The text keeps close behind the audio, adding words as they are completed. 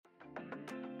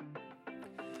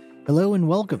Hello and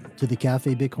welcome to the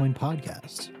Cafe Bitcoin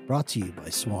podcast, brought to you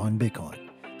by Swan Bitcoin,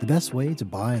 the best way to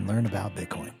buy and learn about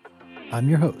Bitcoin. I'm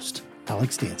your host,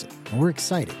 Alex Danzig, and we're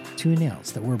excited to announce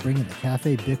that we're bringing the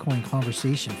Cafe Bitcoin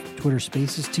conversation from Twitter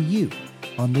Spaces to you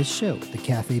on this show, the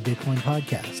Cafe Bitcoin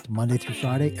podcast, Monday through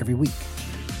Friday every week.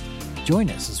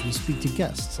 Join us as we speak to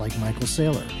guests like Michael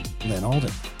Saylor, Len Alden,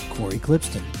 Corey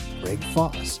Clipston, Greg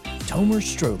Foss, Tomer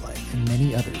Strolight, and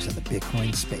many others in the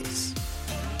Bitcoin space.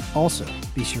 Also,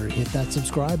 be sure to hit that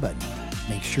subscribe button.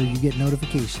 Make sure you get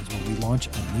notifications when we launch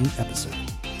a new episode.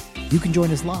 You can join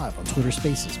us live on Twitter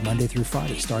Spaces Monday through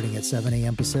Friday starting at 7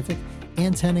 a.m. Pacific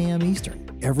and 10 a.m.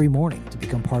 Eastern every morning to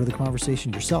become part of the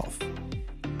conversation yourself.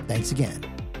 Thanks again.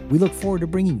 We look forward to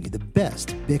bringing you the best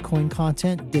Bitcoin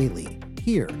content daily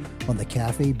here on the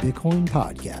Cafe Bitcoin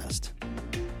podcast.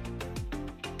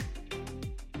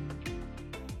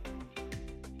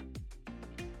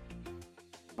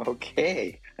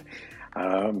 Okay.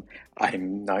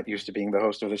 I'm not used to being the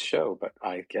host of this show, but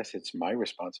I guess it's my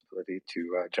responsibility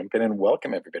to jump in and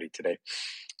welcome everybody today.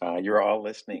 You're all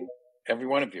listening, every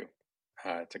one of you,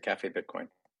 to Cafe Bitcoin.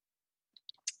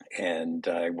 And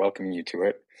I welcome you to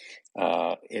it.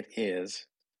 It is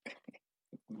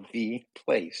the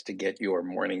place to get your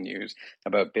morning news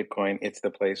about Bitcoin. It's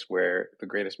the place where the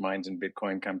greatest minds in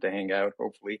Bitcoin come to hang out.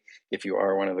 Hopefully, if you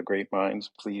are one of the great minds,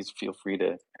 please feel free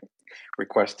to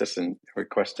request to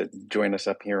join us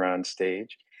up here on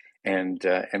stage, and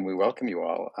we welcome you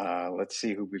all. Let's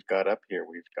see who we've got up here.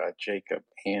 We've got Jacob,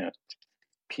 Ant,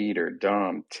 Peter,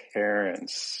 Dom,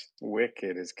 Terrence.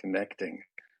 Wicked is connecting,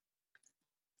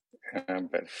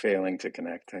 but failing to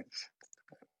connect. It's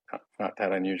not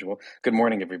that unusual. Good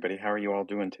morning, everybody. How are you all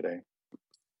doing today?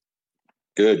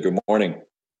 Good morning.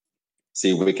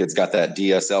 See, Wicked's got that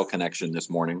DSL connection this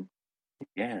morning.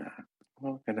 Yeah,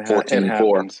 well, it 14.4.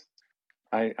 happens.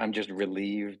 I'm just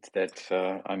relieved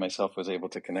that I myself was able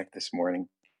to connect this morning.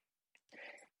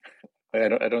 I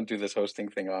don't do this hosting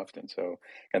thing often,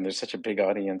 and there's such a big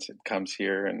audience that comes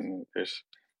here, and there's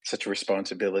such a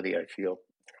responsibility I feel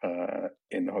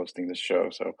in hosting this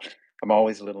show. So I'm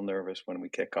always a little nervous when we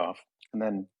kick off,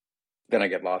 and then I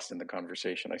get lost in the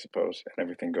conversation, I suppose, and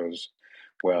everything goes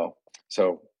well.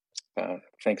 So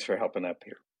thanks for helping up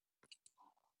here.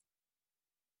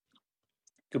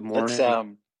 Good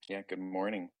morning. Yeah, good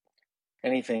morning.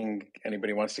 Anything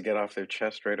anybody wants to get off their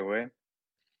chest right away?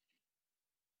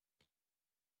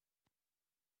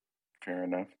 Fair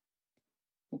enough.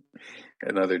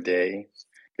 Another day.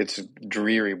 It's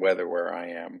dreary weather where I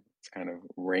am. It's kind of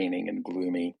raining and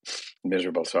gloomy,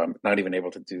 miserable. So I'm not even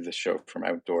able to do the show from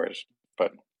outdoors.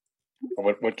 But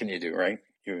what can you do, right?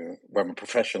 I'm a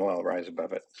professional. I'll rise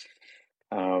above it.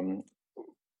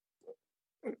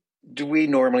 Do we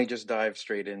normally just dive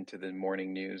straight into the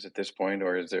morning news at this point,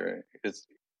 or is there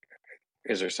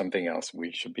something else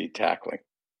we should be tackling?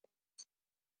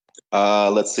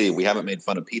 Let's see. We haven't made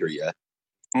fun of Peter yet.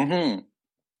 Mm-hmm.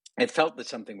 It felt that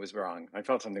something was wrong. I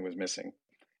felt something was missing.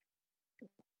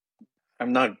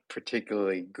 I'm not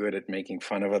particularly good at making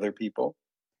fun of other people,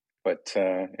 but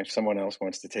if someone else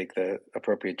wants to take the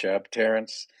appropriate job,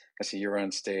 Terrence, I see you're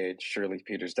on stage. Surely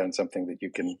Peter's done something that you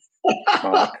can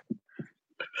mock.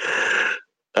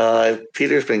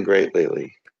 Peter's been great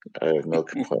lately. I have no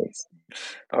complaints.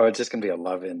 Oh, it's just gonna be a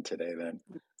love-in today then.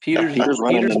 Peter's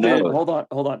been nose. hold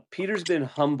on. Peter's been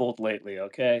humbled lately.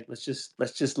 Okay, let's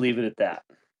just leave it at that.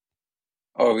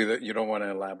 Oh, you don't want to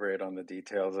elaborate on the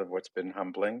details of what's been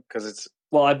humbling, because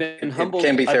I've been humbled. It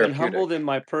can be I've been therapeutic. humbled in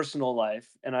my personal life,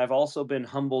 and I've also been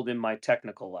humbled in my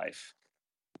technical life.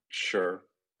 Sure.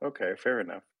 Okay. Fair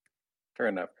enough.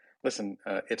 Listen,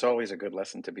 it's always a good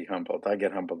lesson to be humbled. I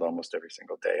get humbled almost every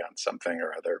single day on something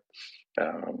or other,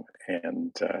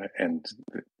 and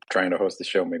trying to host the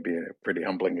show may be a pretty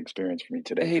humbling experience for me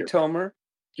today. Hey, Tomer.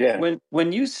 Yeah.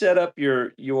 When you set up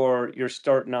your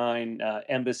Start9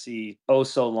 embassy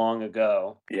so long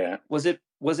ago, yeah, was it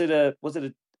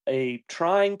a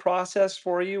trying process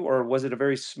for you, or was it a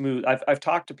very smooth? I've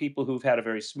talked to people who've had a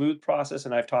very smooth process,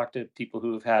 and I've talked to people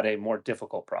who've had a more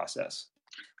difficult process.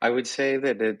 I would say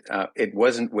that it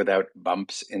wasn't without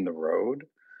bumps in the road,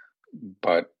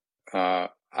 but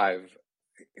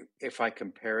if I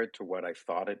compare it to what I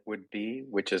thought it would be,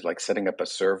 which is like setting up a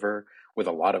server with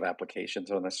a lot of applications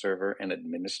on the server and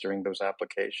administering those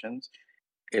applications,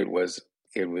 it was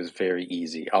very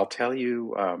easy. I'll tell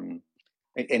you.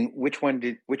 And which one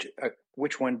do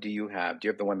you have? Do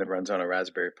you have the one that runs on a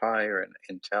Raspberry Pi or an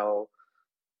Intel?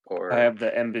 Or I have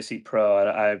the Embassy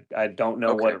Pro. I don't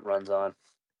know what Okay. it runs on.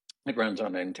 It runs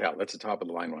on Intel. That's a top of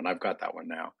the line one. I've got that one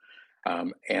now.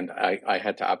 And I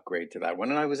had to upgrade to that one.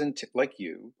 And I was like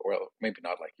you, or maybe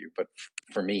not like you, but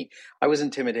for me, I was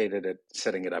intimidated at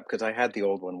setting it up because I had the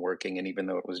old one working. And even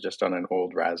though it was just on an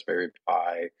old Raspberry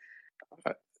Pi,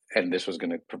 uh, and this was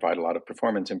going to provide a lot of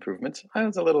performance improvements, I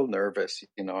was a little nervous.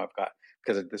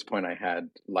 Because at this point I had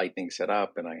Lightning set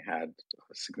up and I had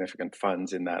significant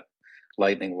funds in that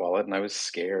Lightning wallet, and I was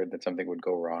scared that something would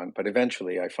go wrong. But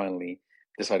eventually I finally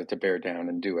decided to bear down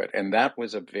and do it. And that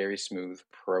was a very smooth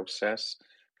process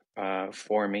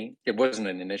for me. It wasn't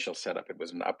an initial setup, it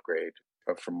was an upgrade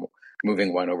from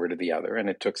moving one over to the other. And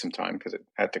it took some time because it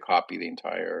had to copy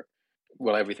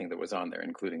everything that was on there,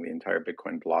 including the entire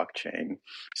Bitcoin blockchain.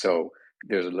 So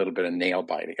there's a little bit of nail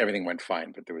biting. Everything went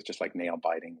fine, but there was just like nail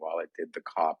biting while it did the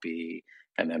copy,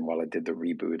 and then while it did the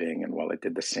rebooting, and while it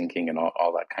did the syncing and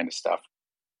all that kind of stuff.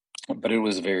 But it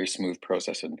was a very smooth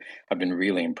process, and I've been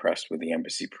really impressed with the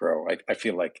Embassy Pro. I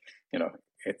feel like,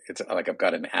 it's like I've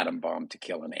got an atom bomb to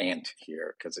kill an ant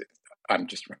here, because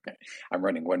I'm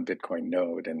running one Bitcoin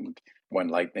node and one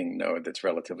Lightning node that's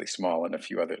relatively small and a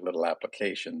few other little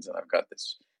applications, and I've got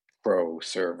this Pro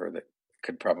server that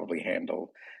could probably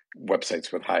handle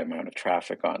websites with high amount of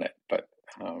traffic on it. But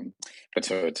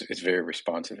so it's very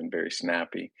responsive and very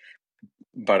snappy.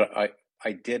 But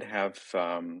I did have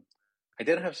some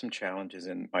challenges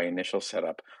in my initial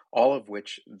setup, all of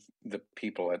which the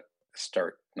people at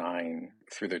Start9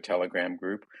 through their Telegram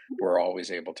group were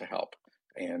always able to help.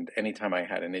 And anytime I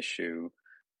had an issue,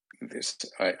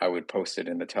 I would post it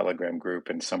in the Telegram group,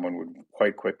 and someone would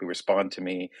quite quickly respond to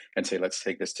me and say, let's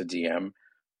take this to DM.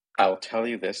 I'll tell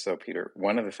you this, though, Peter,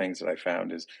 one of the things that I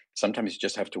found is sometimes you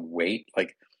just have to wait,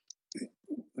 like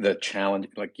the challenge,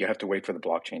 like you have to wait for the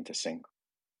blockchain to sync.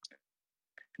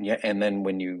 Yeah, and then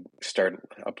when you start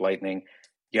up Lightning,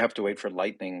 you have to wait for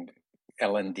Lightning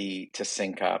LND to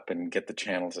sync up and get the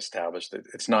channels established.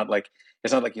 It's not like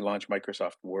you launch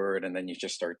Microsoft Word and then you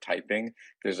just start typing.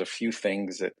 There's a few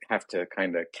things that have to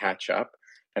kind of catch up.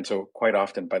 And so quite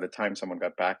often, by the time someone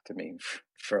got back to me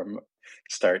from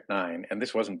Start9, and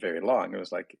this wasn't very long, it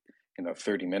was like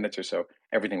 30 minutes or so,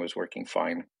 everything was working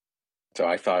fine. So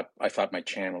I thought my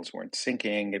channels weren't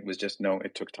syncing. It was just, no,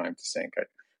 it took time to sync.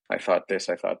 I thought this,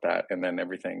 I thought that, and then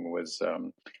everything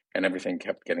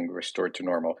kept getting restored to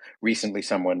normal. Recently,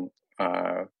 someone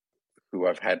who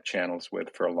I've had channels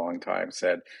with for a long time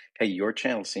said, "Hey, your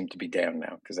channels seem to be down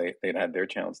now," because they'd had their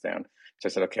channels down. So I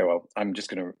said, "Okay, well, I'm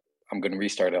going to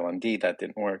restart LND." That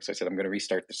didn't work. So I said, "I'm going to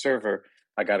restart the server.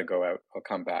 I got to go out. I'll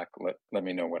come back. Let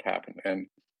me know what happened." And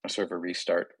a server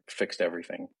restart fixed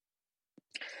everything.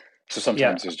 So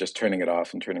sometimes it's just turning it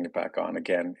off and turning it back on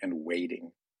again and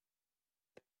waiting.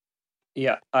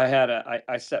 Yeah,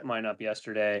 I set mine up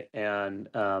yesterday, and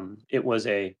I think it was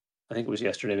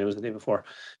yesterday, maybe it was the day before,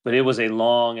 but it was a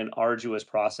long and arduous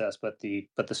process. But the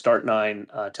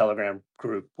Start9 Telegram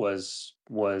group was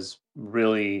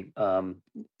really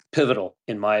pivotal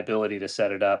in my ability to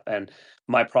set it up, and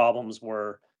my problems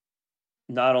were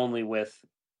not only with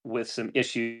some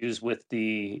issues with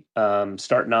the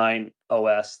Start9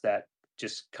 OS that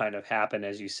just kind of happen,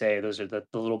 as you say, those are the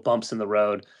little bumps in the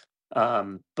road,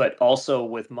 but also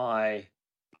with my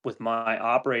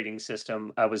operating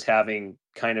system, I was having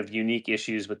kind of unique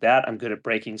issues with that. I'm good at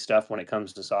breaking stuff when it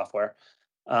comes to software.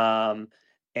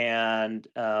 And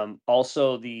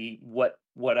also what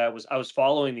I was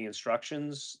following the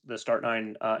instructions, the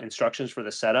Start9 instructions for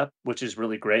the setup, which is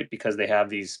really great because they have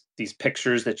these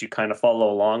pictures that you kind of follow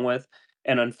along with.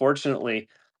 And unfortunately,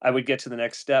 I would get to the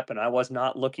next step and I was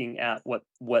not looking at what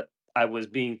I was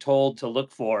being told to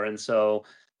look for. And so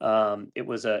it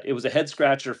was a head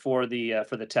scratcher for the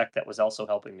tech that was also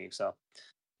helping me. So,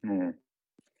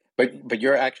 but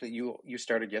you're actually you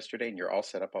started yesterday and you're all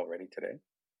set up already today.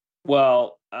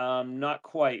 well, not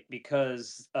quite,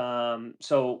 because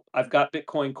so I've got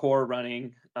Bitcoin Core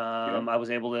running. I was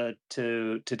able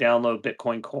to download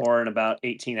Bitcoin Core in about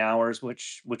 18 hours,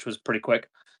 which was pretty quick.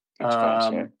 That's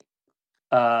fast, yeah.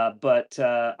 But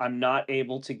I'm not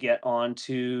able to get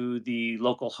onto the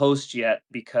local host yet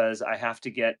because I have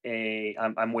to get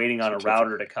I'm waiting on a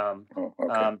router to come. Oh,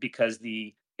 okay. Because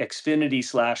the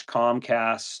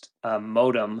Xfinity/Comcast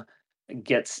modem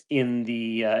gets in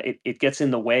the it gets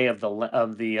in the way of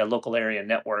the local area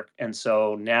network, and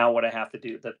so now what I have to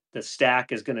do, the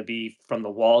stack is going to be from the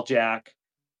wall jack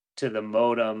to the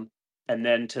modem and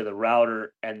then to the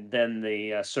router, and then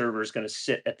the server is going to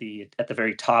sit at the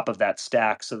very top of that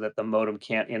stack so that the modem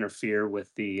can't interfere with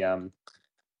the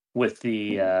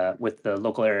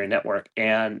local area network.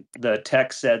 And the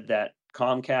tech said that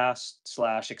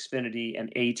Comcast/Xfinity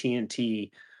and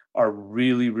AT&T are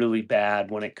really, really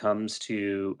bad when it comes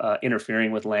to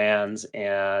interfering with LANs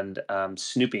and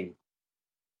snooping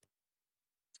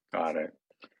Got it.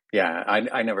 Yeah,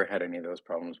 I never had any of those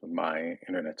problems with my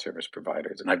internet service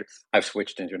providers, and I've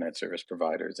switched internet service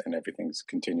providers, and everything's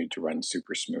continued to run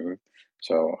super smooth.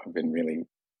 So I've been really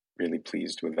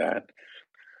pleased with that.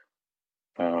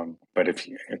 But if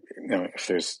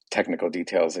there's technical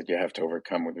details that you have to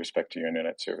overcome with respect to your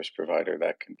internet service provider,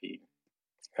 that can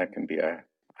be a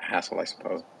hassle, I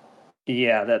suppose.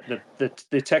 Yeah, that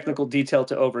the technical detail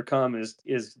to overcome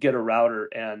is get a router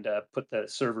and put the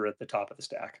server at the top of the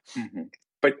stack. Mm-hmm.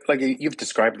 But like you've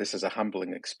described this as a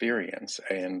humbling experience,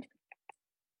 and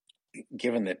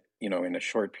given that, in a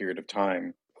short period of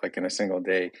time, like in a single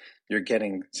day, you're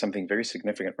getting something very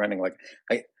significant running. Like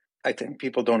I think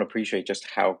people don't appreciate just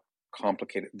how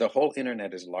complicated the whole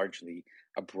internet is. Largely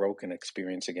a broken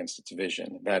experience against its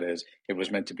vision. That is, it was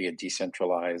meant to be a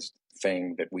decentralized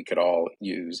thing that we could all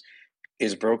use,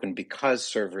 is broken because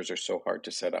servers are so hard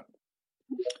to set up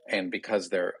and because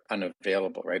they're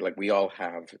unavailable, right? Like we all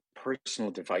have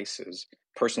personal devices,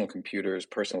 personal computers,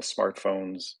 personal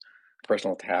smartphones,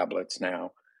 personal tablets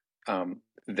now,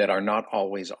 that are not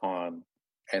always on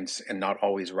and not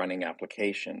always running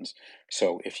applications.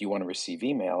 So if you want to receive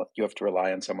email, you have to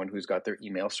rely on someone who's got their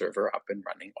email server up and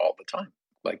running all the time,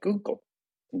 like Google,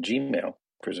 Gmail,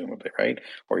 presumably, right?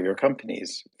 Or your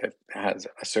company's that has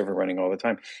a server running all the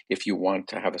time. If you want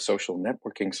to have a social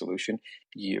networking solution,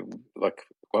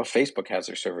 Facebook has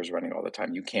their servers running all the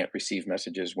time. You can't receive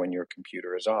messages when your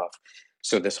computer is off.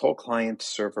 So this whole client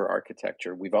server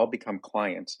architecture, we've all become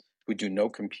clients who do no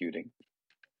computing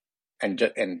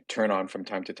and turn on from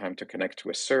time to time to connect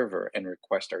to a server and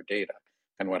request our data.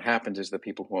 And what happens is the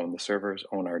people who own the servers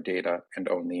own our data and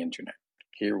own the internet.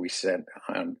 Here we sit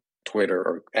on Twitter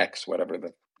or X, whatever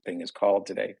the thing is called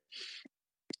today,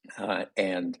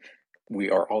 and we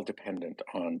are all dependent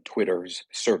on Twitter's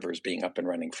servers being up and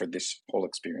running for this whole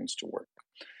experience to work.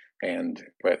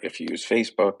 But if you use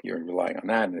Facebook, you're relying on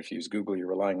that. And if you use Google, you're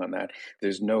relying on that.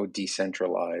 There's no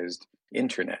decentralized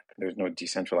internet. There's no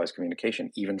decentralized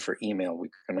communication. Even for email, we're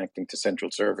connecting to central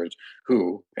servers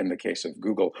who, in the case of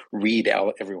Google, read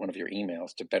out every one of your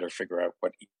emails to better figure out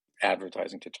what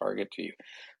advertising to you.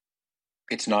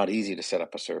 It's not easy to set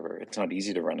up a server. It's not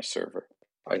easy to run a server.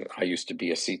 I used to be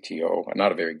a CTO,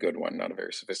 not a very good one, not a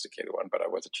very sophisticated one, but I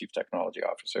was a chief technology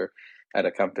officer at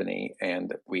a company,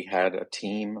 and we had a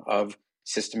team of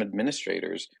system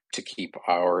administrators to keep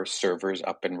our servers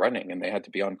up and running, and they had to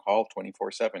be on call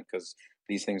 24/7 because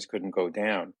these things couldn't go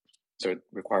down. So it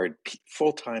required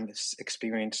full-time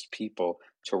experienced people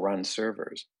to run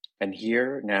servers. And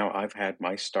here now I've had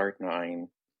my Start9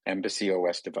 Embassy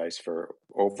OS device for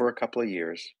over a couple of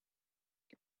years.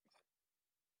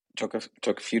 Took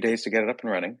a few days to get it up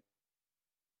and running.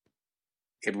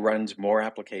 It runs more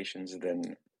applications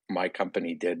than my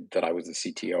company did that I was the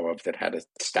CTO of, that had a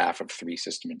staff of 3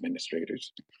 system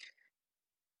administrators.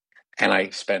 And I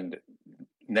spend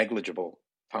negligible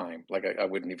time, like I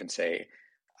wouldn't even say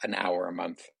an hour a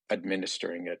month,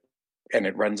 administering it. And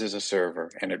it runs as a server,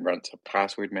 and it runs a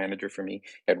password manager for me.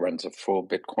 It runs a full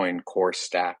Bitcoin Core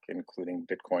stack, including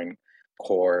Bitcoin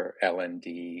Core,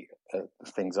 LND,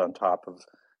 things on top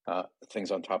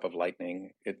of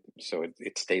Lightning. So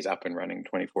it stays up and running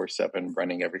 24/7,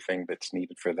 running everything that's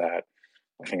needed for that.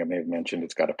 I think I may have mentioned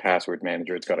it's got a password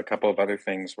manager. It's got a couple of other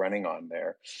things running on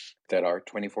there that are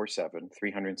 24/7,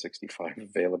 365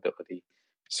 availability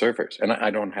servers. And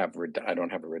I don't have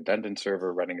a redundant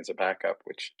server running as a backup,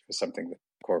 which is something that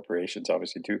corporations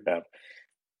obviously do have.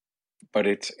 But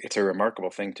it's a remarkable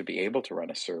thing to be able to run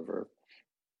a server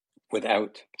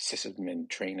without sysadmin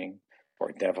training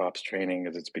or DevOps training,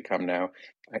 as it's become now,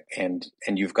 and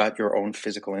you've got your own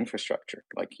physical infrastructure.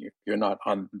 Like you're not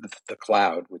on the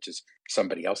cloud, which is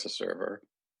somebody else's server.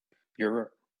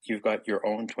 You've got your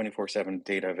own 24/7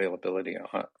 data availability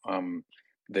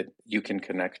that you can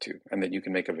connect to and that you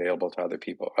can make available to other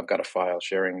people. I've got a file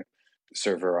sharing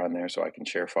server on there, so I can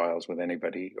share files with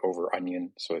anybody over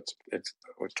Onion. So it's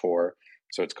or Tor,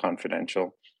 so it's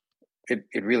confidential.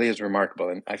 It really is remarkable,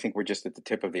 and I think we're just at the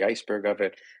tip of the iceberg of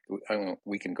it.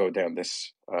 We can go down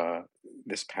this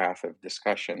path of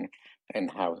discussion,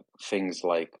 and how things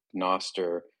like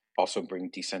Nostr also bring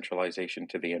decentralization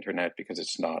to the internet, because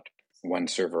it's not one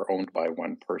server owned by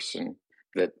one person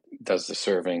that does the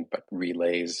serving, but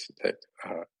relays that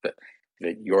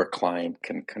your client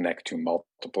can connect to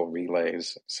multiple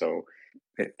relays. So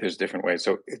there's different ways.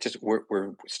 So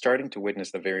we're starting to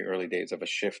witness the very early days of a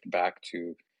shift back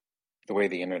to the way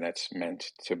the internet's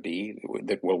meant to be,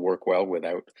 that will work well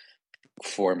without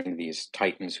forming these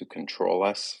titans who control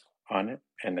us on it.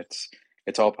 And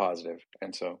it's all positive.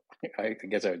 And so I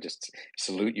guess I would just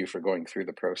salute you for going through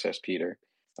the process, Peter,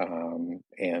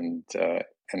 and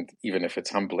and even if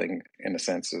it's humbling in a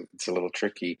sense, it's a little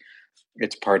tricky.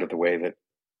 It's part of the way that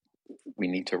we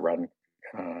need to run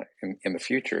in the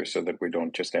future, so that we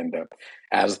don't just end up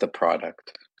as the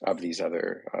product of these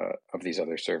other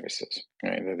services.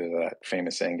 Right? There's that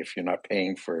famous saying: "If you're not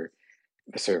paying for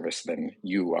the service, then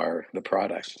you are the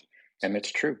product." And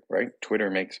it's true, right? Twitter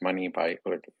makes money by,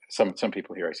 like, some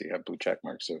people here I see have blue check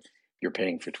marks, so you're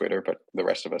paying for Twitter, but the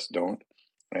rest of us don't.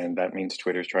 And that means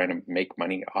Twitter's trying to make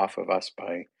money off of us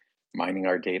by mining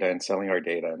our data and selling our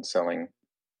data and selling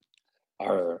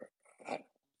our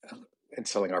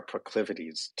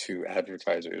proclivities to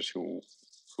advertisers who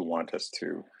want us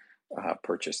to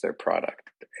purchase their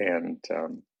product. And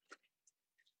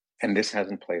this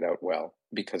hasn't played out well,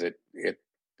 because it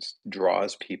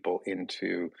draws people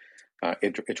into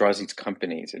it draws these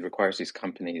companies. It requires these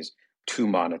companies to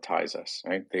monetize us.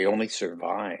 Right? They only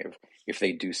survive if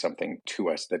they do something to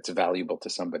us that's valuable to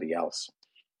somebody else.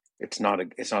 It's not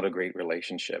a great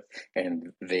relationship,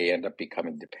 and they end up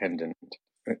becoming dependent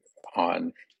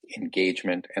on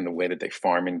engagement. And the way that they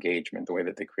farm engagement, the way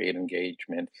that they create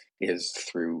engagement, is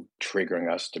through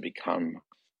triggering us to become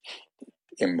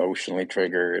emotionally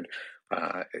triggered,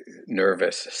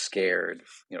 nervous, scared.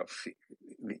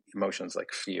 Emotions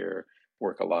like fear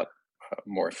work a lot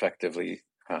more effectively,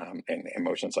 and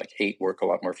emotions like hate work a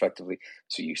lot more effectively.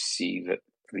 So you see that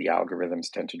the algorithms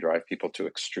tend to drive people to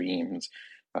extremes,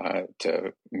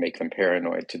 to make them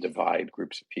paranoid, to divide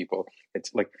groups of people.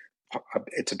 It's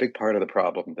a big part of the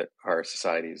problem that our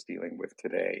society is dealing with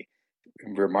today,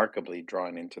 remarkably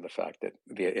drawn into the fact that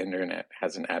the internet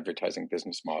has an advertising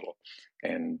business model,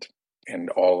 and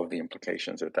all of the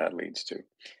implications that leads to.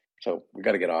 So we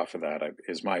got to get off of that,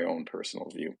 is my own personal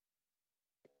view.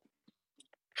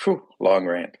 Phew, long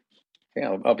rant.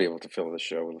 Yeah, I'll be able to fill the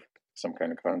show with some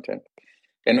kind of content.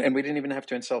 And we didn't even have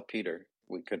to insult Peter.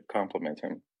 We could compliment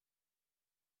him.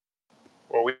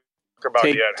 Well, we talk about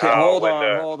how.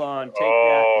 Hold on. Take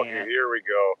that. Here we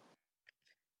go.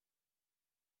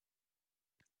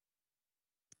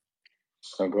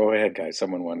 So go ahead, guys.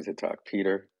 Someone wanted to talk.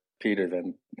 Peter,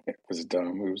 then was it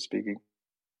Dom who was speaking?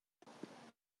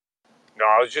 No,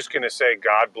 I was just going to say,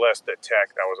 God bless the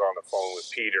tech that was on the phone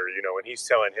with Peter, and he's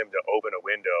telling him to open a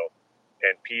window,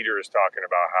 and Peter is talking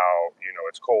about how,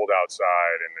 it's cold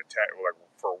outside, and the tech, like,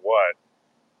 for what?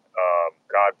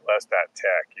 God bless that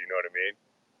tech, you know what I mean?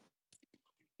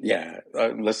 Yeah,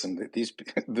 listen,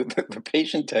 the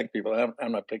patient tech people,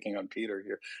 I'm not picking on Peter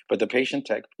here, but the patient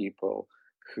tech people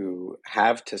who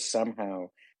have to somehow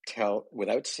tell,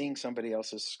 without seeing somebody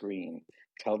else's screen,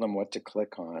 tell them what to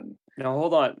click on. No,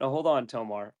 hold on,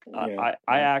 Tomar. Yeah,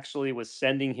 I actually was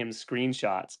sending him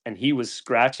screenshots, and he was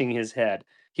scratching his head.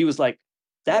 He was like,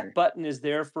 "That right. button is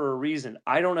there for a reason.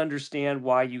 I don't understand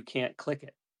why you can't click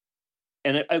it."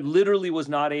 And I literally was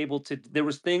not able to. There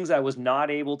was things I was not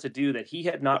able to do that he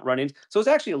had not run into. So it's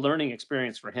actually a learning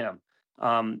experience for him.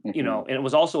 And it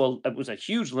was also a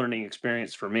huge learning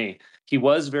experience for me. He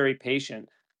was very patient.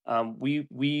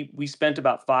 We spent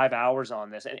about 5 hours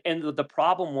on this, and the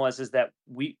problem is that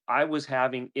I was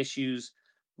having issues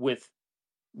with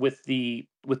the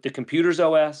computer's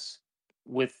OS,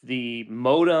 with the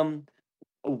modem,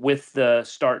 with the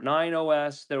Start 9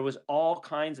 OS. There was all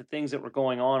kinds of things that were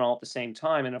going on all at the same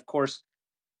time, and of course,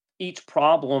 each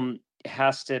problem there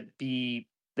has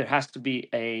to be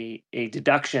a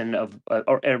deduction of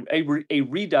or a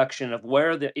reduction of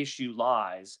where the issue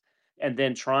lies, and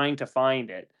then trying to find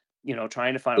it.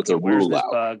 Trying to find, It's okay, a where's rule this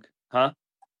out. bug, huh?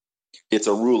 It's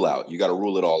a rule out. You got to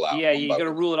rule it all out. Yeah, you got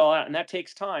to rule it all out, and that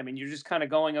takes time. And you're just kind of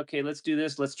going, okay, let's do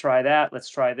this, let's try that, let's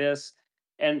try this.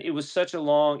 And it was just a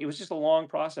long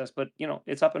process, but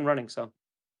it's up and running. So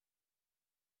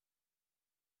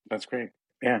That's great.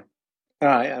 Yeah.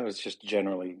 I was just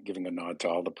generally giving a nod to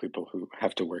all the people who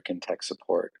have to work in tech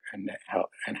support and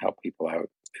help people out.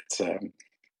 It's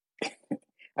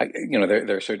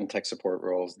there are certain tech support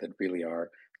roles that really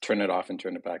are turn it off and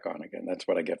turn it back on again. That's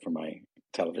what I get from my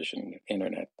television,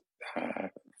 internet,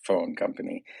 phone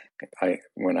company.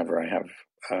 Whenever I have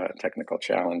a technical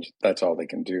challenge, that's all they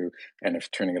can do. And if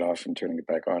turning it off and turning it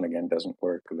back on again doesn't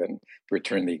work, then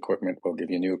return the equipment. We'll give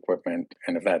you new equipment.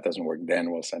 And if that doesn't work, then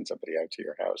we'll send somebody out to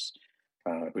your house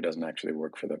who doesn't actually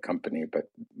work for the company but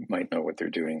might know what they're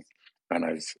doing. And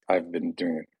I've been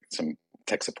doing some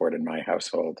tech support in my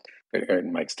household, or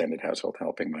in my extended household,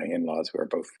 helping my in-laws who are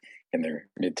both in their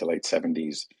mid to late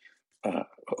 70s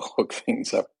hook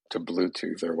things up to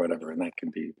Bluetooth or whatever, and that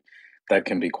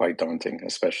can be quite daunting,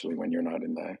 especially when you're not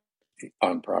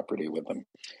on property with them.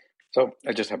 So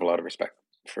I just have a lot of respect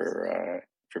for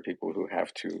people who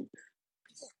have to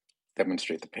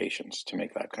demonstrate the patience to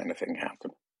make that kind of thing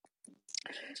happen.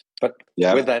 But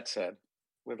Yeah. with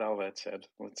all that said,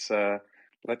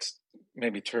 let's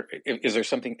maybe turn. Is there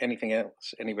anything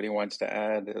else anybody wants to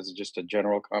add as just a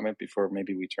general comment before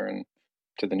maybe we turn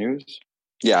to the news?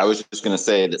 Yeah, I was just going to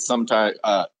say that sometimes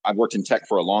I've worked in tech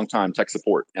for a long time, tech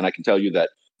support, and I can tell you that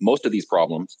most of these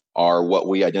problems are what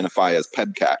we identify as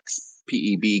PEBCAC,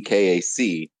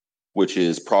 PEBKAC, which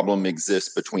is problem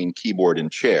exists between keyboard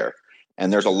and chair.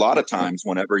 And there's a lot of times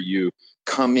whenever you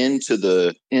come into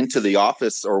the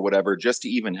office or whatever, just to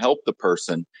even help the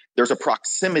person, there's a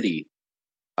proximity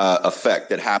effect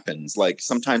that happens. Like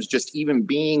sometimes just even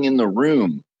being in the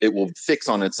room, it will fix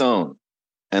on its own.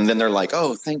 And then they're like,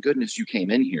 oh, thank goodness you came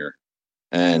in here.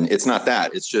 And it's not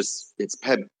that. It's just, it's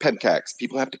PEBCACs.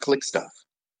 People have to click stuff.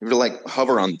 You have to like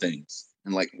hover on things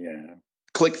and like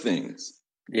click things.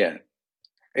 Yeah.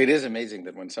 It is amazing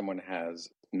that when someone has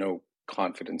no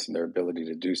confidence in their ability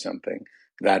to do something,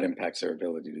 that impacts their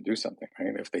ability to do something,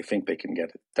 right? If they think they can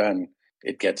get it done,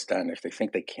 it gets done. If they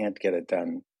think they can't get it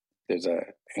done, there's a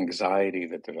anxiety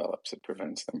that develops that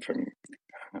prevents them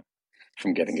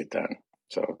from getting it done.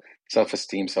 So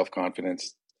self-esteem,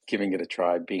 self-confidence, giving it a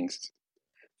try, being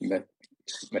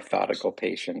methodical,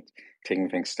 patient, taking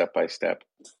things step by step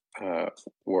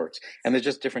works. And there's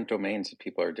just different domains that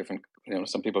people are different.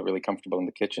 Some people are really comfortable in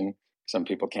the kitchen. Some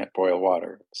people can't boil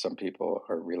water. Some people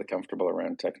are really comfortable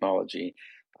around technology.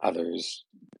 Others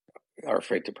are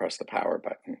afraid to press the power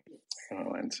button.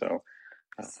 And so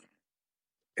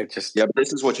it just... Yeah, but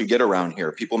this is what you get around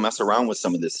here. People mess around with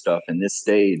some of this stuff in this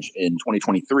stage in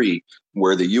 2023,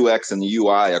 where the UX and the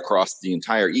UI across the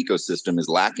entire ecosystem is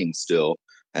lacking still.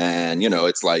 And,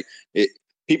 it's like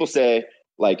people say,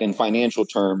 like in financial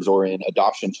terms or in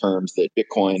adoption terms, that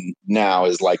Bitcoin now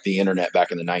is like the internet back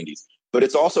in the 90s. But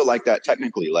it's also like that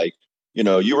technically. Like,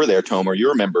 you were there, Tomer. You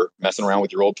remember messing around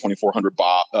with your old 2400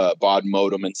 baud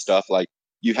modem and stuff. Like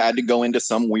you had to go into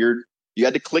you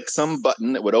had to click some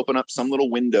button that would open up some little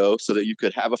window so that you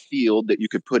could have a field that you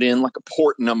could put in like a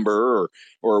port number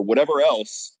or whatever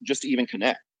else just to even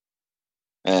connect.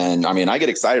 And I mean, I get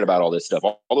excited about all this stuff,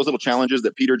 all those little challenges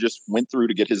that Peter just went through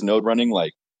to get his node running.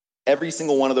 Like every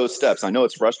single one of those steps, I know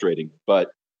it's frustrating, but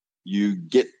you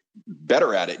get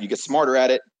better at it. You get smarter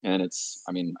at it. And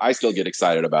I still get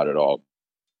excited about it all.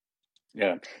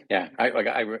 Yeah.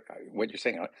 What you're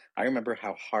saying, I remember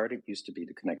how hard it used to be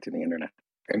to connect to the internet.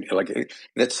 And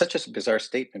that's such a bizarre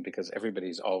statement because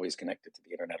everybody's always connected to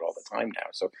the internet all the time now.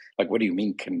 So what do you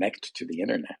mean connect to the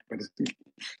internet?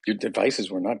 Your devices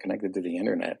were not connected to the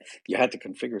internet. You had to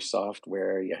configure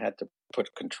software. You had to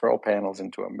put control panels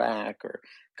into a Mac, or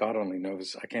God only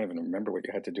knows. I can't even remember what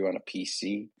you had to do on a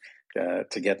PC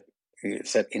to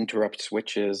set interrupt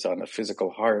switches on the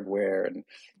physical hardware and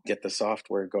get the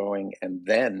software going. And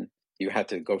then you had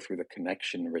to go through the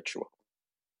connection ritual.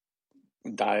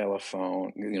 Dial a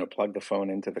phone, plug the phone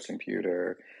into the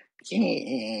computer,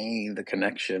 the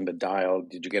connection, the dial.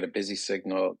 Did you get a busy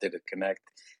signal? Did it connect?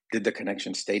 Did the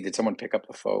connection stay? Did someone pick up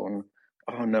the phone?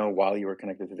 Oh no, while you were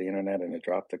connected to the internet and it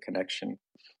dropped the connection.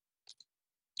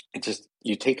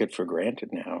 You take it for granted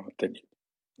now that,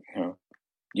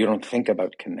 you don't think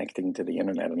about connecting to the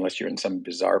internet unless you're in some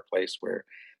bizarre place where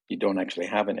you don't actually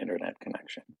have an internet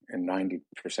connection. And 90%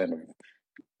 of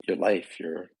your life,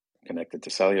 you're connected to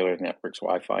cellular networks,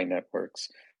 Wi-Fi networks,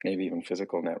 maybe even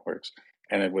physical networks.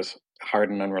 And it was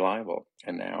hard and unreliable.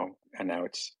 And now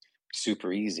it's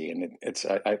super easy. And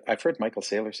I've heard Michael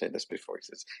Saylor say this before. He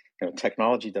says,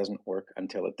 technology doesn't work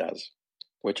until it does,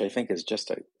 which I think is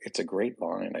it's a great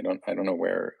line. I don't know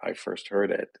where I first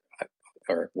heard it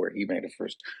or where he may have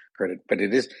first heard it, but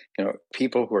it is,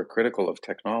 people who are critical of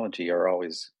technology are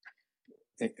always,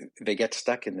 they get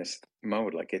stuck in this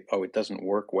mode, it doesn't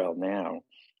work well now,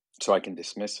 so I can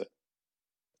dismiss it.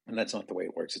 And that's not the way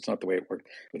it works. It's not the way it worked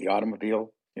with the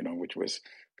automobile, which was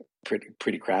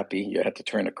pretty crappy. You had to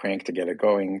turn a crank to get it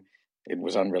going. It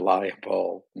was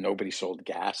unreliable. Nobody sold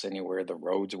gas anywhere. The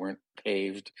roads weren't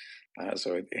paved,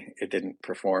 so it didn't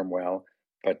perform well.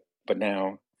 But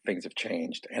now things have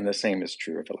changed, and the same is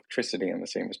true of electricity, and the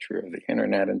same is true of the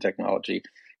internet and technology,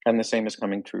 and the same is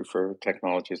coming true for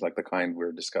technologies like the kind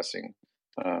we're discussing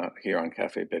here on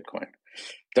Cafe Bitcoin.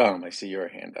 Dom, I see your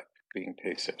hand up, being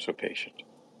so patient.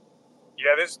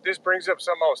 Yeah, this brings up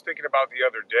something I was thinking about the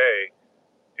other day,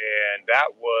 and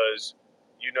that was,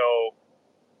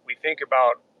 we think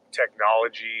about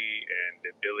technology and the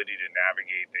ability to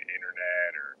navigate the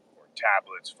internet or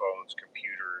tablets, phones,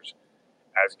 computers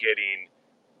as getting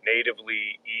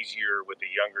natively easier with the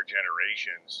younger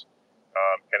generations.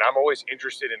 And I'm always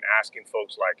interested in asking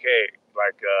folks like, hey,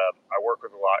 I work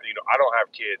with a lot, I don't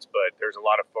have kids, but there's a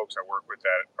lot of folks I work with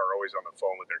that are always on the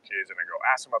phone with their kids, and I go,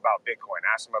 ask them about Bitcoin.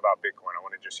 I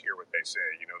want to just hear what they say,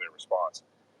 their response.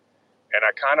 And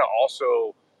I kind of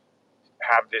also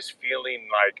have this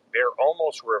feeling like they're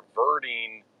almost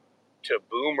reverting to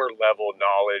boomer level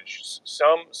knowledge.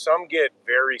 Some get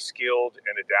very skilled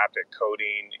and adept at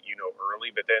coding, early,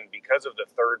 but then because of the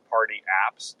third party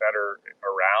apps that are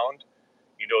around,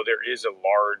 there is a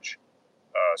large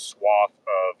swath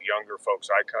of younger folks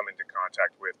I come into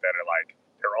contact with that are like,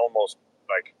 they're almost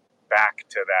like back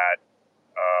to that.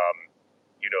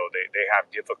 They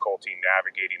have difficulty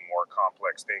navigating more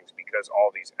complex things because all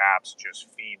these apps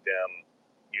just feed them,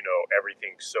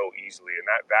 everything so easily. And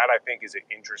that I think is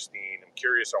interesting. I'm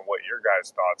curious on what your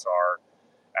guys' thoughts are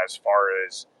as far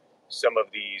as some of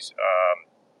these,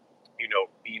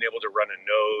 being able to run a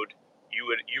node. You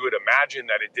would imagine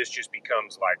that this just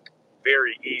becomes like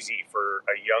very easy for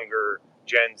a younger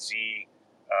Gen Z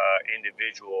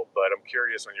individual, but I'm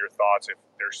curious on your thoughts if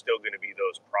there's still going to be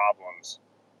those problems,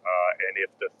 and if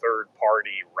the third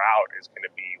party route is going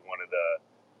to be one of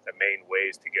the main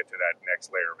ways to get to that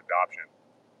next layer of adoption.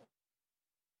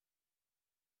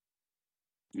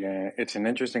 Yeah, it's an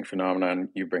interesting phenomenon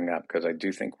you bring up, because I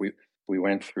do think we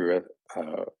went through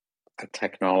a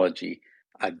technology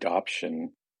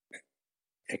adoption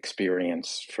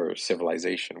experience for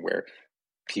civilization where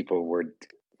people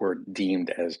were deemed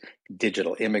as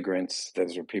digital immigrants.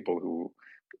 Those are people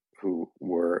who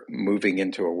were moving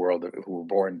into a world, who were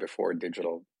born before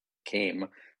digital came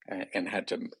and had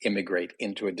to immigrate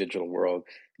into a digital world.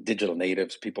 Digital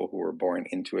natives, people who were born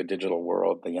into a digital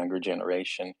world, the younger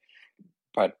generation.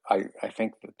 But I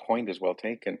think the point is well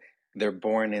taken. They're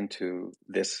born into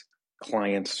this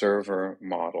client-server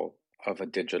model of a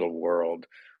digital world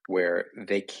where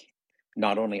they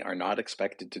not only are not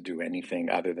expected to do anything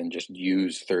other than just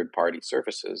use third-party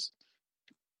services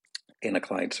in a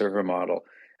client-server model,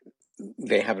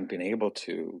 they haven't been able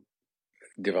to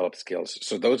develop skills.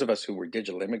 So those of us who were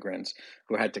digital immigrants,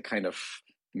 who had to kind of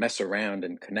mess around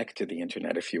and connect to the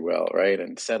internet, if you will, right,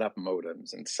 and set up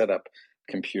modems and set up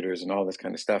computers and all this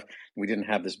kind of stuff, we didn't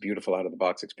have this beautiful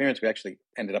out-of-the-box experience. We actually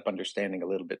ended up understanding a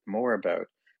little bit more about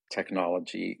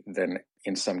technology than,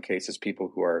 in some cases, people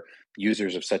who are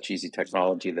users of such easy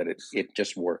technology that it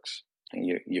just works. And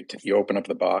you open up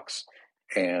the box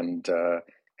and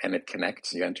it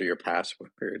connects. You enter your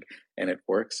password and it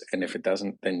works. And if it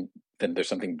doesn't, then there's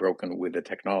something broken with the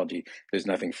technology. There's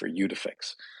nothing for you to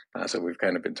fix. So we've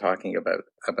kind of been talking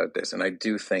about this, and I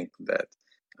do think that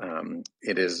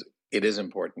it is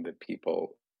important that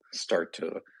people start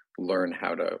to learn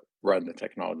how to run the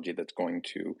technology that's going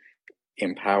to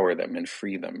empower them and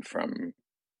free them from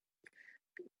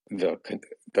the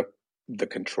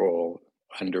control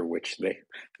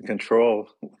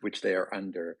which they are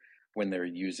under when they're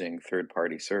using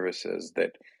third-party services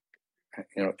that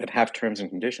have terms and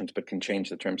conditions, but can change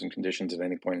the terms and conditions at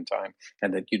any point in time,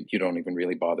 and that you don't even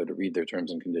really bother to read their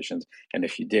terms and conditions. And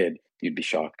if you did, you'd be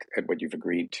shocked at what you've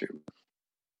agreed to.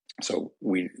 So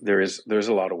there's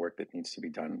a lot of work that needs to be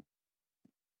done.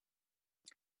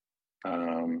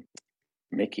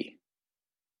 Mickey,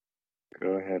 go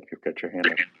ahead. You've got your hand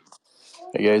up.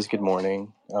 Hey guys, good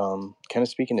morning. Kind of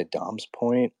speaking to Dom's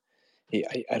point,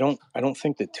 I don't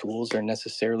think the tools are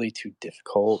necessarily too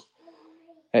difficult.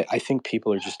 I think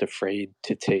people are just afraid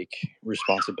to take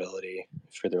responsibility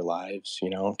for their lives,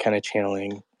 kind of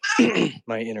channeling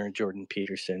my inner Jordan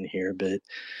Peterson here. But,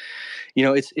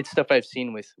 it's stuff I've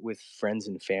seen with friends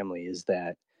and family, is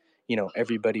that,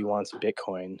 everybody wants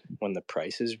Bitcoin when the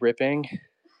price is ripping.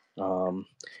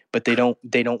 But they don't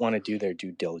want to do their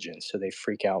due diligence. So they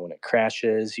freak out when it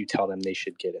crashes. You tell them they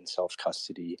should get in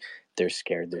self-custody. They're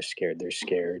scared.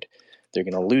 They're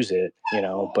going to lose it,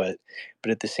 but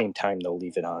at the same time, they'll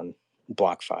leave it on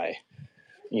BlockFi,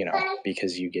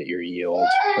 because you get your yield,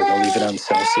 or they'll leave it on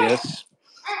Celsius,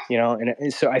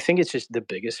 and so I think it's just the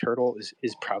biggest hurdle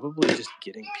is probably just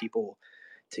getting people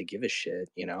to give a shit,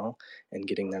 and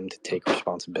getting them to take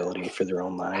responsibility for their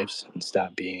own lives and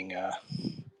stop being,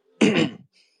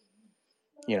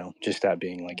 just stop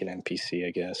being like an NPC,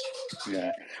 I guess.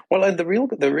 Yeah. Well, and the real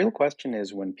question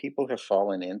is, when people have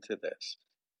fallen into this,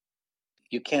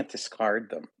 you can't discard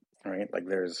them, right? Like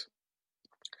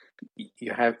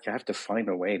you have to find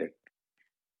a way to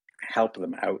help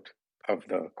them out of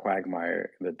the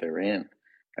quagmire that they're in,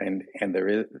 and there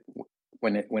is,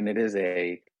 when it is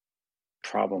a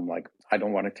problem like, I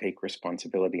don't want to take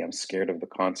responsibility, I'm scared of the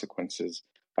consequences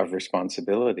of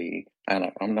responsibility,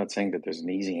 and I'm not saying that there's an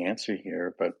easy answer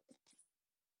here, but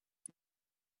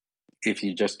if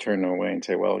you just turn away and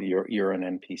say, well, you're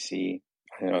an NPC,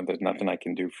 there's nothing I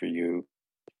can do for you,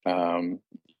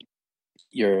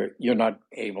 you're not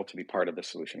able to be part of the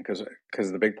solution,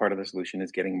 because the big part of the solution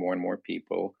is getting more and more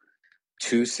people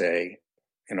to say,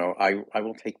 I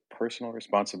will take personal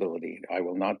responsibility. I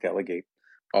will not delegate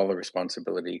all the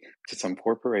responsibility to some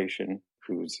corporation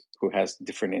who has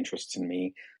different interests in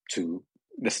me, to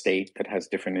the state that has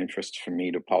different interests for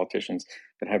me, to politicians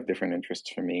that have different interests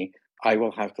for me. I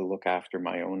will have to look after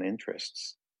my own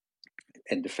interests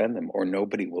and defend them, or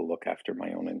nobody will look after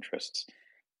my own interests.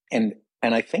 And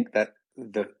I think that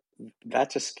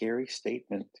that's a scary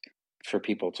statement for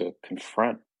people to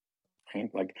confront. Right?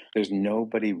 Like, there's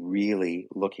nobody really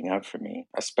looking out for me,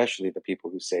 especially the people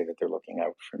who say that they're looking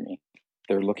out for me.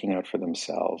 They're looking out for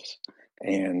themselves,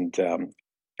 and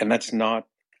that's not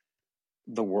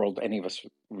the world any of us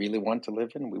really want to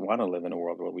live in. We want to live in a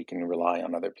world where we can rely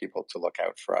on other people to look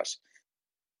out for us.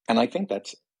 And I think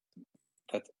that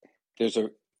there's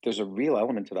a real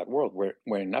element to that world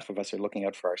where enough of us are looking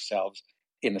out for ourselves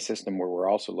in a system where we're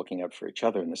also looking out for each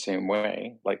other in the same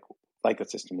way, like a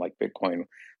system like Bitcoin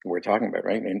we're talking about,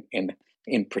 right? And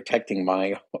in protecting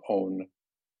my own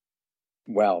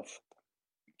wealth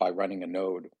by running a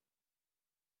node,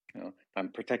 I'm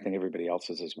protecting everybody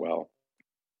else's as well.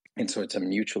 And so it's a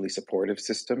mutually supportive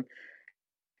system.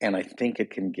 And I think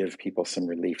it can give people some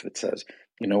relief that says,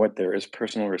 you know what, there is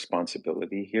personal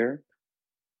responsibility here,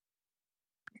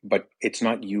 but it's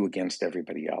not you against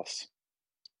everybody else.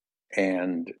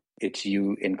 And it's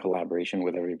you in collaboration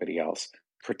with everybody else,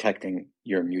 protecting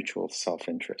your mutual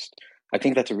self-interest. I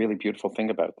think that's a really beautiful thing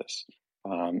about this.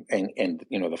 And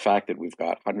the fact that we've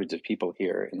got hundreds of people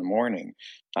here in the morning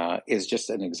is just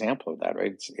an example of that,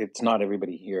 right? It's not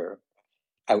everybody here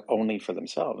out only for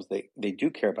themselves. They do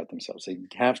care about themselves. They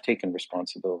have taken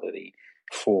responsibility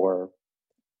for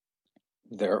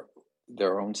their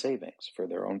own savings, for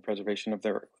their own preservation of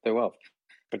their wealth.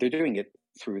 But they're doing it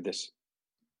through this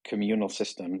communal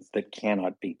system that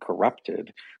cannot be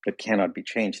corrupted, that cannot be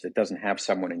changed, that doesn't have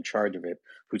someone in charge of it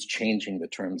who's changing the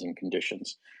terms and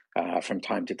conditions from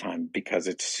time to time because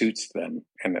it suits them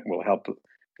and it will help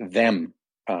them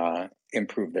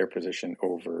improve their position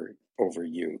over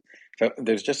you. So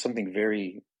there's just something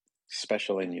very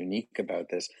special and unique about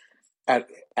this at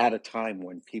a time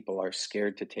when people are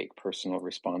scared to take personal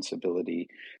responsibility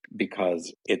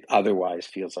because it otherwise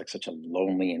feels like such a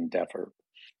lonely endeavor.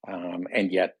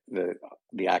 And yet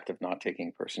the act of not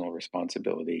taking personal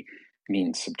responsibility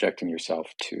means subjecting yourself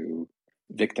to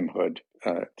victimhood,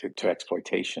 to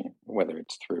exploitation, whether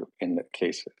it's through, in the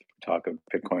case of talk of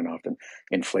Bitcoin, often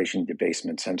inflation,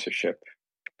 debasement, censorship,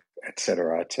 et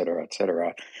cetera, et cetera, et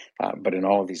cetera. But in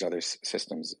all of these other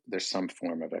systems, there's some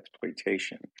form of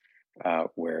exploitation.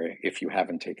 Where if you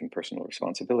haven't taken personal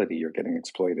responsibility, you're getting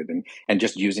exploited, and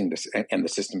just using this, and the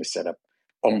system is set up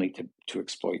only to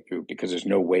exploit you, because there's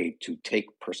no way to take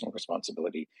personal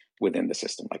responsibility within the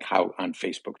system. Like, how on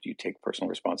Facebook do you take personal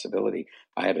responsibility?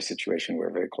 I had a situation where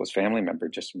a very close family member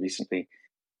just recently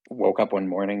woke up one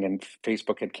morning and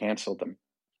Facebook had canceled them,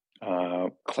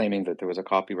 claiming that there was a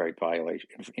copyright violation,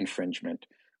 infringement.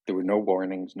 There were no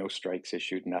warnings, no strikes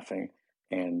issued, nothing.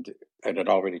 And it had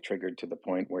already triggered to the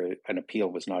point where an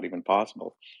appeal was not even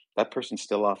possible. That person's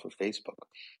still off of Facebook.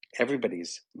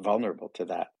 Everybody's vulnerable to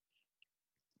that.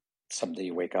 Someday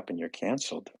you wake up and you're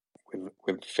canceled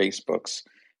with Facebook's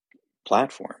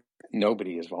platform.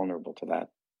 Nobody is vulnerable to that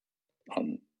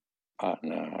on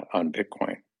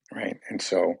Bitcoin, right? And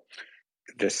so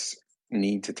this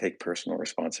need to take personal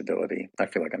responsibility. I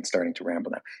feel like I'm starting to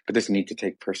ramble now, but this need to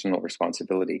take personal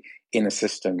responsibility in a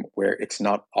system where it's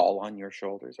not all on your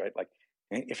shoulders, right? Like,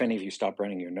 if any of you stop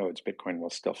running your nodes, Bitcoin will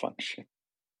still function.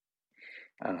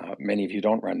 Many of you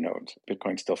don't run nodes.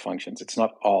 Bitcoin still functions. It's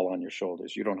not all on your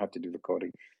shoulders. You don't have to do the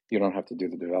coding. You don't have to do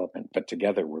the development. But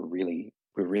together, we're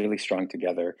really strong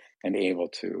together and able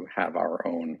to have our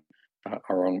own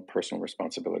personal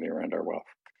responsibility around our wealth.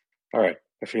 All right.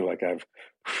 I feel like I've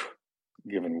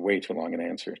given way too long an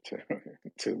answer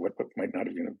to what might not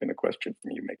even have been a question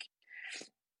from you, Mickey.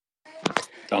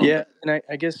 Yeah, and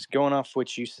I guess going off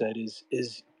what you said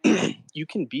is you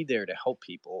can be there to help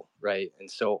people, right? And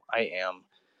so I am.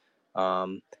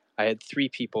 I had 3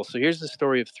 people. So here's the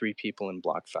story of 3 people in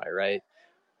BlockFi, right?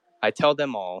 I tell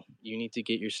them all, you need to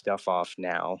get your stuff off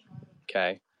now.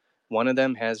 Okay. One of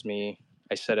them has me.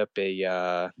 I set up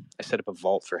a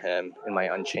vault for him in my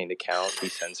Unchained account. He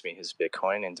sends me his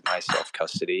Bitcoin into my self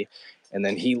custody, and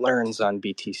then he learns on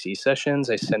BTC sessions.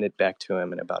 I send it back to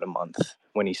him in about a month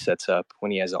when he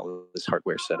has all his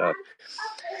hardware set up.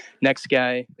 Next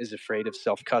guy is afraid of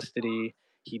self custody.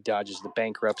 He dodges the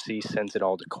bankruptcy, sends it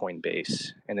all to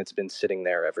Coinbase, and it's been sitting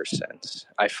there ever since.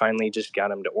 I finally just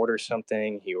got him to order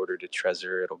something. He ordered a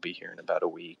Trezor. It'll be here in about a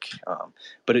week.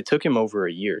 But it took him over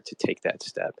a year to take that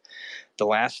step. The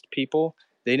last people,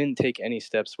 they didn't take any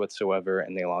steps whatsoever,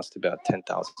 and they lost about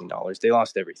 $10,000. They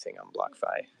lost everything on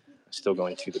BlockFi, still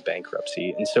going through the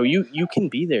bankruptcy. And so you can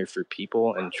be there for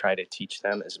people and try to teach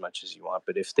them as much as you want.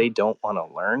 But if they don't want to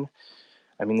learn,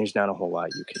 I mean, there's not a whole lot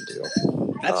you can do.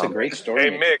 That's a great story.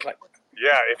 Hey, Mick.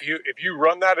 Yeah, if you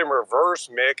run that in reverse,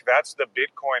 Mick, that's the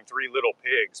Bitcoin Three Little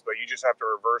Pigs, but you just have to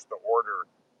reverse the order.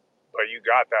 But you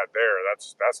got that there.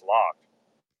 That's locked.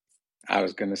 I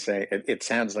was going to say it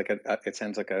sounds like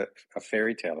a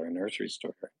fairy tale or a nursery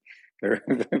story.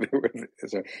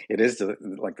 It is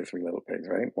like the Three Little Pigs,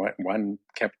 right? One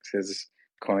kept his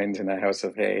coins in a house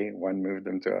of hay. One moved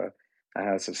them to a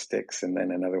house of sticks, and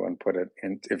then another one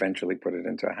eventually put it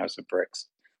into a house of bricks.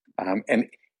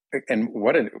 And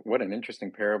what an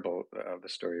interesting parable the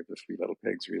story of the Three Little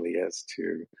Pigs really is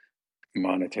to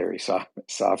monetary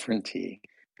sovereignty,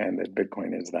 and that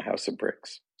Bitcoin is the house of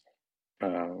bricks.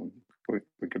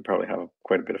 We could probably have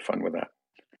quite a bit of fun with that.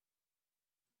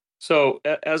 So,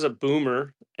 as a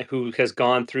boomer who has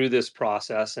gone through this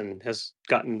process and has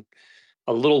gotten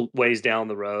a little ways down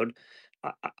the road,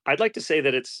 I'd like to say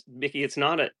that Mickey. It's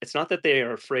not that they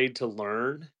are afraid to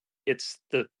learn. It's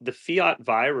the fiat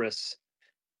virus.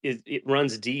 It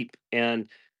runs deep, and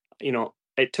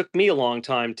it took me a long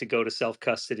time to go to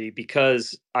self-custody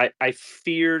because I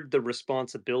feared the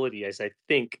responsibility. As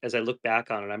I look back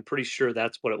on it, I'm pretty sure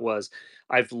that's what it was.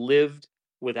 I've lived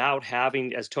without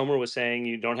having, as Tomer was saying,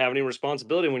 you don't have any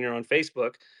responsibility when you're on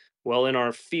Facebook. Well, in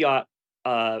our fiat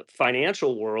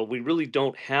financial world, we really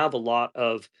don't have a lot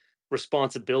of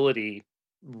responsibility,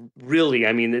 really.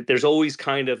 I mean, there's always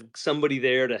kind of somebody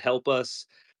there to help us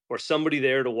or somebody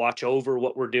there to watch over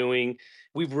what we're doing.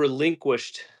 We've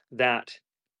relinquished that.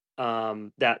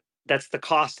 That's the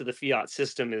cost of the fiat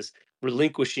system, is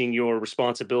relinquishing your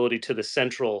responsibility to the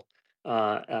central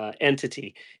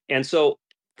entity. And so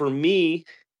for me,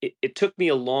 it took me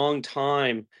a long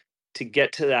time to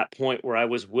get to that point where I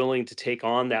was willing to take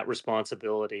on that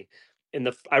responsibility. And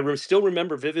still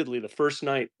remember vividly the first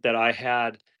night that I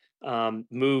had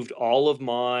moved all of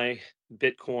my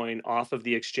Bitcoin off of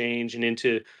the exchange and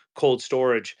into cold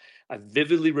storage. I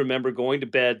vividly remember going to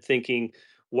bed thinking,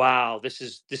 wow, this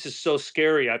is so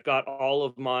scary. I've got all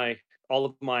of my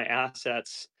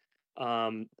assets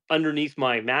underneath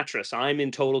my mattress. I'm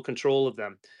in total control of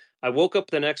them. I woke up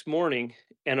the next morning,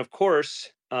 and of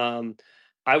course,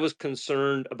 I was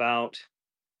concerned about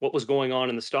what was going on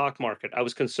in the stock market. I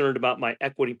was concerned about my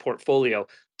equity portfolio.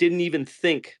 Didn't even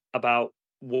think about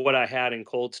what I had in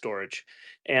cold storage.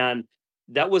 And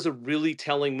that was a really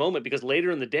telling moment, because later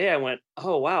in the day I went,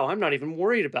 oh, wow, I'm not even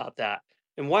worried about that.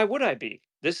 And why would I be?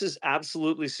 This is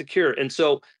absolutely secure. And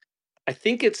so I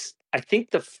think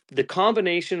the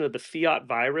combination of the fiat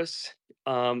virus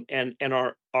and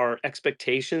our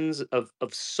expectations of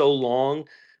so long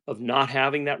of not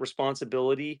having that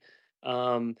responsibility,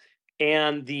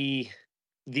 and the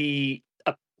the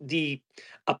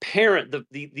apparent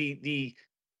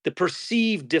the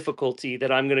perceived difficulty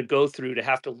that I'm going to go through to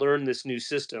have to learn this new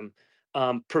system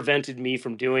prevented me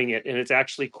from doing it. And it's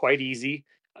actually quite easy.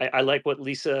 I like what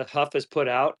Lisa Huff has put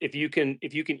out. If you can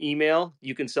email,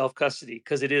 you can self-custody,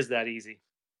 because it is that easy.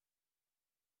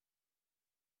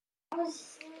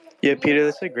 Yeah, Peter,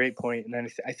 that's a great point.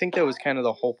 And I think that was kind of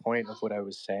the whole point of what I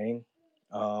was saying.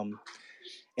 And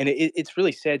it's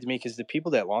really sad to me, because the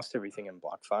people that lost everything in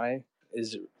BlockFi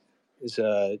is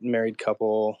a married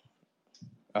couple.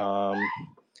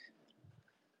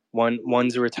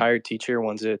 One's a retired teacher,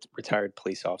 one's a retired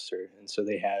police officer, and so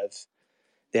they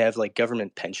have like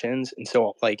government pensions. And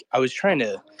so like I was trying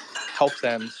to help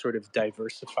them sort of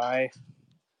diversify,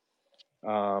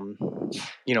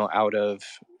 out of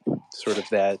sort of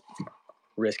that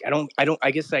risk. I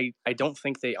don't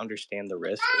think they understand the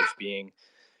risk of being,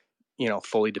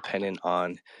 fully dependent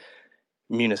on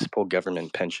municipal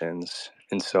government pensions.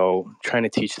 And so trying to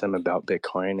teach them about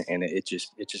Bitcoin, and it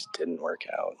just didn't work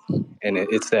out. And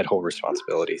it's that whole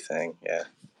responsibility thing. Yeah.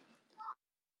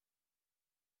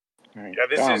 Right. Yeah,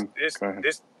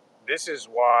 this is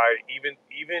why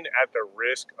even at the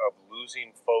risk of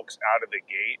losing folks out of the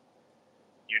gate,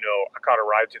 I caught a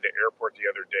ride to the airport the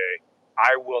other day.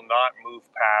 I will not move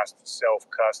past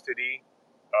self-custody,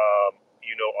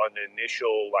 on the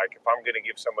initial, like if I'm going to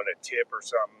give someone a tip or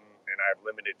something and I have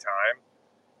limited time,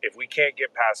 if we can't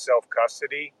get past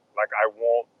self-custody, like I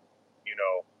won't,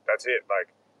 that's it.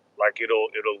 Like it'll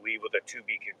leave with a to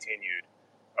be continued.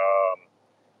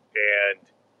 And,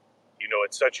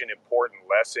 it's such an important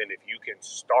lesson if you can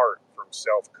start from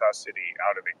self-custody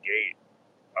out of the gate.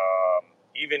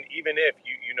 Even if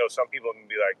some people can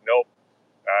be like, nope,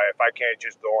 if I can't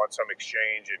just go on some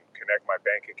exchange and connect my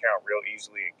bank account real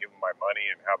easily and give them my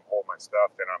money and have them hold my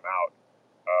stuff, then I'm out.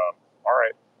 All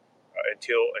right,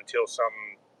 until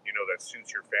something that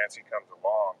suits your fancy comes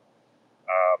along.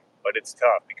 But it's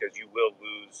tough because you will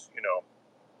lose.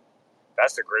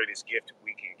 That's the greatest gift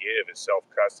we can give is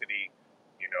self-custody.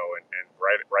 And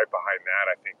right behind that,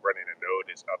 I think running a node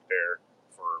is up there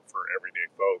for everyday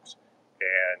folks.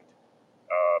 And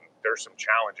there's some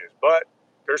challenges, but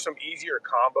there's some easier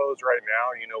combos right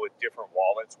now, with different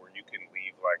wallets where you can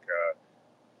leave like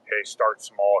hey, start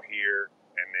small here,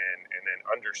 and then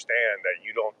understand that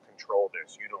you don't control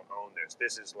this, you don't own this.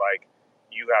 This is like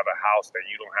you have a house that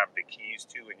you don't have the keys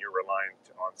to, and you're relying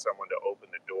on someone to open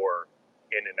the door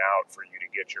in and out for you to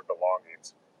get your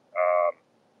belongings.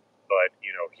 But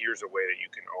here's a way that you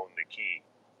can own the key,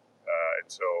 and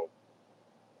so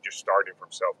just starting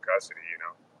from self-custody.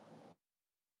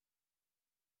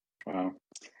 Wow.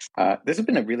 This has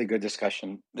been a really good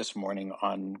discussion this morning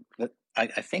on, I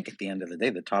think at the end of the day,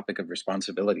 the topic of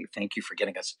responsibility. Thank you for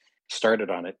getting us started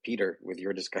on it, Peter, with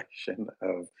your discussion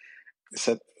of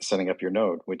setting up your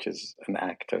node, which is an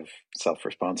act of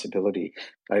self-responsibility.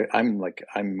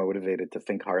 I'm motivated to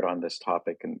think hard on this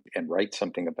topic and write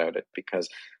something about it, because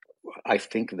I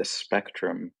think the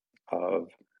spectrum of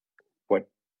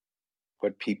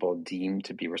what people deem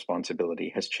to be responsibility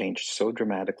has changed so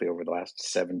dramatically over the last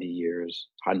 70 years,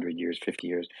 100 years, 50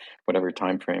 years, whatever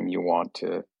time frame you want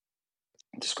to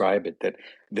describe it,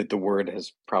 that the word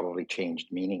has probably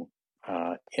changed meaning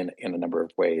in a number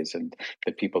of ways, and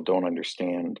that people don't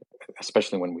understand,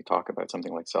 especially when we talk about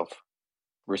something like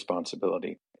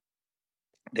self-responsibility.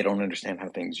 They don't understand how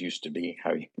things used to be,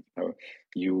 how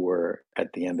you were,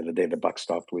 at the end of the day, the buck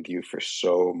stopped with you for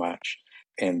so much.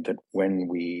 And that when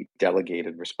we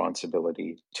delegated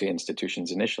responsibility to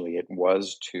institutions initially, it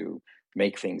was to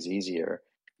make things easier.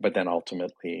 But then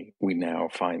ultimately, we now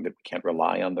find that we can't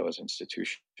rely on those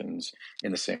institutions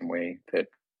in the same way that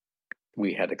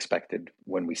we had expected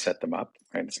when we set them up.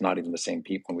 Right? It's not even the same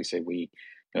people. When we say we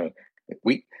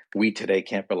today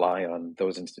can't rely on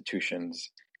those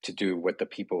institutions to do what the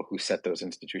people who set those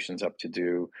institutions up to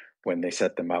do when they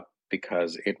set them up,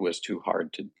 because it was too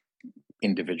hard to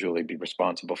individually be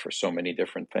responsible for so many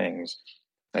different things.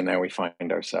 And now we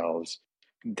find ourselves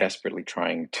desperately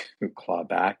trying to claw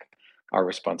back our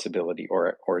responsibility,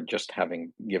 or just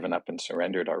having given up and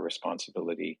surrendered our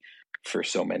responsibility for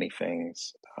so many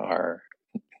things: our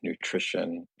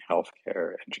nutrition,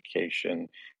 healthcare, education,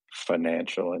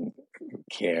 financial and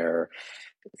care,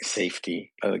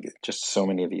 safety, just so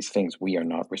many of these things. We are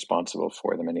not responsible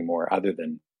for them anymore, other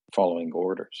than following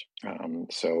orders.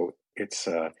 So it's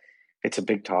a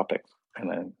big topic,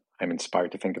 and I'm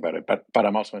inspired to think about it. But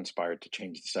I'm also inspired to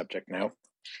change the subject now,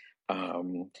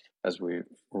 as we're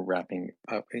wrapping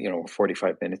up.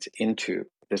 45 minutes into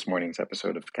this morning's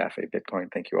episode of Cafe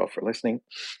Bitcoin. Thank you all for listening.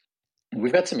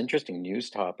 We've got some interesting news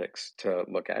topics to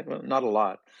look at. Well, not a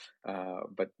lot,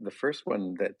 but the first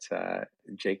one that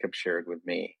Jacob shared with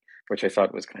me, which I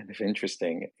thought was kind of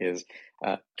interesting, is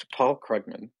Paul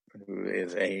Krugman, who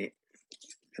is a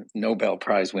Nobel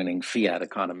Prize-winning fiat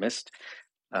economist,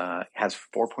 has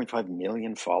 4.5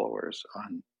 million followers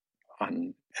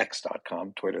on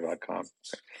X.com, Twitter.com.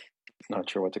 Not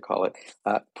sure what to call it.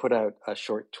 Put out a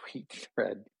short tweet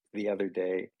thread the other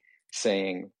day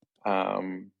saying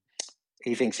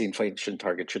he thinks the inflation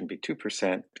target shouldn't be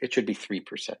 2%; it should be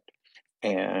 3%.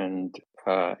 And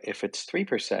if it's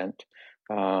 3%,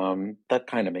 that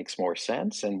kind of makes more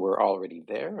sense, and we're already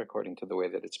there according to the way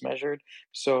that it's measured.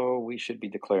 So we should be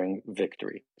declaring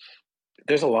victory.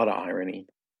 There's a lot of irony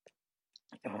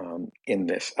in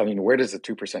this. I mean, where does the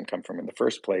 2% come from in the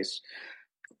first place?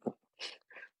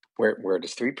 Where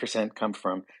does 3% come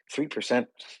from? 3%,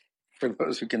 for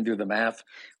those who can do the math,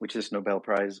 which this Nobel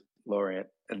Prize laureate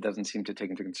doesn't seem to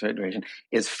take into consideration,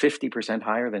 is 50%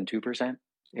 higher than 2%.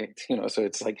 So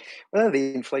it's like, well,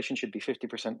 the inflation should be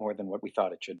 50% more than what we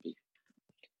thought it should be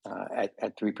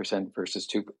at 3% versus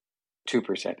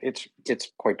 2%.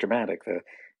 It's quite dramatic.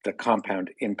 The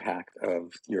compound impact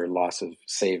of your loss of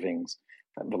savings,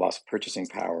 the loss of purchasing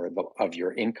power, of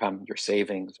your income, your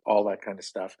savings, all that kind of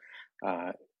stuff,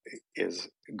 is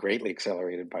greatly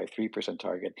accelerated by a 3%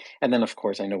 target. And then, of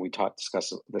course, I know we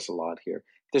discuss this a lot here.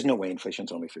 There's no way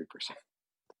inflation's only 3%,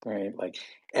 right? Like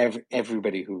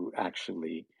everybody who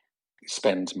actually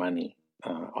spends money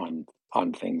on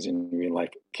things in real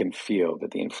life can feel that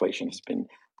the inflation has been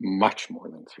much more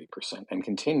than 3% and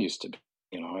continues to be.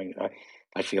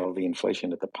 I feel the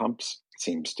inflation at the pumps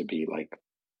seems to be like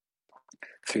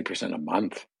 3% a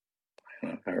month. I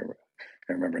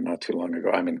remember not too long ago,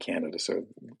 I'm in Canada, so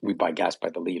we buy gas by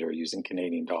the liter using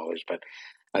Canadian dollars, but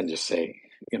I just say,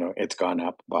 it's gone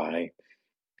up by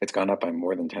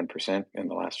more than 10% in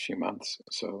the last few months.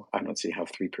 So I don't see how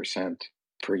 3%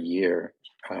 per year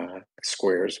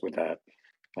squares with that,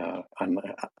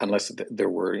 unless there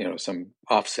were, some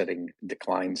offsetting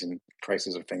declines in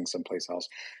prices of things someplace else.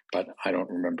 But I don't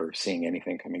remember seeing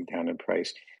anything coming down in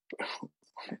price.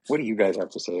 What do you guys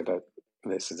have to say about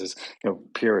this? Is this,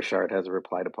 Pierre Richard has a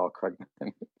reply to Paul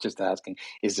Krugman just asking,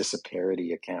 is this a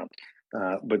parody account?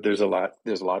 But there's a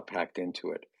lot packed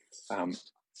into it.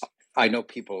 I know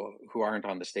people who aren't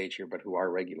on the stage here, but who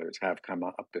are regulars, have come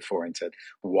up before and said,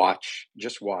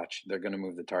 just watch, they're going to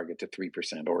move the target to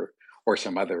 3% or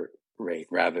some other rate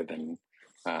rather than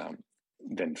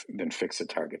fix a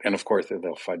target. And of course,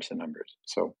 they'll fudge the numbers.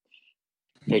 So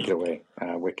take it away,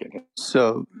 Wicked.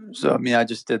 So I mean, I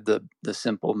just did the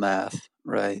simple math,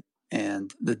 right?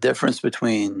 And the difference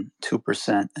between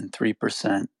 2% and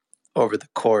 3% over the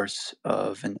course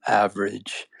of an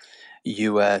average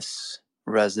U.S.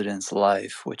 resident's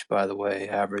life, which, by the way,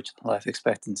 average life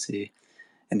expectancy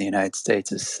in the United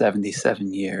States is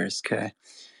 77 years, okay?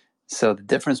 So the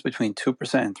difference between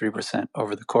 2% and 3%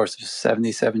 over the course of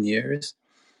 77 years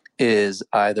is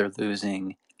either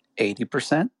losing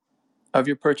 80% of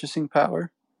your purchasing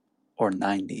power or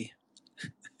 90.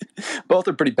 Both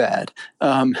are pretty bad.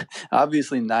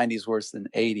 Obviously 90 is worse than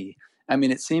 80. I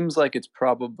mean, it seems like it's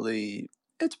probably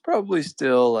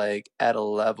still like at a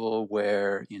level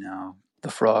where, the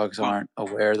frogs aren't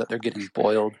aware that they're getting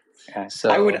boiled.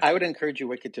 So I would encourage you,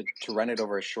 Wicked, to run it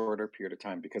over a shorter period of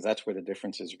time, because that's where the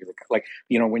difference is really, like,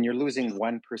 when you're losing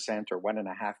 1% or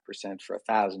 1.5% for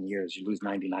 1,000 years, you lose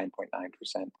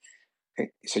 99.9%.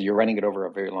 So you're running it over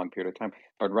a very long period of time,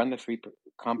 but run the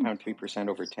compound 3%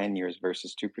 over 10 years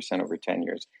versus 2% over 10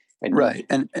 years. And right.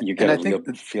 You get a real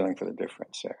feeling for the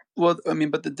difference there. Well, I mean,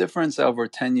 but the difference over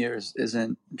 10 years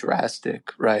isn't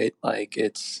drastic, right? Like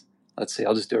let's see,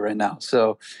 I'll just do it right now.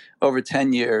 So over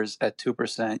 10 years at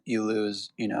 2%, you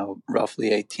lose,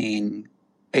 roughly 18%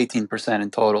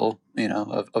 in total,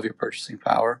 of your purchasing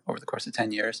power over the course of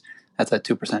 10 years. That's at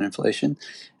 2% inflation.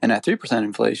 And at 3%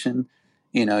 inflation,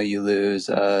 you lose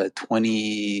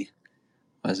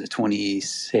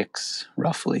 26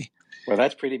 roughly. Well,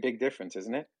 that's pretty big difference,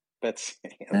 isn't it? That's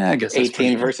I guess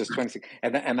 18 versus 26,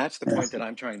 and that's the point that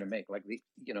I'm trying to make. Like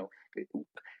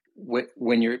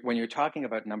when you're talking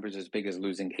about numbers as big as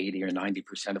losing 80 or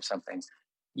 90% of something,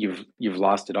 you've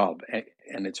lost it all,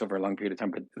 and it's over a long period of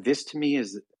time. But this, to me,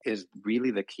 is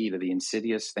really the key to the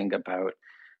insidious thing about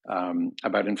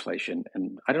inflation.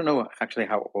 And I don't know actually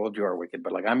how old you are, Wicked,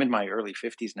 but like I'm in my early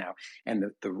 50s now,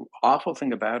 and the awful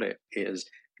thing about it is,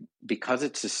 because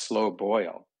it's a slow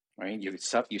boil, right? You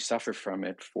suffer from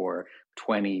it for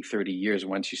 20, 30 years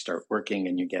once you start working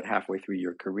and you get halfway through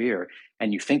your career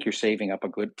and you think you're saving up a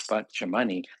good bunch of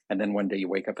money. And then one day you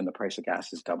wake up and the price of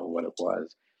gas is double what it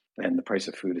was, and the price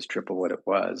of food is triple what it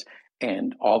was.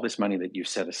 And all this money that you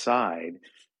set aside,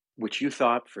 which you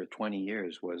thought for 20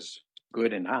 years was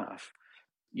good enough,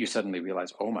 you suddenly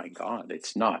realize, oh my God,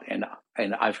 it's not. And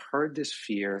I've heard this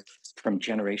fear from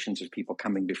generations of people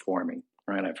coming before me,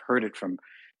 right? I've heard it from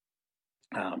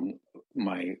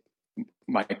my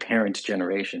parents'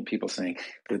 generation, people saying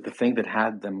that the thing that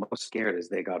had them most scared as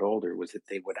they got older was that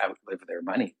they would outlive their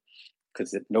money,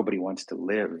 because nobody wants to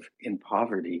live in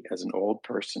poverty as an old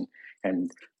person. And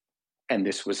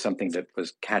this was something that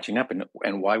was catching up.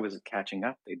 And why was it catching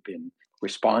up? They'd been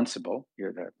responsible,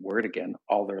 hear that word again,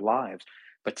 all their lives.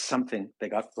 But they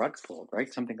got rug pulled,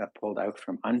 right? Something got pulled out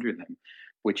from under them,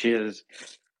 which is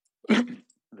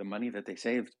the money that they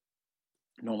saved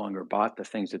no longer bought the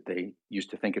things that they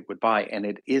used to think it would buy. And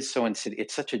it is so insidious.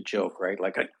 It's such a joke, right?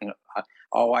 Like,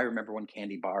 I remember when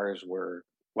candy bars were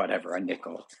whatever, a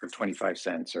nickel or 25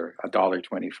 cents or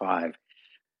 $1.25.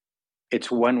 It's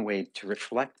one way to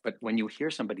reflect, but when you hear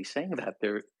somebody saying that,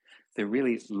 they're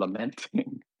really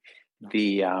lamenting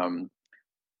the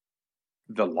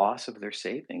loss of their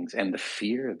savings and the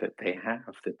fear that they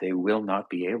have that they will not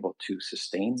be able to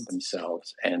sustain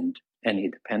themselves and any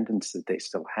dependence that they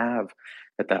still have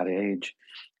at that age,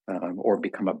 or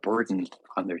become a burden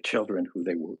on their children who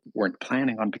they weren't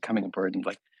planning on becoming a burden.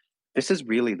 Like, this is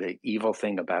really the evil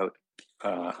thing about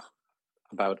a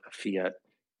fiat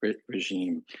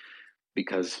regime,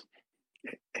 because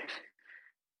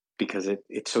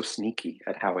it's so sneaky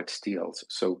at how it steals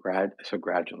so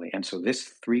gradually. And so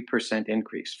this 3%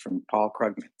 increase from Paul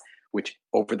Krugman, which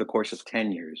over the course of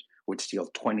 10 years would steal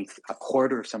a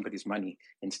quarter of somebody's money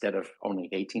instead of only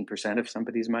 18% of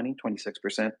somebody's money,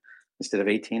 26%, instead of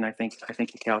 18. I think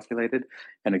he calculated,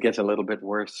 and it gets a little bit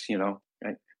worse.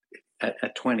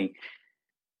 At 20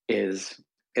 is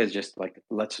just like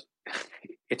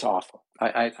it's awful.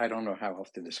 I don't know how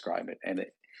else to describe it, and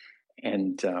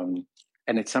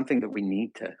it's something that we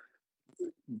need to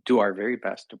do our very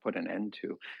best to put an end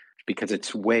to, because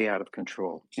it's way out of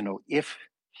control.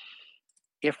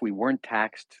 If we weren't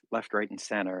taxed left, right, and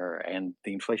center, and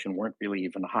the inflation weren't really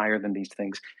even higher than these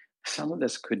things, some of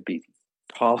this could be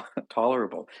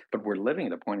tolerable. But we're living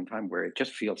at a point in time where it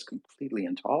just feels completely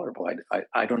intolerable.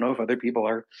 I don't know if other people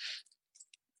are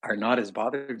not as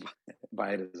bothered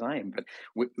by it as I am, but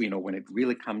when it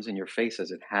really comes in your face,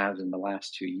 as it has in the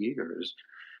last 2 years,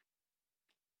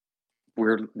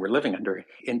 we're living under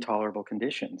intolerable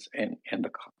conditions, and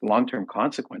the long-term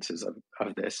consequences of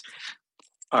this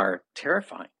are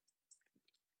terrifying.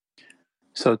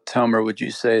 So, Tomer, would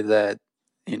you say that,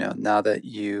 now that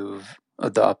you've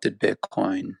adopted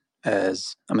Bitcoin,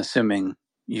 as I'm assuming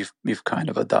you've kind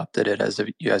of adopted it as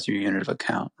your unit of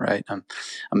account, right? I'm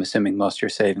assuming most of your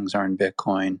savings are in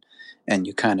Bitcoin, and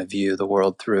you kind of view the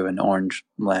world through an orange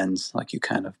lens, like you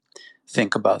kind of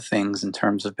think about things in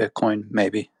terms of Bitcoin,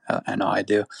 maybe. I know I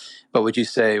do. But would you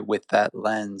say with that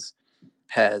lens,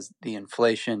 has the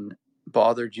inflation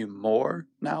bothered you more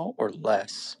now or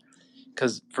less?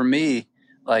 Because for me,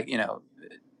 like,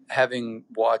 having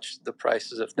watched the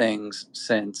prices of things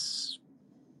since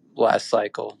last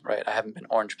cycle, right? I haven't been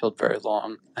orange pilled very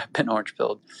long. I've been orange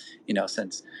pilled,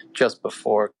 since just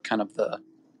before kind of the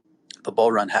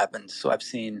bull run happened. So I've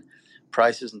seen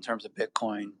prices in terms of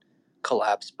Bitcoin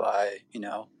collapse by,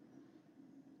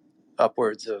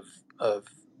 upwards of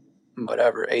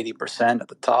whatever, 80% at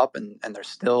the top. And they're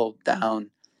still down,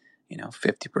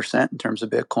 50% in terms of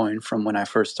Bitcoin from when I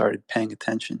first started paying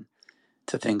attention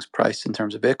to things priced in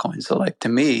terms of Bitcoin. So like, to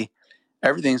me,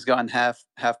 everything's gotten half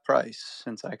price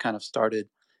since I kind of started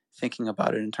thinking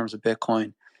about it in terms of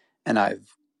Bitcoin. And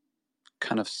I've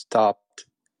kind of stopped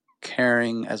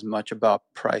caring as much about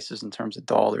prices in terms of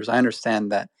dollars. I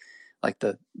understand that, like,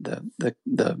 the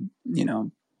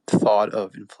thought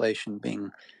of inflation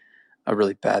being a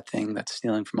really bad thing that's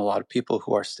stealing from a lot of people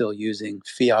who are still using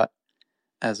fiat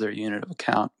as their unit of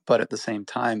account. But at the same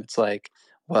time, it's like,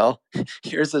 well,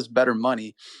 here's this better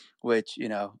money, which,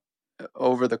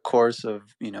 over the course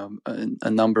of, a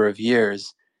number of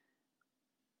years,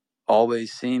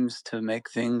 always seems to make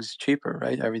things cheaper,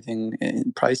 right? Everything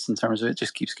in price in terms of it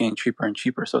just keeps getting cheaper and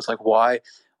cheaper. So it's like, why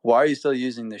are you still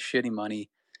using this shitty money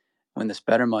when this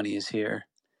better money is here?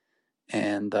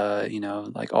 And,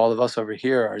 like, all of us over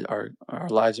here, our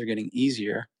lives are getting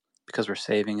easier because we're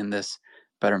saving in this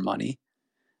better money,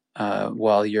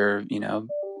 while you're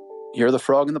the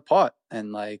frog in the pot.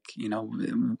 And, like,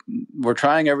 we're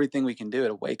trying everything we can do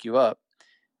to wake you up,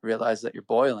 realize that you're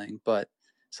boiling, but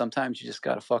sometimes you just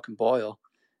got to fucking boil.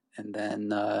 And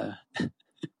then,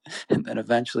 and then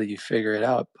eventually you figure it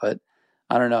out. But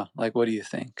I don't know, like, what do you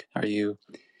think?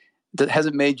 Has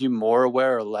it made you more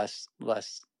aware or less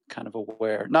kind of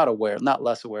aware? Not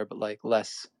less aware, but like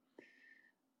less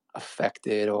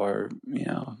affected, or,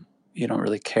 you don't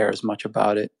really care as much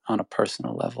about it on a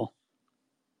personal level?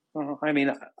 Well, I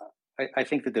mean, I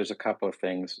think that there's a couple of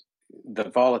things. The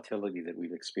volatility that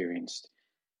we've experienced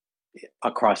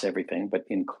across everything, but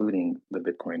including the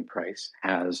Bitcoin price,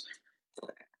 has,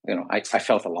 I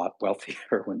felt a lot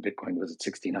wealthier when Bitcoin was at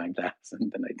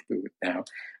 69,000 than I do now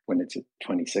when it's at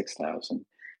 26,000.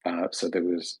 So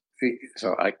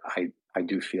I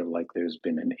do feel like there's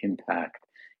been an impact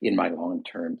in my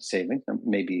long-term savings.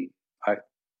 Maybe I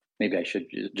should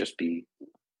just be,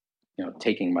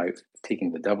 taking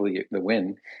the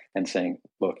win and saying,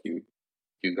 look,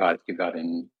 you got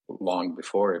in long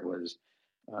before it was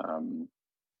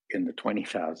in the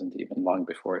 20,000, even long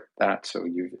before that. So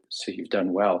you've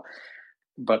done well.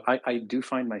 But I do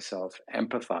find myself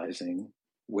empathizing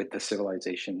with the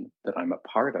civilization that I'm a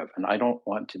part of, and I don't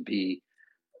want to be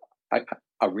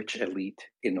a rich elite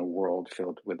in a world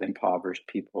filled with impoverished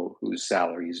people whose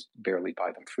salaries barely buy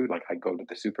them food. Like, I go to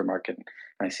the supermarket and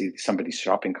I see somebody's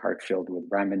shopping cart filled with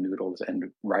ramen noodles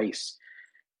and rice,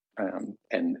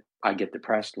 and I get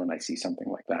depressed when I see something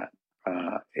like that.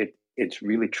 It's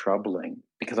really troubling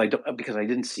because I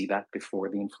didn't see that before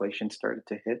the inflation started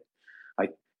to hit.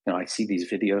 I see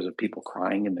these videos of people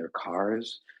crying in their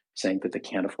cars, saying that they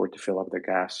can't afford to fill up their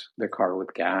car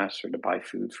with gas, or to buy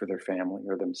food for their family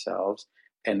or themselves,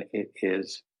 and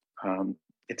it's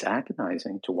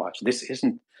agonizing to watch. This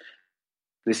isn't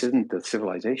the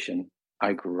civilization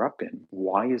I grew up in.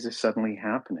 Why is this suddenly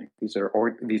happening? These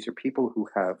are people who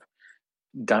have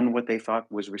done what they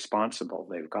thought was responsible.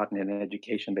 They've gotten an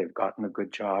education, they've gotten a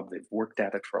good job, they've worked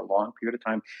at it for a long period of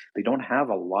time. They don't have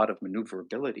a lot of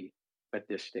maneuverability at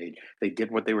this stage. They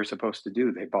did what they were supposed to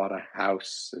do. They bought a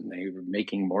house and they were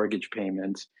making mortgage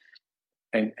payments.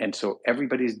 And so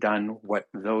everybody's done what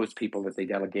those people that they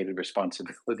delegated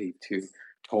responsibility to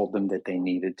told them that they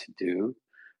needed to do.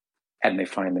 And they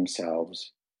find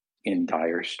themselves in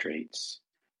dire straits,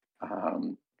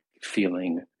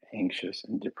 feeling anxious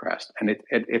and depressed. And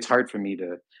it's hard for me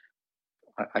to,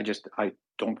 I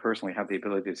don't personally have the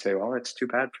ability to say, well, it's too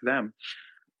bad for them.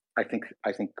 I think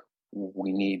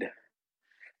we need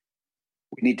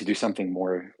to do something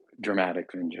more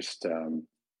dramatic than just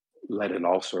let it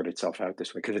all sort itself out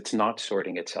this way, because it's not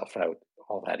sorting itself out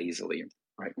all that easily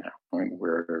right now. I mean,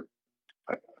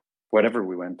 whatever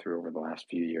we went through over the last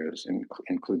few years,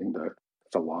 including the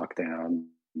lockdowns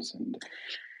and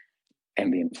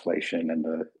the inflation and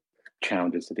the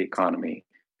challenges to the economy,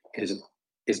 is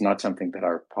not something that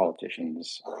our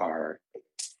politicians are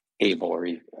able, or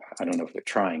I don't know if they're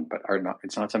trying, but are not.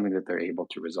 It's not something that they're able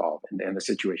to resolve, and the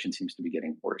situation seems to be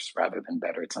getting worse rather than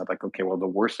better. It's not like, okay, well, the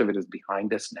worst of it is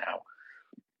behind us now.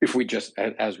 If we just,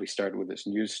 as we started with this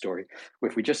news story,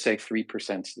 if we just say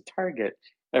 3% is the target,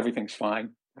 everything's fine,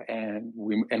 and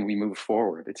we move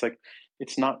forward. It's like,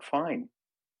 it's not fine.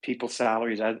 People's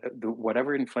salaries,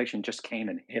 whatever inflation just came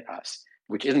and hit us,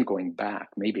 which isn't going back.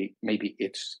 Maybe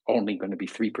it's only going to be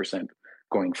 3%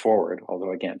 going forward,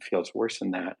 although again, feels worse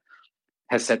than that,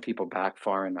 has set people back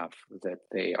far enough that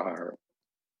they are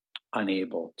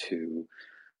unable to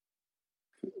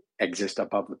exist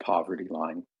above the poverty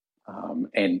line.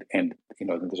 And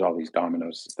there's all these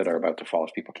dominoes that are about to fall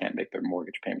as people can't make their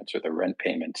mortgage payments or their rent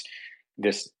payments.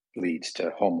 This leads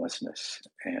to homelessness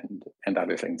and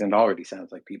other things. And it already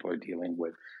sounds like people are dealing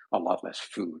with a lot less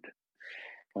food.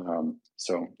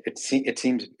 So it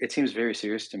seems very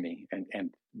serious to me, and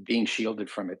being shielded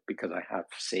from it because I have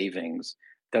savings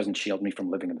doesn't shield me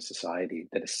from living in a society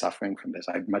that is suffering from this.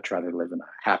 I'd much rather live in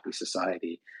a happy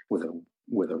society with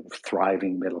a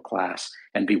thriving middle class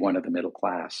and be one of the middle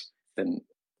class than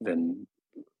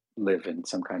live in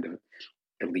some kind of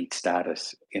elite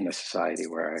status in a society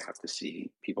where I have to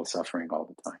see people suffering all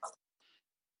the time.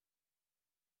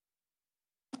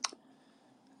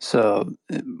 So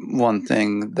one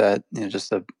thing that,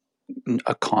 just a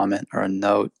comment or a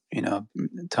note,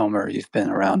 Tomer, you've been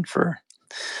around for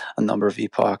a number of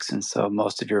epochs, and so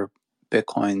most of your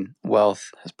Bitcoin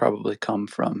wealth has probably come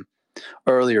from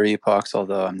earlier epochs,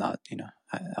 although I'm not,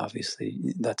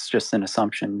 obviously that's just an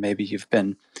assumption. Maybe you've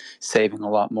been saving a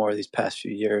lot more these past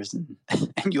few years and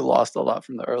you lost a lot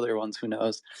from the earlier ones, who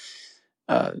knows?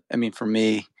 For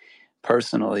me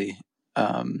personally,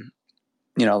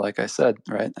 like I said,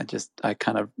 right, I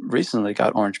kind of recently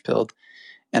got orange pilled,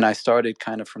 and I started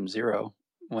kind of from zero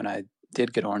when I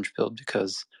did get orange pilled,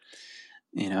 because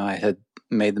I had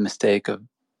made the mistake of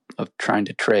trying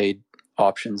to trade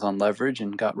options on leverage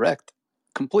and got wrecked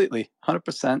completely,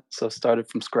 100%. So started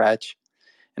from scratch,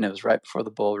 and it was right before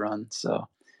the bull run. So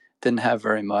didn't have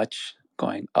very much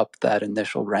going up that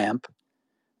initial ramp.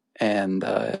 And,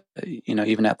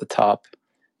 even at the top,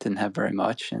 didn't have very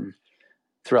much. And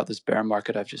throughout this bear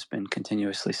market, I've just been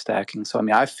continuously stacking. So,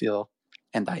 I feel,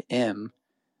 and I am,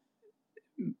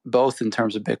 both in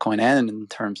terms of Bitcoin and in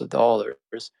terms of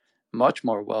dollars, much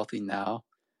more wealthy now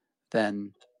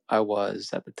than I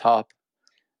was at the top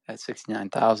at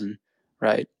 69,000,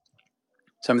 right?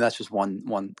 So that's just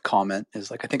one comment, is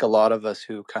like, I think a lot of us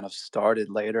who kind of started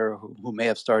later, who may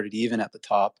have started even at the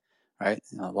top, right?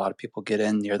 A lot of people get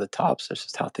in near the top, so that's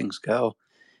just how things go.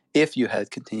 If you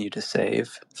had continued to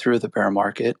save through the bear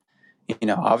market,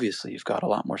 obviously you've got a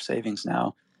lot more savings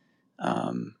now,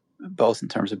 both in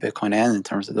terms of Bitcoin and in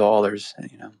terms of dollars,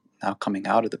 now coming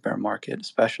out of the bear market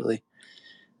especially.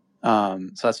 So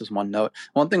that's just one note.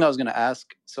 One thing I was going to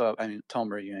ask, so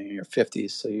Tomer, you're in your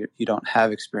 50s, so you don't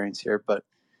have experience here, but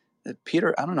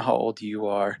Peter, I don't know how old you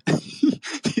are.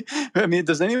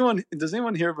 Does anyone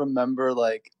here remember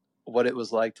like what it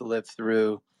was like to live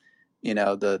through,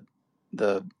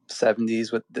 the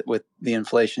 70s with the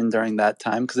inflation during that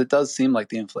time? Because it does seem like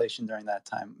the inflation during that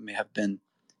time may have been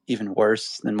even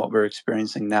worse than what we're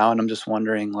experiencing now. And I'm just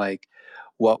wondering, like,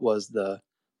 what was the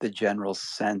general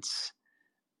sense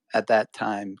at that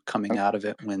time coming out of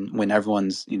it when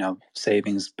everyone's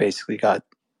savings basically got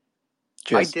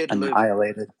just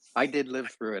annihilated? I did live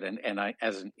through it, and I,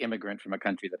 as an immigrant from a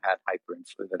country that had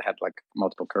hyperinflation, that had like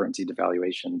multiple currency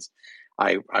devaluations,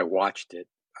 I watched it.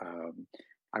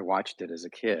 I watched it as a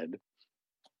kid.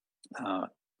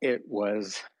 It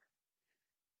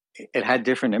had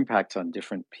different impacts on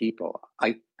different people.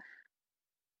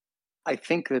 I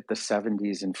think that the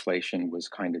 70s inflation was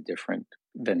kind of different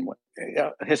than what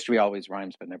history always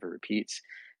rhymes but never repeats.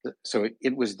 So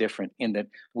it was different in that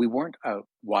we weren't a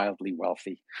wildly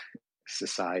wealthy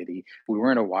society. We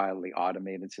weren't a wildly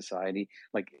automated society.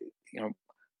 Like,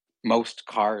 most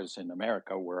cars in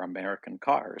America were American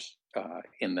cars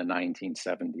in the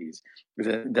 1970s.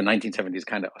 The 1970s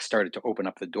kind of started to open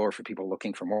up the door for people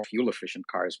looking for more fuel efficient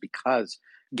cars because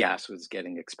gas was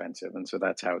getting expensive. And so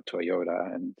that's how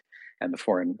Toyota and the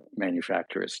foreign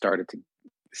manufacturers started to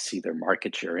see their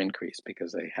market share increase,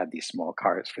 because they had these small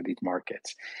cars for these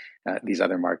markets, these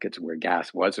other markets where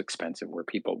gas was expensive, where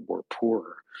people were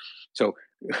poorer. So,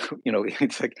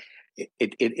 it's like,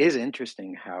 it is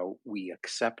interesting how we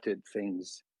accepted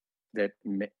things that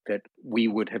we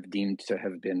would have deemed to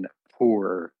have been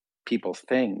poor people's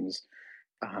things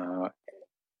uh,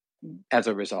 as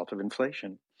a result of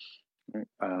inflation.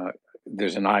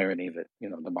 There's an irony that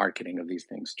the marketing of these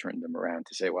things turned them around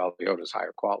to say, well, Toyota's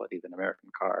higher quality than American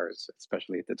cars,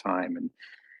 especially at the time,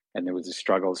 and there was the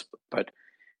struggles, but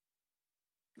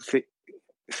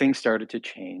things started to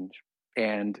change,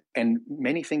 and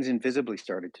many things invisibly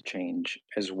started to change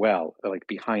as well. Like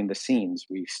behind the scenes,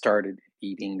 we started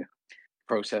eating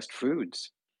processed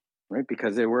foods, right?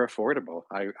 Because they were affordable.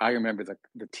 I remember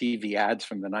the TV ads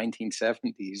from the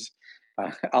 1970s.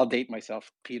 I'll date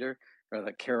myself, Peter, or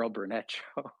the Carol Burnett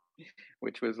show,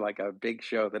 which was like a big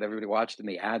show that everybody watched, and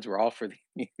the ads were all for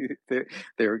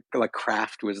their like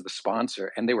Kraft was the sponsor,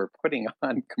 and they were putting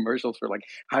on commercials for like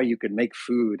how you could make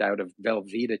food out of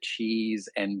Velveeta cheese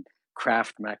and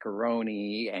Kraft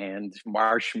macaroni and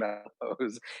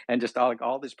marshmallows and just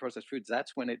all this processed foods.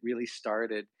 That's when it really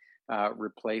started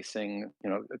replacing,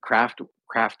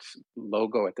 Kraft's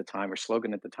logo at the time, or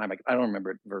slogan at the time. I don't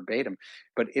remember it verbatim,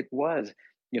 but it was,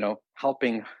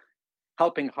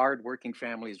 helping hardworking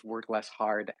families work less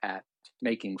hard at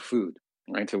making food,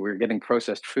 right? So we were getting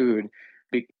processed food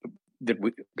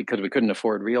because we couldn't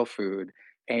afford real food,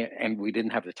 and we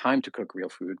didn't have the time to cook real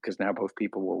food because now both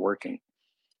people were working.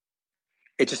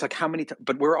 It's just like how many,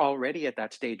 but we're already at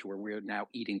that stage where we're now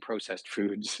eating processed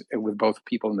foods with both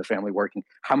people in the family working.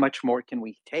 How much more can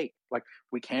we take? Like,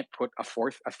 we can't put a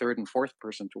third and fourth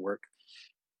person to work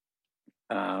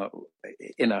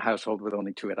in a household with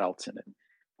only two adults in it.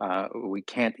 We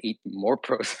can't eat more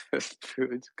processed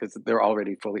foods because they're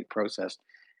already fully processed.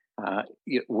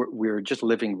 We're just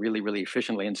living really, really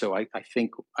efficiently, and so I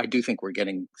do think we're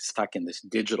getting stuck in this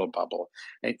digital bubble.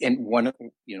 And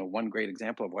one great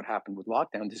example of what happened with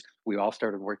lockdown is we all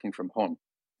started working from home.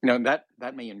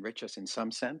 That may enrich us in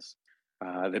some sense,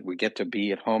 that we get to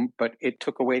be at home, but it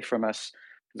took away from us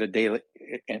the daily,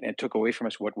 and it took away from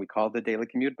us what we call the daily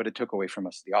commute, but it took away from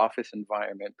us the office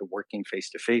environment, the working face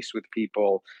to face with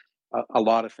people, a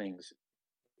lot of things.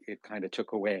 It kind of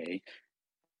took away,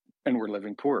 and we're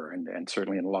living poorer. And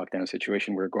certainly in a lockdown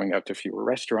situation, we're going out to fewer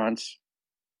restaurants.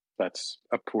 That's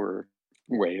a poor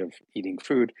way of eating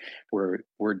food. We're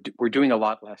doing a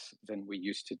lot less than we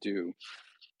used to do,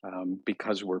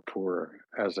 because we're poorer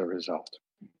as a result.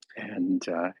 And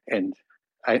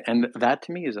that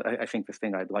to me is, I think, the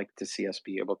thing I'd like to see us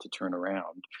be able to turn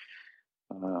around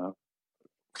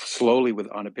slowly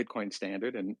on a Bitcoin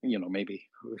standard, and maybe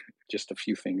just a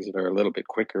few things that are a little bit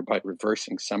quicker, by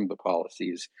reversing some of the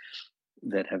policies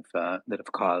that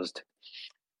have caused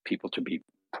people to be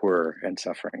poor and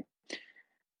suffering.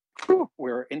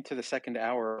 We're into the second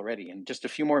hour already. In just a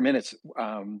few more minutes,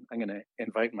 I'm going to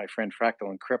invite my friend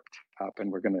Fractal Encrypt up,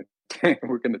 and we're going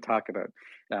to talk about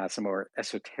some more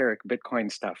esoteric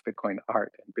Bitcoin stuff, Bitcoin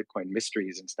art, and Bitcoin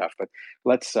mysteries and stuff. But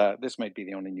let's. This might be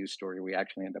the only news story we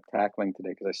actually end up tackling today,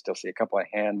 because I still see a couple of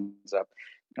hands up.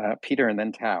 Peter, and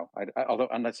then Tao. Although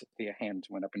unless the hands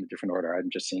went up in a different order, I'm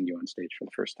just seeing you on stage for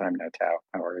the first time now. Tao,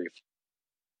 how are you?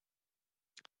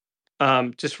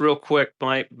 Just real quick,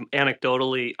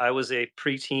 anecdotally, I was a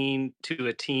preteen to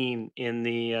a teen in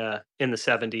the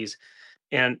 70s,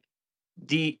 and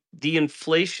the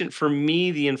inflation, for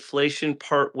me, the inflation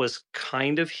part was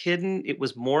kind of hidden. It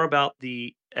was more about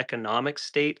the economic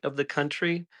state of the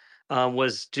country,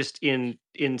 was just in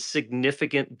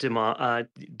significant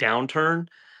downturn,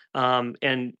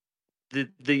 and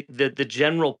the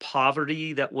general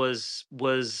poverty that was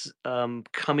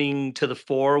coming to the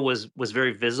fore was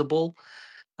very visible.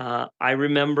 I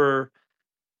remember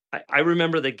I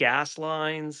remember the gas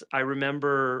lines. I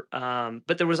remember,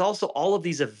 but there was also all of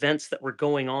these events that were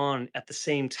going on at the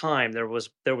same time. There was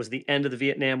the end of the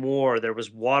Vietnam War. There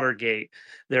was Watergate.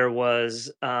 There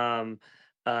was all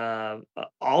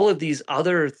of these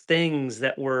other things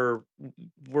that were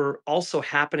also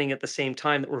happening at the same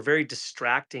time that were very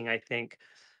distracting, I think,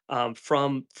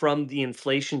 from the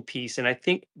inflation piece. And I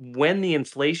think when the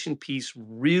inflation piece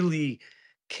really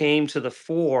came to the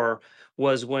fore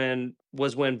was when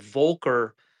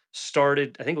Volcker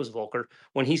started. I think it was Volcker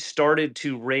when he started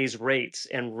to raise rates,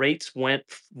 and rates went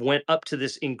up to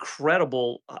this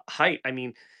incredible height. I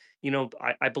mean,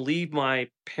 I believe my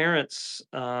parents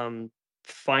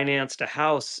financed a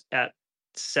house at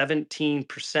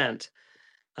 17%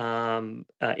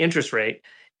 interest rate,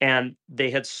 and they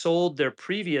had sold their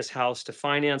previous house to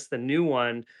finance the new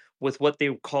one with what they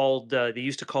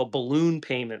used to call balloon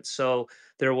payments. So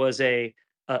there was a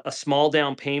small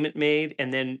down payment made,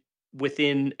 and then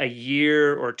within a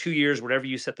year or 2 years, whatever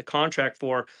you set the contract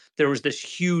for, there was this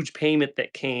huge payment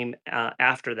that came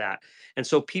after that. And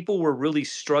so people were really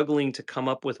struggling to come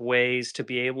up with ways to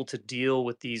be able to deal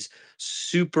with these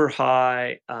super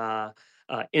high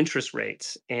interest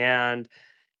rates. And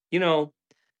you know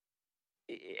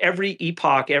every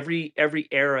epoch, every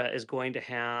era is going to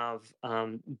have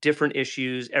different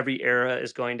issues. Every era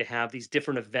is going to have these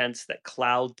different events that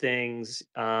cloud things,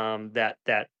 that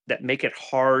make it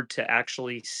hard to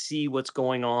actually see what's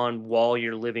going on while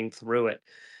you're living through it.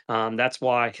 That's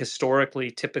why historically,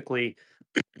 typically,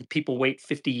 people wait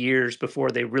 50 years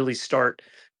before they really start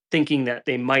thinking that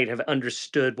they might have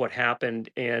understood what happened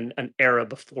in an era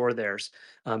before theirs,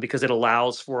 because it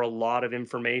allows for a lot of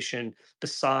information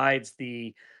besides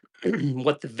the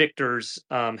what the victors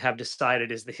have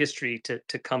decided is the history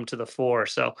to come to the fore.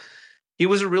 So it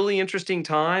was a really interesting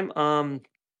time,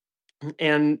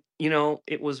 and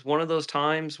it was one of those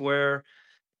times where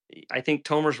I think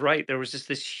Tomer's right. There was just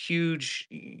this huge.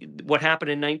 What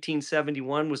happened in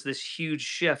 1971 was this huge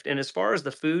shift. And as far as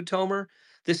the food, Tomer,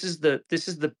 this is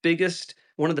the biggest,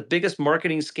 one of the biggest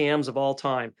marketing scams of all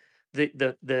time.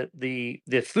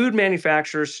 The food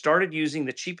manufacturers started using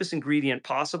the cheapest ingredient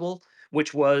possible,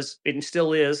 which was and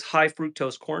still is high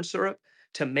fructose corn syrup,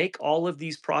 to make all of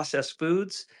these processed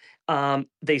foods.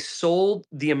 They sold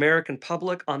the American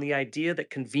public on the idea that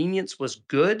convenience was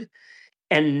good,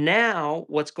 and now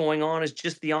what's going on is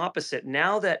just the opposite.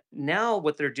 Now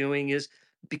what they're doing is,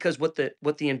 because what the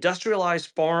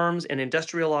industrialized farms and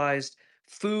industrialized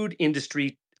food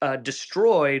industry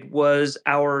destroyed was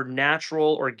our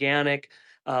natural, organic,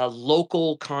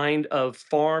 local kind of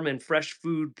farm and fresh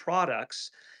food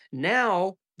products.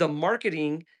 Now the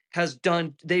marketing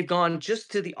they've gone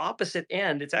just to the opposite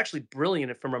end. It's actually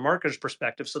brilliant from a marketer's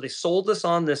perspective. So they sold us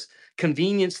on this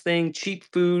convenience thing, cheap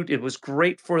food. It was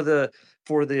great for the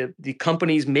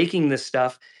companies making this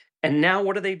stuff. And now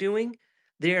what are they doing?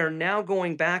 They are now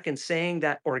going back and saying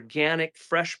that organic,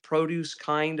 fresh produce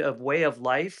kind of way of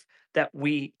life that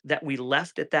we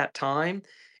left at that time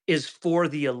is for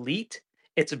the elite.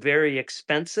 It's very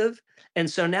expensive. And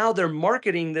so now they're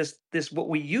marketing this what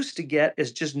we used to get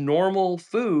as just normal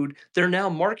food. They're now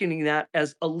marketing that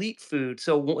as elite food.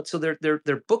 So they're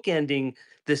bookending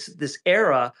this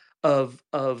era of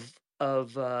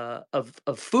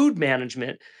food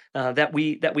management that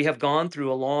we have gone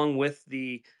through, along with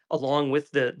the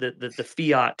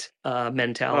fiat Oh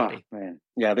mentality. man,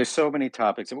 yeah. There's so many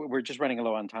topics. We're just running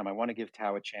low on time. I want to give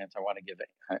Tao a chance. I want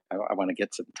to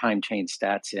get some time chain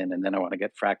stats in, and then I want to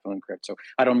get Fractal Encrypt. So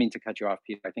I don't mean to cut you off,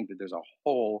 Peter. I think that there's a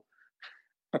whole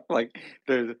like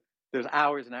there's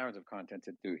hours and hours of content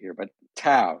to do here. But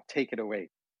Tao, take it away.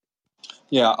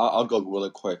 Yeah, I'll go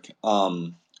really quick.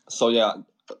 So yeah,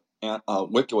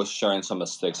 Wick was sharing some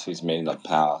mistakes he's made in the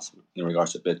past in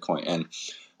regards to Bitcoin, and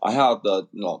I have the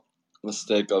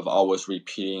mistake of always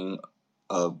repeating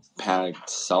panic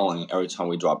selling every time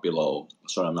we drop below a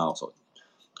certain amount. So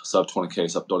sub 20K,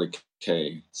 sub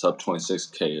 30K, sub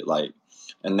 26K,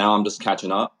 and now I'm just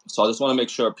catching up. So I just want to make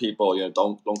sure people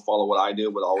don't follow what I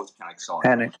do, but always panic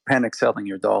selling. Panic selling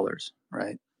your dollars,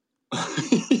 right?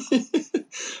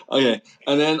 Okay,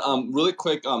 and then really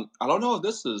quick, I don't know if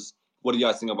this is what do you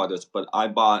guys think about this, but I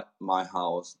bought my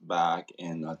house back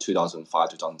in 2005,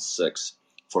 2006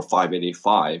 for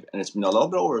 $585, and it's been a little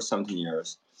bit over 17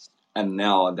 years, and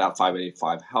now that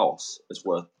 $585 house is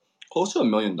worth close to $1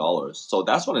 million. So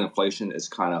that's what inflation is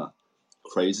kind of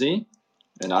crazy,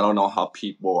 and I don't know how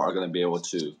people are going to be able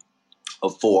to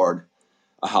afford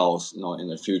a house, in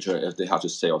the future if they have to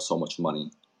save so much money.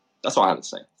 That's all I have to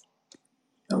say.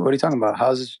 What are you talking about?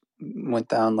 Houses went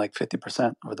down like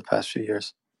 50% over the past few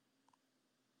years.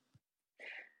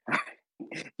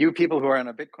 You people who are on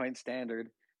a Bitcoin standard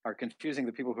are confusing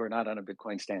the people who are not on a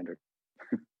Bitcoin standard.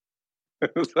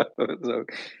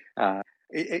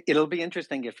 It'll be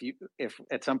interesting if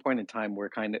at some point in time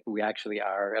we actually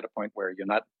are at a point where you're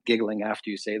not giggling after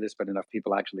you say this, but enough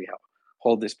people actually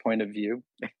hold this point of view,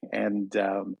 and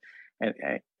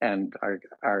and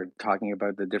are talking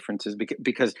about the differences,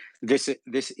 because this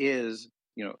is,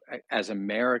 you know, as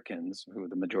Americans, who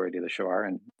the majority of the show are,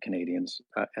 and Canadians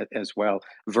as well,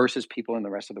 versus people in the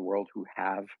rest of the world who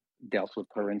have dealt with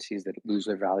currencies that lose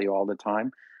their value all the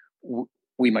time,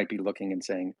 we might be looking and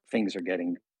saying things are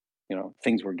getting, you know,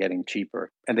 things were getting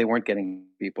cheaper, and they weren't getting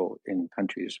people in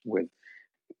countries with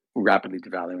rapidly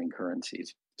devaluing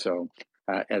currencies. So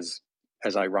as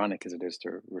ironic as it is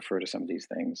to refer to some of these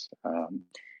things,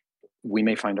 we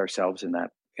may find ourselves in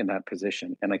that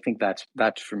position. And I think that's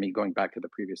for me, going back to the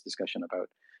previous discussion about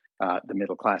the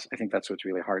middle class. I think that's what's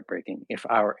really heartbreaking. If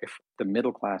the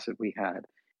middle class that we had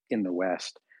in the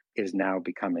West is now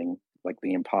becoming like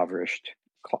the impoverished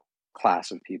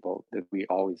class of people that we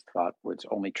always thought was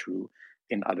only true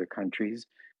in other countries,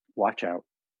 watch out.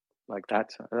 Like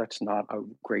that's not a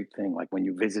great thing. Like when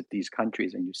you visit these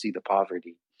countries and you see the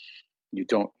poverty, you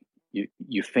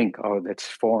think, oh, that's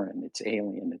foreign, it's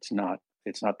alien, it's not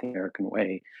the American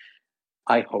way.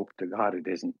 I hope to God it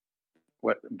isn't.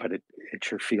 But it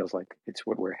sure feels like it's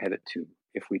what we're headed to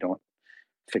if we don't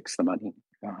fix the money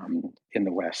in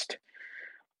the West.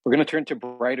 We're going to turn to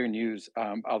brighter news.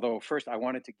 Although first, I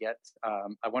wanted to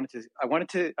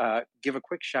give a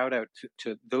quick shout out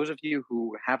to those of you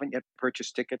who haven't yet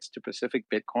purchased tickets to Pacific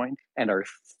Bitcoin and are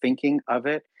thinking of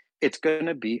it. It's going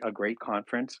to be a great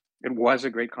conference. It was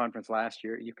a great conference last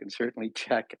year. You can certainly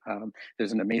check.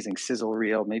 There's an amazing sizzle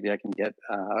reel. Maybe I can get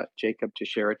Jacob to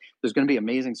share it. There's going to be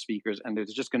amazing speakers, and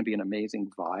there's just going to be an amazing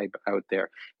vibe out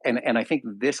there. And I think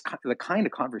the kind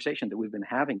of conversation that we've been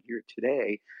having here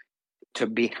today, to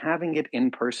be having it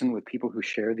in person with people who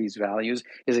share these values,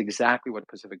 is exactly what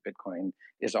Pacific Bitcoin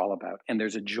is all about. And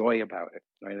there's a joy about it,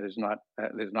 right? There's not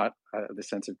the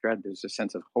sense of dread. There's a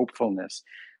sense of hopefulness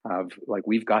of like,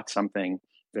 we've got something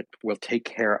that will take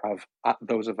care of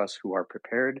those of us who are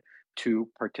prepared to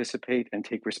participate and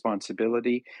take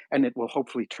responsibility. And it will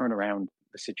hopefully turn around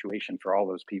the situation for all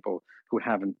those people who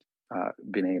haven't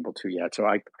been able to yet. So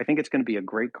I think it's going to be a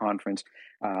great conference.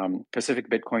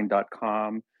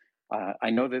 PacificBitcoin.com. I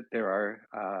know that there are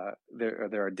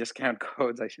discount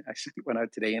codes. I sent one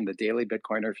out today in the Daily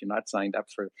Bitcoiner. If you're not signed up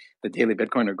for the Daily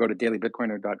Bitcoiner, go to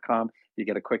dailybitcoiner.com. You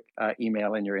get a quick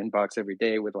email in your inbox every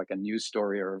day with like a news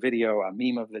story or a video, a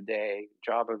meme of the day,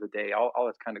 job of the day, all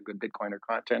that kind of good Bitcoiner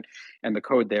content. And the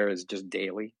code there is just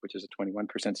daily, which is a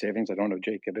 21% savings. I don't know,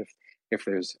 Jacob, if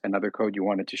there's another code you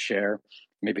wanted to share.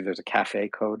 Maybe there's a cafe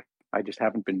code. I just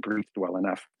haven't been briefed well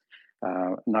enough.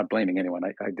 Not blaming anyone.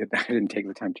 I didn't take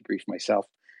the time to brief myself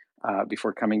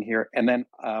before coming here. And then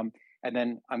I'm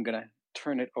going to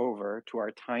turn it over to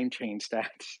our time chain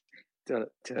stats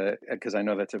because I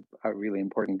know that's a really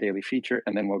important daily feature.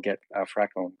 And then we'll get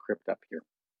Fractal and Encrypt up here.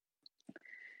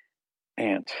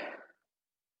 And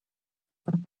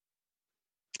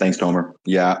thanks, Tomer.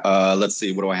 Yeah. Let's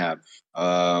see. What do I have?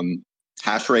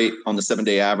 Hash rate on the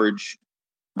 7-day average.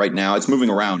 Right now, it's moving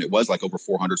around. It was like over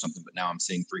 400 something, but now I'm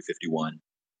seeing 351.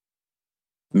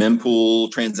 Mempool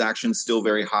transactions still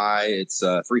very high. It's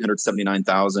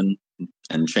 379,000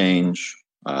 and change.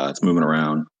 It's moving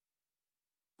around.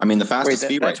 I mean, the fastest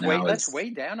fee right now that's way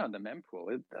down on the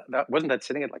mempool. Wasn't that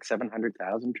sitting at like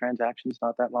 700,000 transactions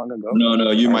not that long ago?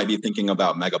 No, you might be thinking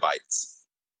about megabytes.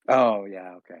 Oh,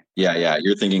 yeah, okay. Yeah.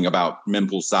 You're thinking about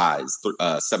mempool size.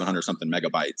 700 something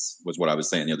megabytes was what I was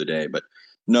saying the other day, but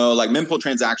no, like mempool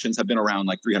transactions have been around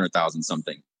like 300,000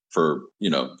 something for,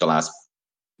 the last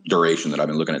duration that I've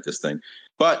been looking at this thing.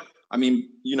 But I mean,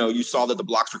 you saw that the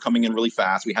blocks were coming in really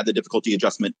fast. We had the difficulty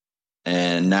adjustment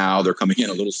and now they're coming in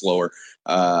a little slower.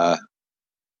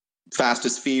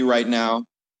 Fastest fee right now,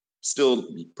 still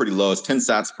pretty low. It's 10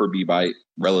 sats per B byte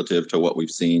relative to what we've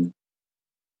seen.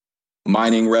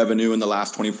 Mining revenue in the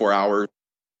last 24 hours.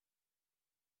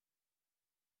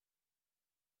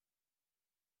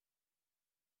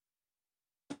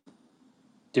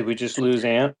 Did we just lose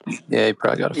Ant? Yeah, he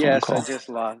probably got a phone call. Yes,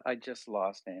 I just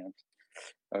lost Ant.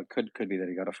 Could be that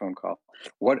he got a phone call.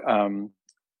 What?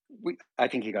 I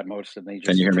think he got most of the major.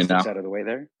 Can you hear me now? Out of the way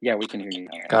there. Yeah, we can hear you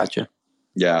now. Gotcha.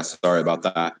 Yeah, sorry about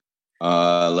that.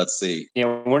 Let's see.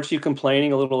 Yeah, weren't you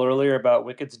complaining a little earlier about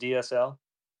Wicked's DSL?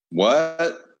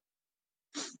 What?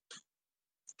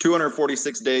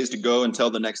 246 days to go until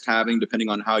the next halving, depending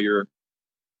on how you're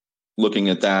looking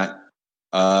at that.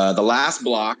 The last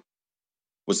block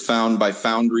was found by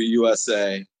Foundry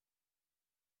USA.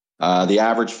 The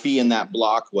average fee in that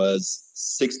block was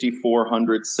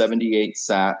 6,478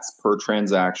 sats per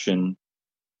transaction.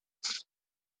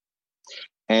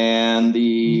 And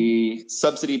the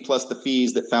subsidy plus the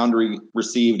fees that Foundry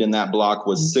received in that block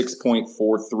was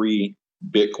 6.43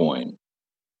 Bitcoin.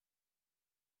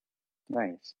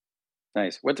 Nice.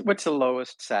 Nice. What's the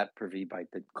lowest sat per V-byte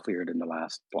that cleared in the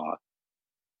last block?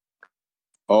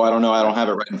 Oh, I don't know. I don't have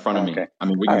it right in front of me. Okay. I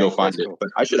mean, we All can go right, find that's it, cool. but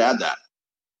I should add that.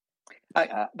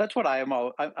 That's what I am.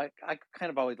 I kind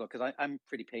of always look, because I'm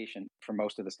pretty patient for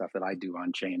most of the stuff that I do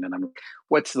on chain, and I'm,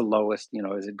 what's the lowest? You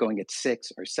know, is it going at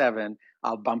 6 or 7?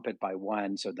 I'll bump it by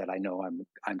 1 so that I know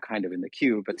I'm kind of in the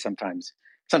queue. But sometimes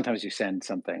you send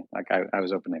something. Like I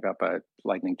was opening up a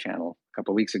Lightning channel a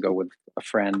couple of weeks ago with a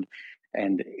friend,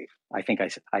 and I think I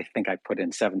put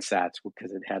in 7 sats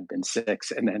because it had been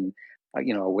 6, and then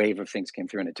you know, a wave of things came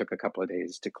through, and it took a couple of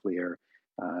days to clear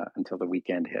until the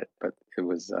weekend hit. But it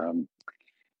was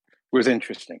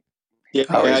interesting. Yeah,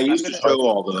 I I used to show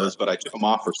all those, but I took them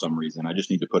off for some reason. I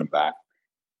just need to put them back.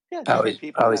 Yeah, I different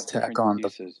people always have tack different on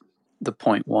uses. the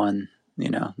 0.1. You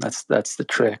know, that's the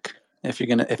trick. If you're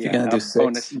gonna do 6,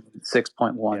 bonus.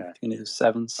 6.1. Yeah. If you're gonna do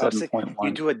 7, 7.1.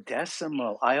 You do a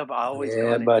decimal. I have always Yeah,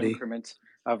 gone in buddy. increments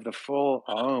of the full.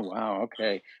 Oh wow,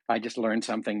 okay. I just learned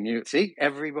something new. See,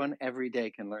 everyone every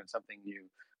day can learn something new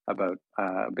about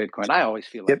Bitcoin. I always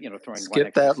feel like, you know, throwing one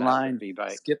extra that sat line. per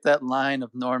V-byte. Skip that line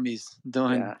of normies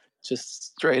doing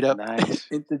just straight up Nice.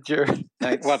 integer.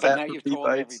 Well, but sat now per you've told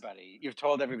V-bytes. everybody. You've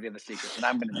told everybody the secrets, and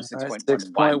I'm going to do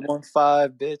 6.11.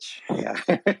 6.15, bitch. Yeah.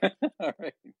 All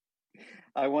right.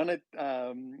 I want to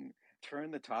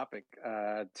turn the topic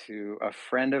to a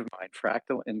friend of mine,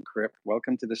 Fractal Encrypt.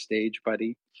 Welcome to the stage,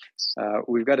 buddy.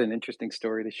 We've got an interesting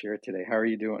story to share today. How are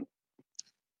you doing?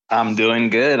 I'm doing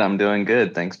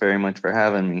good. Thanks very much for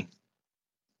having me.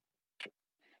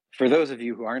 For those of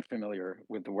you who aren't familiar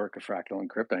with the work of Fractal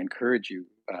Encrypt, I encourage you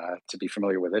to be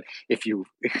familiar with it. If you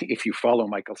follow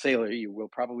Michael Saylor, you will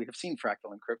probably have seen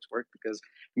Fractal Encrypt's work, because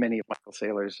many of Michael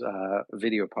Saylor's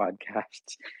video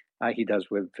podcasts he does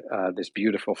with this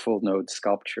beautiful full node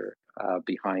sculpture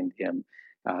behind him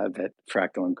that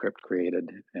Fractal Encrypt created,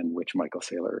 and which Michael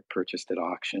Saylor purchased at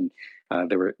auction.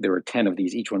 There were 10 of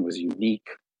these. Each one was unique.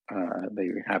 They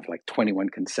have like 21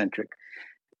 concentric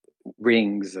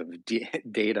rings of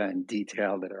data and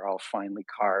detail that are all finely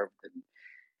carved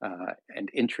and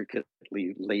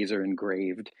intricately laser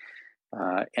engraved,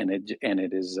 and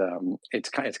it is it's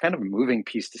kind of a moving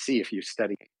piece to see if you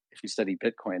study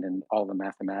Bitcoin and all the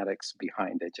mathematics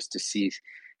behind it, just to see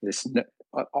this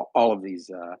all of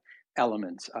these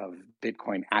elements of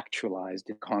Bitcoin actualized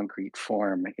in concrete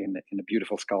form in a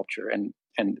beautiful sculpture, and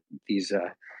these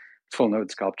full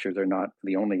node sculptures are not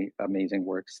the only amazing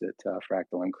works that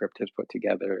Fractal Encrypt has put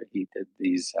together. He did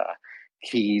these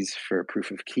keys for Proof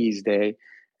of Keys Day,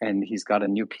 and he's got a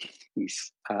new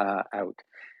piece out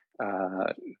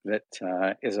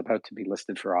that is about to be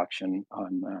listed for auction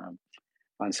on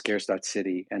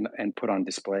Scarce.city and put on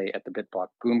display at the BitBlock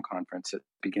Boom conference that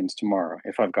begins tomorrow,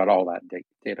 if I've got all that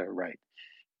data right.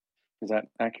 Is that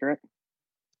accurate?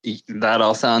 That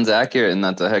all sounds accurate, and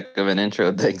that's a heck of an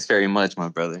intro. Thanks very much, my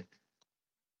brother.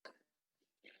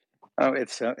 Oh,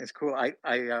 it's cool. I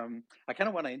kind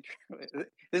of want to.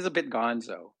 This is a bit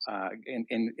gonzo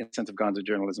in the sense of gonzo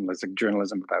journalism. It's like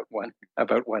journalism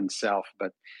about oneself,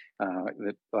 but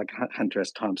that like Hunter S.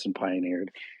 Thompson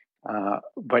pioneered.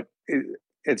 But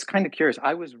it's kind of curious.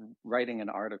 I was writing an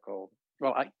article.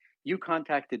 Well, you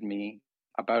contacted me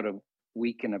about a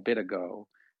week and a bit ago,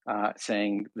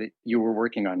 saying that you were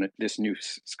working on this new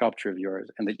sculpture of yours,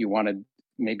 and that you wanted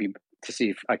maybe to see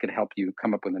if I could help you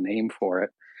come up with a name for it.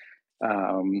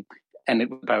 And it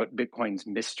was about Bitcoin's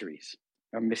mysteries,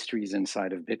 or mysteries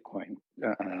inside of Bitcoin.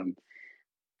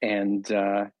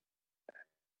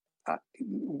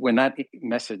 When that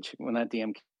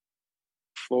DM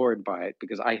floored by it,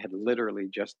 because I had literally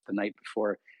just the night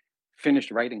before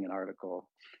finished writing an article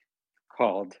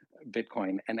called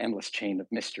Bitcoin, an Endless Chain of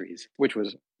Mysteries, which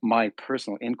was my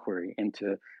personal inquiry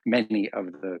into many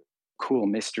of the cool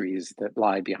mysteries that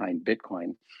lie behind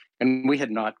Bitcoin. And we had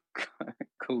not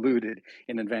colluded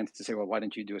in advance to say, well, why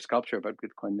don't you do a sculpture about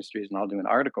Bitcoin mysteries and I'll do an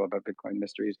article about Bitcoin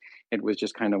mysteries. It was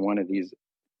just kind of one of these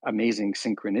amazing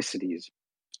synchronicities.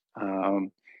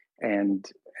 And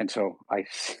so I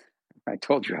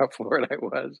told you how floored I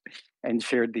was and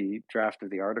shared the draft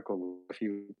of the article. If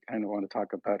you kind of want to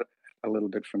talk about it a little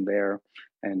bit from there,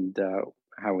 and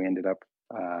how we ended up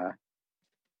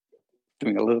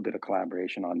doing a little bit of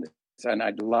collaboration on this. And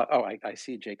I'd love. Oh, I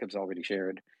see Jacob's already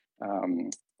shared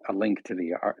a link to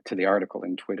the article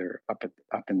in Twitter up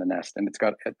in the nest, and I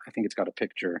think it's got a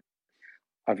picture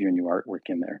of your new artwork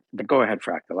in there. But go ahead,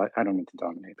 Fractal. I don't mean to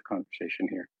dominate the conversation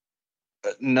here.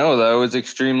 No, that was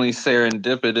extremely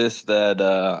serendipitous. That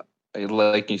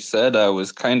like you said, I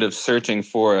was kind of searching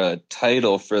for a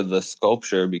title for the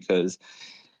sculpture, because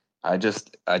I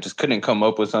just couldn't come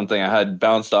up with something. I had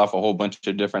bounced off a whole bunch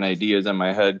of different ideas in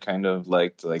my head, kind of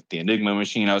like the Enigma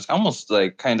machine. I was almost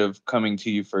like kind of coming to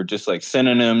you for just like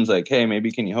synonyms, like, hey,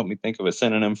 maybe can you help me think of a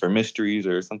synonym for mysteries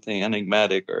or something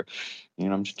enigmatic, or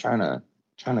I'm just trying to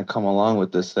come along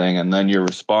with this thing. And then your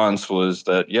response was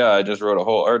that, yeah, I just wrote a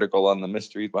whole article on the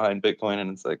mysteries behind Bitcoin,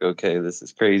 and it's like, okay, this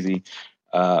is crazy,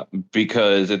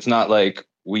 because it's not like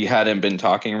we hadn't been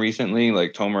talking recently.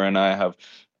 Like Tomer and I have,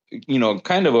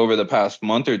 kind of over the past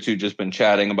month or two, just been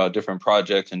chatting about different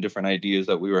projects and different ideas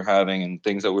that we were having and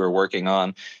things that we were working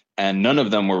on. And none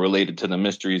of them were related to the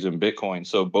mysteries in Bitcoin.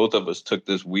 So both of us took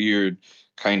this weird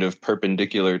kind of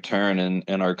perpendicular turn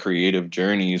in our creative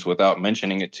journeys without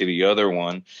mentioning it to the other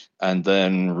one, and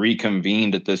then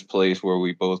reconvened at this place where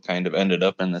we both kind of ended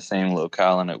up in the same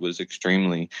locale. And it was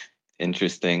extremely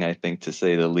interesting, I think, to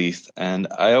say the least. And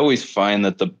I always find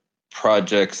that the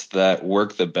projects that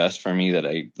work the best for me, that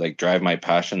I like drive my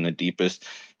passion the deepest,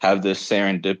 have this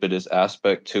serendipitous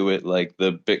aspect to it. Like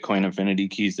the Bitcoin Infinity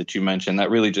keys that you mentioned, that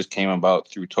really just came about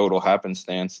through total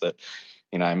happenstance. That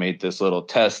I made this little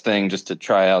test thing just to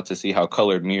try out to see how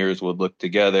colored mirrors would look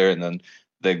together, and then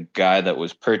the guy that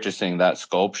was purchasing that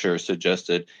sculpture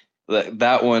suggested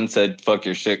that one said "fuck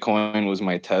your shit coin" was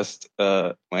my test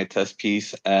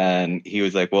piece, and he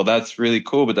was like, "Well, that's really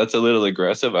cool, but that's a little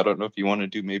aggressive. I don't know if you want to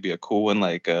do maybe a cool one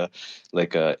like a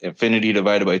infinity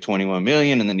divided by 21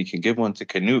 million, and then you can give one to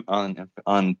Canute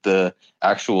on the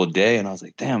actual day." And I was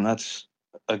like, "Damn, that's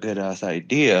a good ass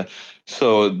idea."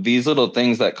 So these little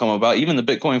things that come about, even the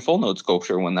Bitcoin full node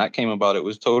sculpture, when that came about, it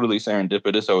was totally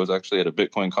serendipitous. I was actually at a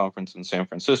Bitcoin conference in San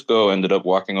Francisco, ended up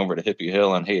walking over to Hippie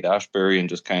Hill on Haight-Ashbury and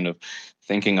just kind of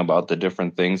thinking about the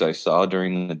different things I saw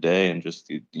during the day, and just,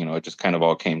 it just kind of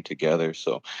all came together.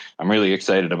 So I'm really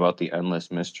excited about the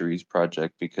Endless Mysteries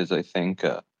project, because I think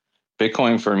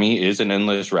Bitcoin for me is an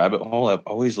endless rabbit hole. I've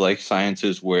always liked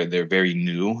sciences where they're very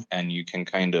new and you can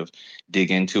kind of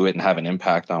dig into it and have an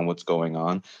impact on what's going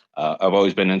on. I've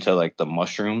always been into like the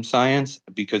mushroom science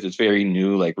because it's very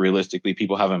new. Like realistically,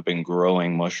 people haven't been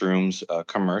growing mushrooms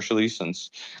commercially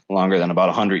since longer than about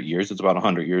 100 years. It's about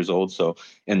 100 years old. So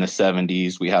in the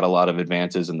 70s, we had a lot of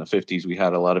advances. In the 50s, we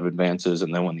had a lot of advances.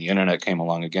 And then when the internet came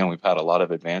along again, we've had a lot of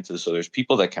advances. So there's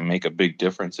people that can make a big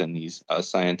difference in these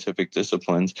scientific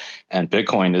disciplines. And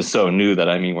Bitcoin is so new that,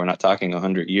 I mean, we're not talking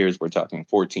 100 years, we're talking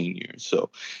 14 years.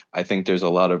 So I think there's a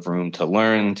lot of room to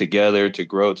learn together, to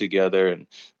grow together, and,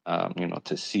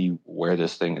 to see where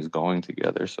this thing is going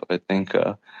together. So I think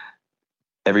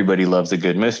everybody loves a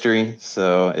good mystery.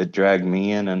 So it dragged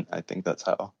me in, and I think that's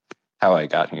how I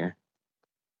got here.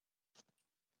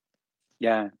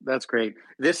 Yeah, that's great.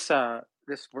 This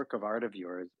work of art of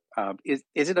yours, is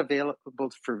it available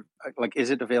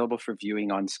for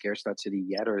viewing on Scarce.city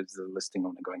yet, or is the listing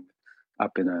only going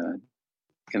up in a day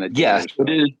Yes, or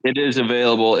so? it is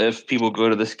available. If people go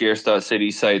to the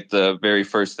Scarce.city site, the very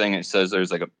first thing it says, there's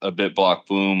like a BitBlock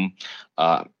Boom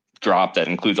drop that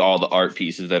includes all the art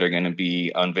pieces that are going to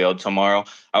be unveiled tomorrow.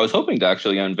 I was hoping to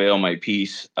actually unveil my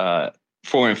piece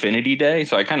for Infinity Day,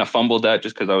 so I kind of fumbled that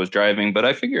just because I was driving, but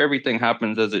I figure everything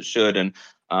happens as it should, and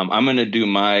I'm going to do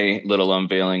my little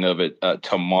unveiling of it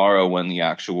tomorrow when the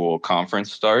actual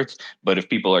conference starts. But if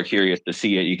people are curious to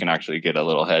see it, you can actually get a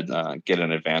little get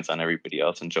an advance on everybody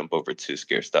else and jump over to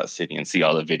Scarce.city and see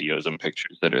all the videos and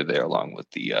pictures that are there along with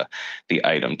the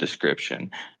item description.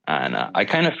 And I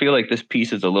kind of feel like this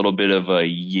piece is a little bit of a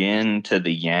yin to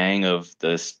the yang of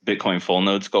this Bitcoin full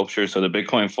node sculpture. So the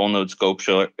Bitcoin full node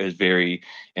sculpture is very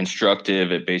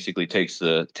instructive. It basically takes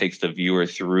the viewer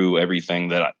through everything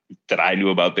that I knew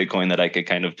about Bitcoin that I could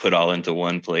kind of put all into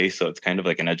one place. So it's kind of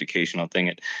like an educational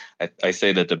thing. I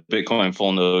say that the Bitcoin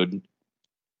full node,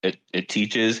 it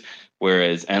teaches,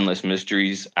 whereas Endless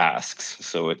Mysteries asks.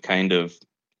 So it kind of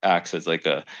acts as like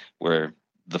where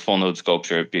the full node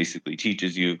sculpture basically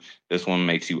teaches you. This one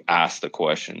makes you ask the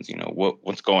questions.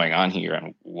 What's going on here,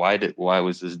 and why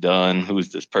was this done? Who's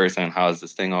this person? How does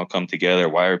this thing all come together?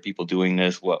 Why are people doing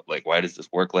this? Why does this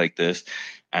work like this?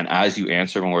 And as you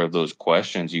answer more of those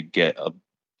questions, you get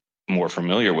more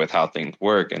familiar with how things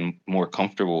work and more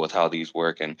comfortable with how these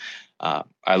work. And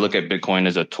I look at Bitcoin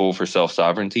as a tool for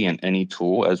self-sovereignty, and any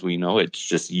tool, as we know, it's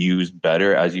just used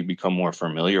better as you become more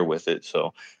familiar with it.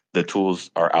 So the tools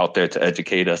are out there to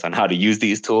educate us on how to use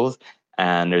these tools.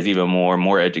 And there's even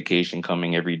more education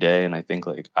coming every day. And I think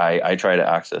I try to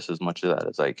access as much of that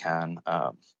as I can.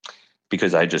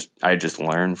 Because I just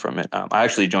learn from it. I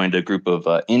actually joined a group of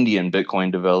Indian Bitcoin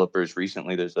developers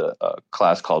recently. There's a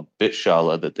class called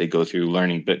Bitshala that they go through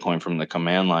learning Bitcoin from the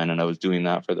command line, and I was doing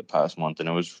that for the past month, and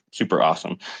it was super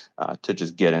awesome to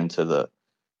just get into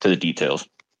the details.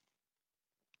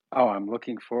 Oh, I'm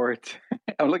looking forward to,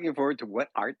 I'm looking forward to what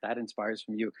art that inspires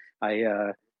from you.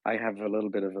 I have a little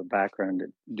bit of a background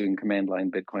in doing command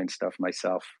line Bitcoin stuff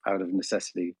myself out of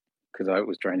necessity because I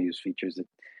was trying to use features that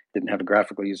didn't have a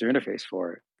graphical user interface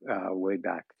for way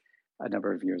back a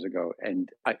number of years ago, and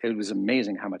it was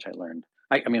amazing how much I learned.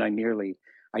 I mean, I nearly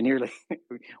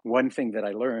one thing that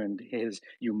I learned is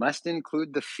you must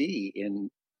include the fee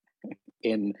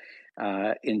in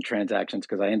transactions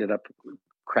because I ended up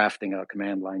crafting a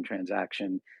command line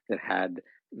transaction that had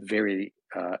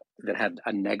that had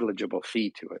a negligible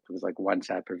fee to it. It was like 1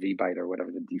 sat per V byte or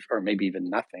whatever or maybe even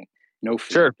nothing, no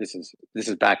fee. Sure. This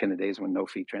is back in the days when no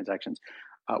fee transactions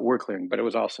were clearing. But it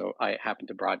was also I happened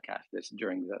to broadcast this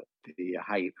during the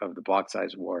height of the block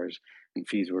size wars and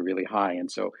fees were really high,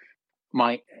 and so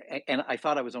and I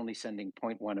thought I was only sending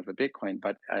 0.1 of a Bitcoin,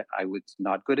 but I was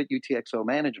not good at UTXO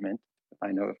management.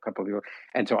 I know a couple of you,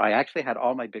 and so I actually had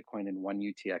all my Bitcoin in one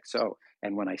UTXO.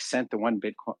 And when I sent the 0.1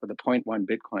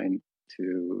 Bitcoin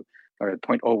to, or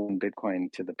 0.01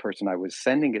 Bitcoin to the person I was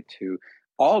sending it to,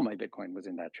 all my Bitcoin was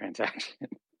in that transaction.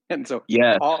 And so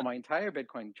Yeah. all my entire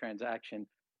Bitcoin transaction,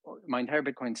 my entire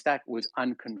Bitcoin stack was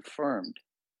unconfirmed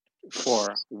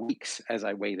for weeks as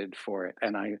I waited for it.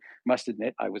 And I must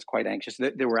admit, I was quite anxious.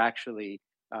 There were actually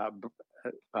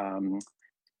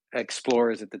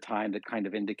explorers at the time that kind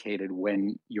of indicated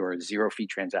when your zero fee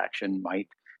transaction might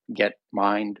get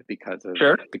mined because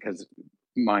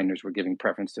miners were giving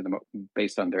preference to them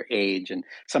based on their age and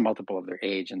some multiple of their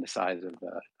age and the size of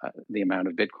the amount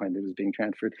of Bitcoin that was being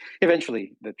transferred.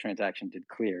 Eventually, the transaction did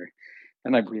clear.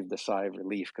 And I breathed a sigh of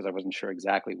relief because I wasn't sure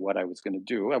exactly what I was going to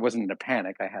do. I wasn't in a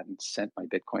panic. I hadn't sent my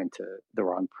Bitcoin to the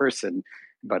wrong person,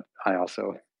 but I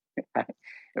also,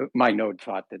 my node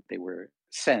thought that they were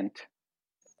sent,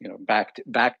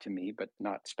 back to me, but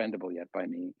not spendable yet by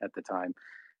me at the time,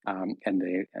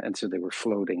 and so they were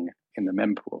floating in the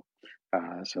mempool.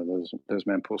 So those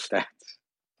mempool stats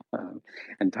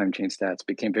and time chain stats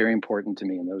became very important to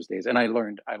me in those days, and I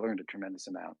learned a tremendous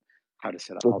amount how to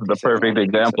set up This is the multi-sig perfect networking.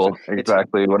 example,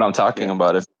 exactly what I'm talking Yeah.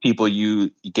 about. If people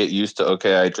you get used to,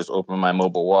 okay, I just open my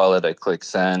mobile wallet, I click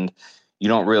send, you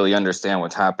don't really understand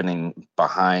what's happening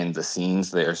behind the scenes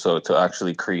there. So to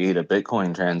actually create a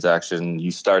Bitcoin transaction,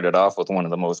 you started off with one of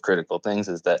the most critical things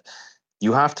is that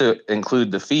you have to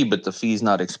include the fee, but the fee is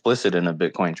not explicit in a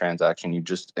Bitcoin transaction. You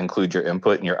just include your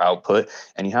input and your output,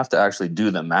 and you have to actually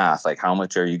do the math. Like, how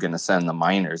much are you going to send the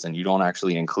miners? And you don't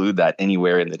actually include that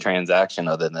anywhere in the transaction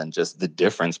other than just the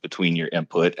difference between your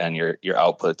input and your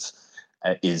outputs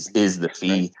is the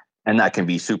fee. Right. And that can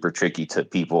be super tricky to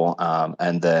people.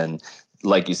 And then,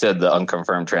 like you said, the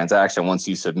unconfirmed transaction, once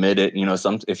you submit it,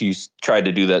 if you tried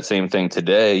to do that same thing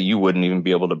today, you wouldn't even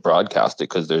be able to broadcast it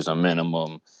because there's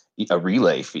a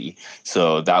relay fee.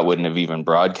 So that wouldn't have even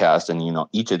broadcast. And,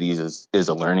 each of these is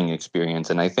a learning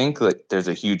experience. And I think that there's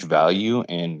a huge value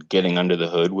in getting under the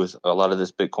hood with a lot of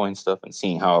this Bitcoin stuff and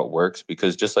seeing how it works,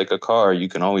 because just like a car, you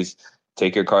can always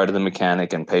take your car to the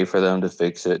mechanic and pay for them to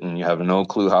fix it. And you have no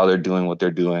clue how they're doing what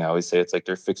they're doing. I always say it's like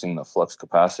they're fixing the flux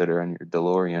capacitor in your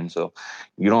DeLorean. So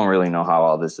you don't really know how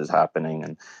all this is happening.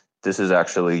 And this is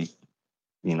actually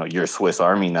your Swiss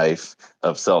Army knife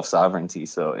of self-sovereignty.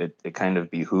 So it kind of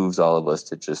behooves all of us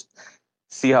to just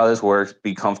see how this works,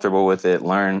 be comfortable with it,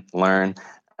 learn.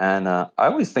 And I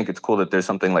always think it's cool that there's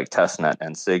something like testnet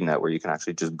and signet where you can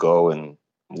actually just go and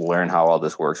learn how all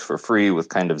this works for free with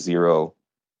kind of zero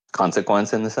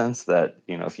consequence, in the sense that,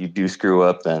 if you do screw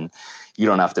up, then you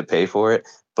don't have to pay for it.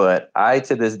 But I,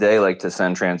 to this day, like to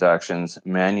send transactions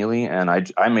manually. And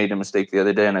I made a mistake the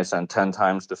other day and I sent 10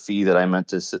 times the fee that I meant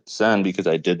to send because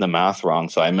I did the math wrong.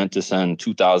 So I meant to send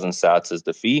 2,000 sats as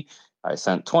the fee. I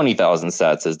sent 20,000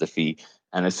 sats as the fee.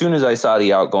 And as soon as I saw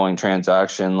the outgoing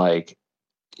transaction,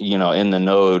 in the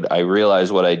node, I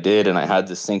realized what I did, and I had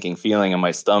this sinking feeling in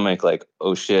my stomach, like,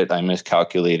 oh shit, I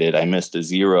miscalculated. I missed a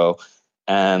zero.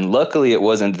 And luckily, it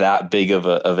wasn't that big of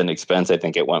an expense. I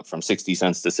think it went from 60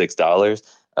 cents to $6.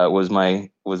 Was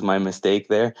my mistake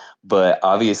there. But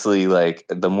obviously, like,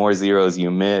 the more zeros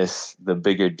you miss, the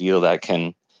bigger deal that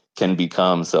can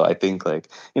become. So I think,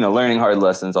 learning hard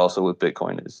lessons also with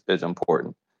Bitcoin is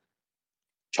important.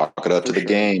 Chalk it up to the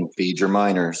game. Feed your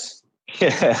miners.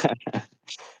 Yeah,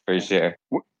 for sure.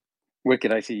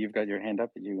 Wicked, I see you've got your hand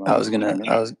up. I was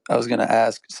gonna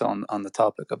ask. So on the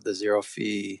topic of the zero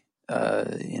fee,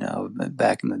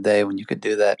 back in the day when you could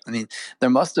do that, I mean, there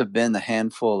must have been a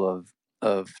handful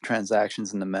of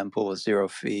transactions in the mempool with zero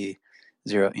fee,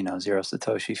 zero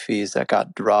Satoshi fees that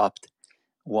got dropped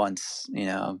once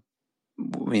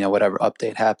whatever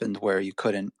update happened where you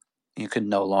could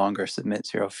no longer submit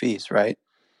zero fees, right?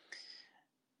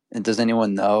 And does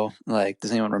anyone know? Like,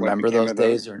 does anyone remember became those of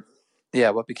those? days? Or yeah,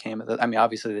 what became of it? I mean,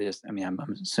 obviously they just. I mean, I'm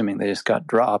assuming they just got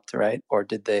dropped, right? Or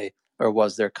did they? Or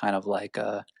was there kind of like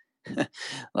a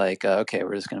okay,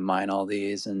 we're just going to mine all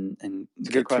these and It's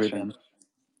a good get through question. them?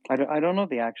 I don't know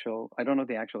the actual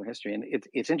history, and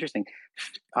it's interesting.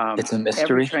 It's a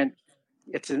mystery.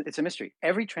 It's a mystery.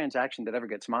 Every transaction that ever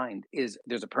gets mined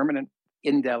there's a permanent,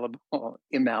 indelible,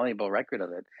 immalleable record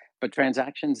of it. But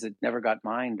transactions that never got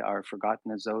mined are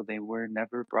forgotten as though they were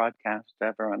never broadcast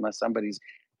ever, unless somebody's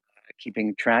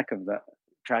keeping track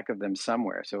of them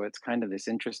somewhere. So it's kind of this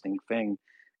interesting thing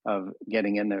of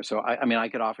getting in there. So I mean, I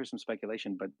could offer some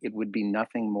speculation, but it would be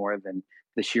nothing more than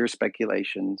the sheer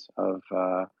speculations of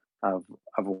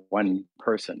one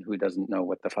person who doesn't know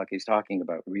what the fuck he's talking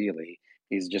about. Really,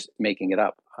 he's just making it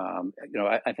up.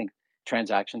 I think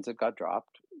transactions that got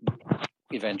dropped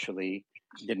eventually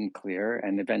didn't clear,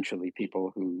 and eventually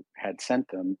people who had sent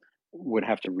them would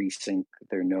have to resync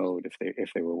their node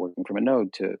if they were working from a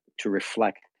node to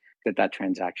reflect that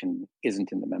transaction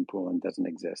isn't in the mempool and doesn't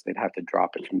exist. They'd have to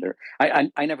drop it from there.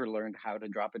 I never learned how to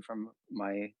drop it from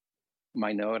my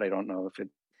node. I don't know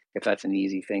if that's an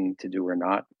easy thing to do or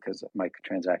not, because my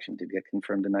transaction did get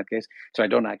confirmed in that case. So I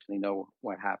don't actually know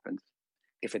what happens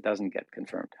if it doesn't get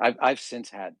confirmed. I've since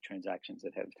had transactions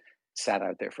that have sat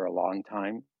out there for a long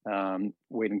time,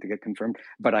 waiting to get confirmed.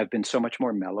 But I've been so much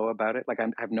more mellow about it. Like I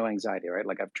have no anxiety, right?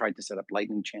 Like I've tried to set up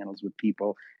lightning channels with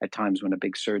people at times when a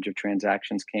big surge of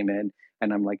transactions came in,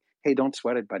 and I'm like, hey, don't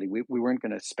sweat it, buddy. We weren't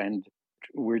going to spend.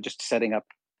 We're just setting up,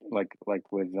 like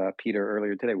with Peter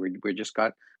earlier today. We just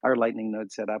got our lightning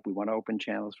node set up. We want to open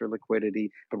channels for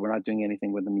liquidity, but we're not doing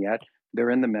anything with them yet. They're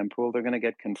in the mempool. They're going to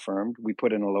get confirmed. We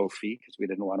put in a low fee because we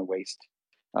didn't want to waste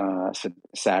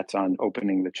sats on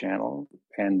opening the channel,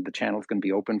 and the channel is going to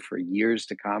be open for years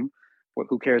to come. Well,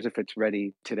 who cares if it's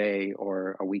ready today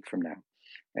or a week from now?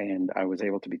 And I was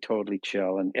able to be totally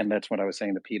chill. And that's what I was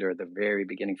saying to Peter at the very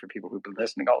beginning, for people who've been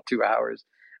listening all 2 hours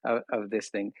of this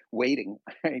thing, waiting.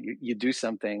 You do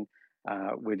something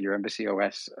with your Embassy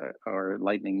OS or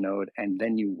Lightning node, and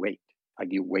then you wait.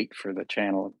 Like you wait for the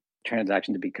channel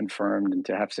transaction to be confirmed and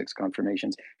to have 6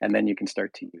 confirmations, and then you can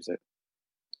start to use it.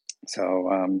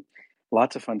 So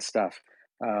lots of fun stuff.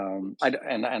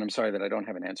 And I'm sorry that I don't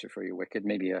have an answer for you, Wicked.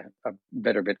 Maybe a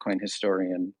better Bitcoin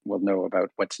historian will know about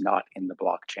what's not in the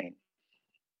blockchain.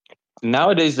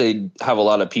 Nowadays, they have a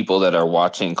lot of people that are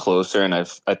watching closer, and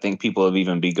I think people have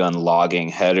even begun logging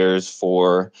headers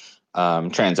for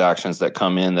transactions that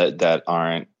come in that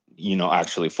aren't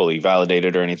actually fully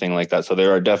validated or anything like that. So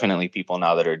there are definitely people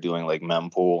now that are doing like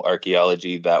mempool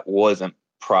archaeology. That wasn't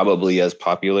probably as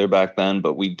popular back then,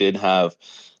 but we did have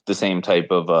the same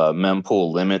type of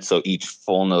mempool limit. So each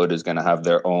full node is going to have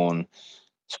their own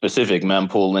specific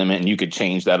mempool limit, and you could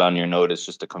change that on your node. It's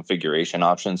just a configuration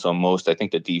option. So I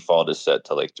think the default is set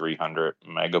to like 300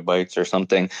 megabytes or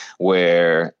something,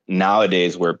 where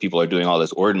nowadays where people are doing all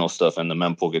this ordinal stuff and the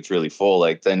mempool gets really full,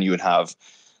 like then you would have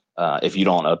if you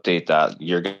don't update that,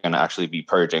 you're going to actually be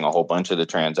purging a whole bunch of the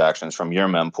transactions from your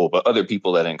mempool. But other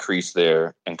people that increase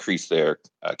their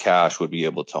cache would be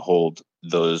able to hold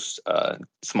those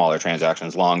smaller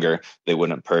transactions longer. They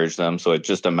wouldn't purge them. So it's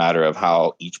just a matter of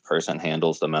how each person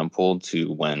handles the mempool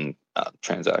to when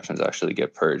transactions actually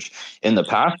get purged. In the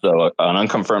past, though, an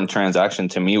unconfirmed transaction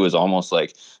to me was almost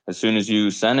like as soon as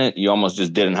you sent it, you almost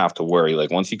just didn't have to worry.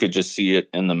 Like once you could just see it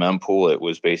in the mempool, it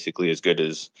was basically as good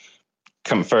as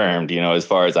confirmed, as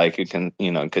far as I could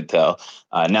tell.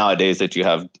 Nowadays that you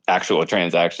have actual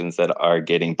transactions that are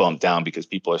getting bumped down because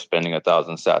people are spending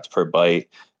 1,000 sats per byte,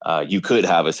 you could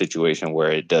have a situation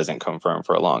where it doesn't confirm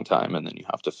for a long time, and then you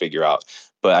have to figure out.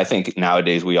 But I think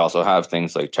nowadays we also have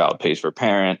things like child pays for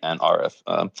parent and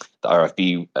the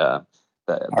RFB,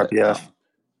 RBF.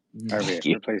 RBF,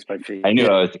 replaced by fee. I knew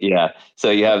So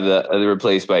you have the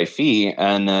replaced by fee.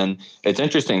 And then it's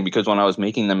interesting because when I was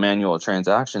making the manual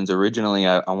transactions, originally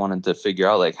I wanted to figure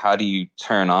out like, how do you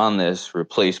turn on this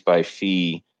replaced by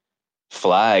fee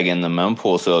flag in the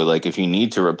mempool? So like if you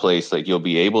need to replace, like you'll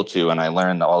be able to. And I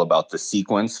learned all about the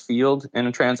sequence field in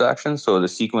a transaction. So the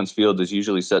sequence field is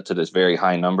usually set to this very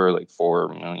high number, like 4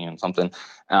 million something.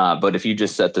 But if you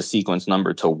just set the sequence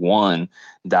number to 1,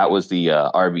 that was the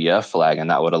RBF flag, and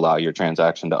that would allow your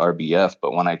transaction to RBF.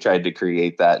 But when I tried to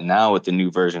create that now with the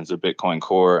new versions of Bitcoin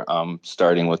Core,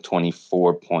 starting with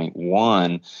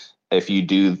 24.1, if you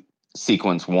do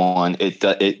sequence 1,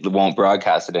 it won't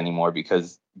broadcast it anymore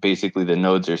because basically the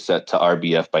nodes are set to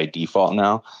RBF by default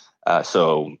now.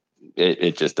 So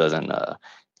it just doesn't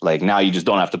like now you just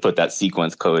don't have to put that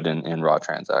sequence code in raw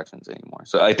transactions anymore.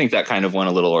 So I think that kind of went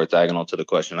a little orthogonal to the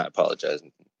question. I apologize.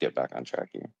 Get back on track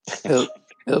here.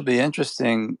 It'll be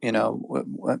interesting, so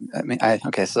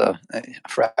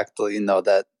Fractal,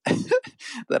 that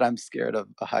that I'm scared of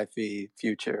a high fee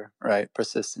future, right?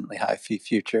 Persistently high fee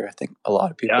future. I think a lot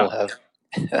of people have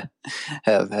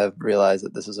have realized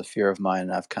that this is a fear of mine,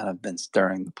 and I've kind of been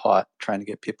stirring the pot, trying to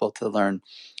get people to learn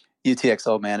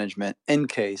UTXO management in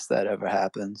case that ever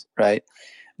happens, right?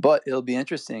 But it'll be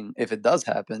interesting if it does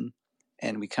happen,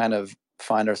 and we kind of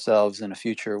find ourselves in a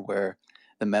future where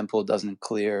the mempool doesn't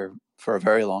clear for a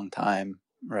very long time,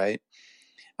 right?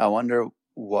 I wonder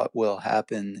what will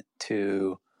happen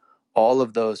to all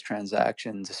of those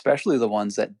transactions, especially the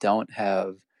ones that don't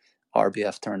have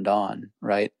RBF turned on,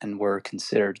 right? And were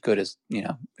considered good as,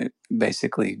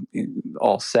 basically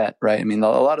all set, right? I mean, a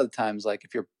lot of the times, like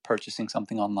if you're purchasing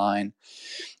something online,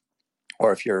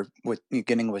 or if you're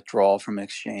getting a withdrawal from an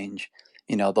exchange,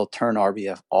 they'll turn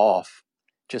RBF off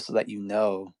just so that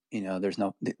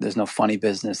there's no funny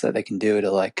business that they can do to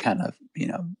like kind of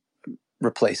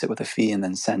replace it with a fee and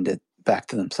then send it back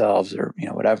to themselves or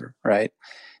whatever, right?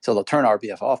 So they'll turn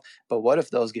RBF off. But what if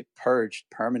those get purged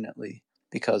permanently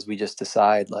because we just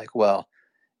decide like, well,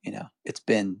 it's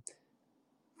been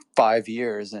 5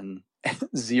 years and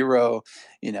zero,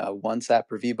 1 sat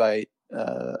per VByte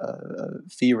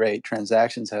fee rate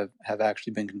transactions have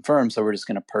actually been confirmed. So we're just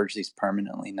going to purge these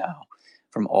permanently now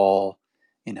from all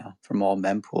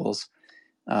mempools.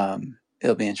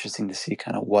 It'll be interesting to see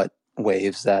kind of what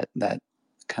waves that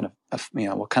kind of,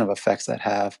 what kind of effects that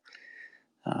have.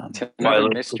 Another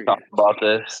mystery. Talk about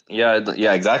this. Yeah,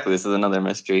 exactly. This is another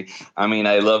mystery. I mean,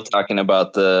 I love talking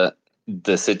about the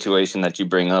situation that you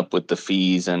bring up with the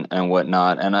fees and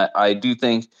whatnot. And I do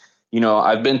think,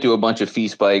 I've been through a bunch of fee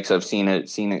spikes. I've seen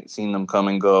them come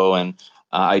and go. And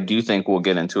I do think we'll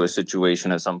get into a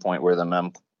situation at some point where the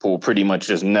mempool pretty much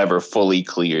just never fully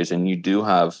clears. And you do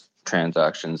have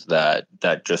transactions that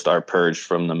just are purged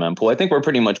from the mempool. I think we're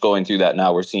pretty much going through that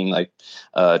now. We're seeing like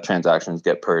transactions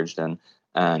get purged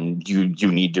and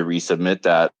you need to resubmit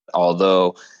that.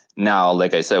 Although now,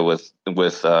 like I said, with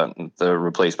the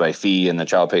replaced by fee and the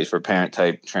child pays for parent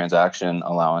type transaction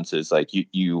allowances, like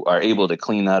you are able to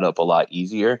clean that up a lot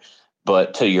easier.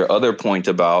 But to your other point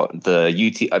about the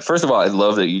UT, first of all, I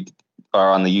love that you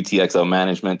are on the UTXO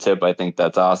management tip. I think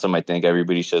that's awesome. I think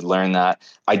everybody should learn that.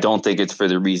 I don't think it's for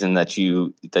the reason that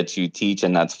you teach,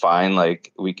 and that's fine.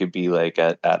 Like we could be like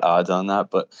at odds on that.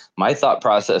 But my thought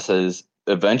process is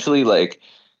eventually like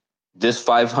this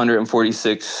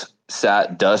 546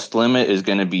 sat dust limit is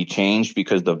going to be changed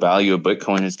because the value of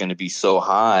Bitcoin is going to be so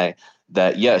high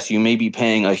that yes, you may be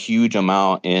paying a huge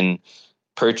amount in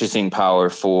purchasing power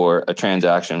for a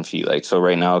transaction fee. Like, so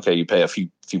right now, okay, you pay a few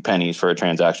pennies for a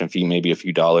transaction fee, maybe a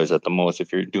few dollars at the most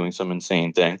if you're doing some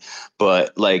insane thing.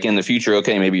 But like in the future,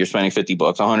 okay, maybe you're spending $50,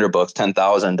 $100,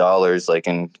 $10,000 like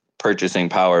in purchasing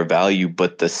power value,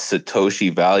 but the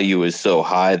Satoshi value is so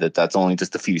high that that's only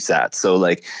just a few sats. So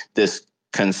like this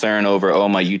concern over, oh,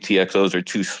 my UTXOs are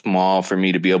too small for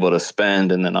me to be able to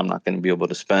spend, and then I'm not going to be able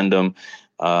to spend them.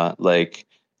 Like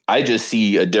I just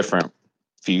see a different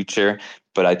future,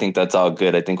 but I think that's all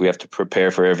good. I think we have to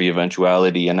prepare for every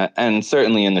eventuality, and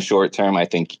certainly in the short term, I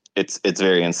think it's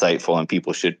very insightful, and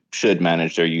people should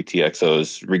manage their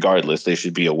UTXOs regardless. They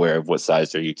should be aware of what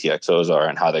size their UTXOs are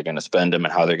and how they're going to spend them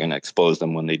and how they're going to expose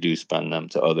them when they do spend them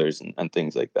to others and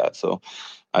things like that. So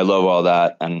I love all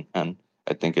that, and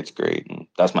I think it's great. And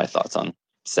that's my thoughts on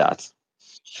sats.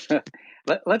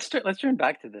 Let's turn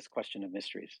back to this question of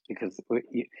mysteries, because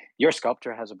your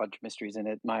sculpture has a bunch of mysteries in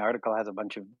it. My article has a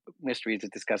bunch of mysteries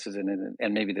it discusses in it,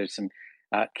 and maybe there's some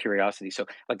curiosity. So,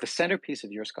 like the centerpiece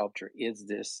of your sculpture is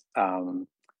this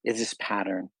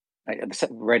pattern.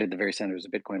 Right at the very center is a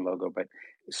Bitcoin logo, but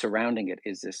surrounding it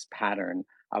is this pattern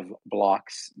of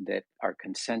blocks that are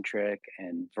concentric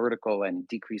and vertical and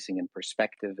decreasing in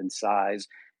perspective and size,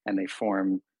 and they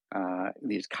form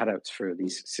these cutouts for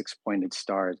these 6-pointed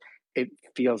stars. It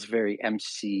feels very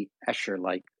MC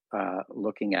Escher-like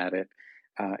looking at it,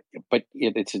 but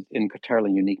it's an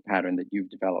entirely unique pattern that you've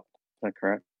developed. Is that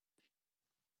correct?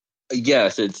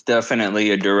 Yes, it's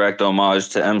definitely a direct homage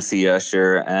to MC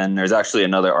Escher, and there's actually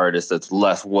another artist that's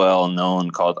less well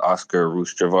known called Oscar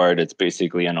Rustravard. It's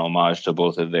basically an homage to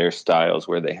both of their styles,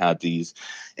 where they had these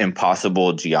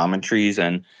impossible geometries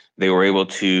and they were able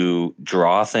to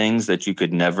draw things that you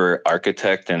could never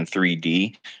architect in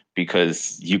 3D,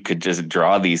 because you could just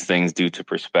draw these things due to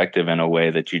perspective in a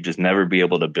way that you just never be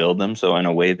able to build them. So in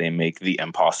a way, they make the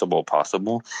impossible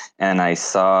possible. And I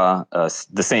saw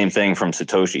the same thing from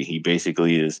Satoshi. He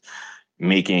basically is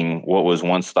making what was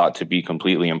once thought to be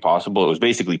completely impossible. It was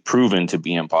basically proven to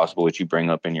be impossible, which you bring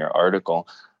up in your article.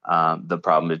 the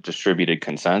problem is distributed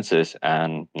consensus,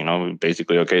 and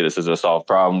basically, okay, this is a solved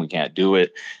problem, we can't do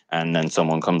it, and then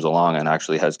someone comes along and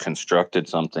actually has constructed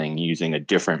something using a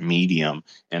different medium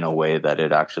in a way that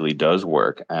it actually does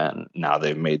work, and now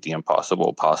they've made the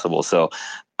impossible possible. So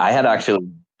I had actually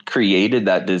created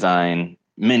that design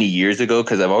many years ago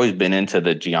because I've always been into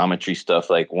the geometry stuff.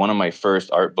 Like one of my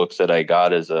first art books that I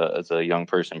got as a young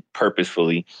person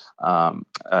purposefully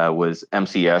was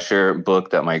MC Escher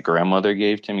book that my grandmother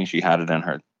gave to me. She had it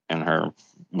in her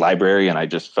library, and I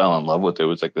just fell in love with it. It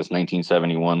was like this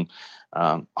 1971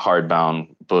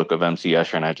 hardbound book of MC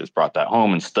Escher, and I just brought that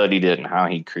home and studied it and how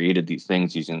he created these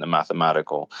things using the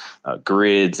mathematical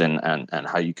grids and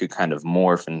how you could kind of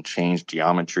morph and change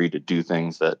geometry to do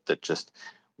things that just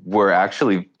were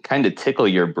actually kind of tickle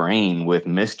your brain with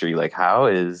mystery. Like, how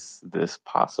is this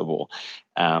possible?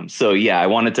 So yeah, I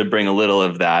wanted to bring a little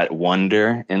of that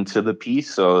wonder into the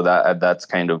piece. So that's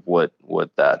kind of what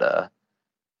that's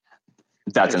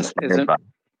inspired by.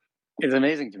 It's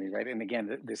amazing to me, right? And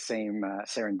again, the same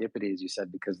serendipity as you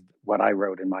said, because what I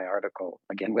wrote in my article,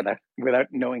 again, without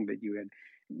knowing that you had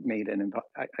made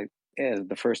as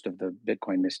the first of the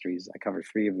Bitcoin mysteries, I covered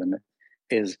 3 of them,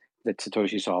 is that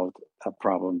Satoshi solved a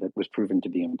problem that was proven to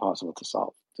be impossible to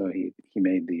solve. So he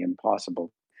made the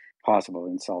impossible possible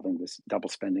in solving this double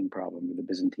spending problem, the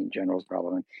Byzantine generals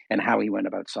problem, and how he went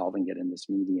about solving it in this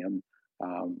medium,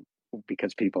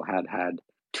 because people had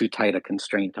too tight a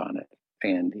constraint on it,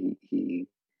 and he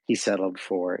settled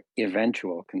for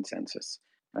eventual consensus.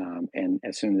 And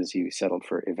as soon as he settled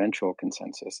for eventual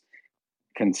consensus,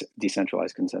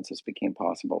 decentralized consensus became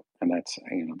possible. And that's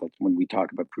when we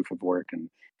talk about proof of work and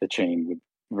the chain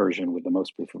version with the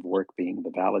most proof of work being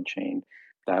the valid chain,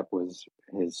 that was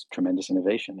his tremendous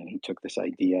innovation. And he took this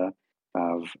idea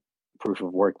of proof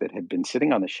of work that had been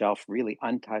sitting on the shelf really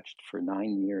untouched for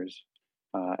 9 years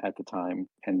at the time,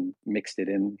 and mixed it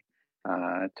in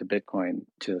to Bitcoin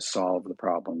to solve the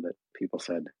problem that people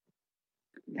said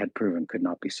had proven could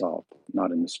not be solved, not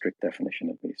in the strict definition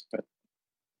at least, but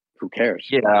who cares?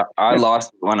 Yeah, I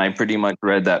lost when I pretty much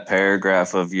read that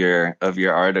paragraph of your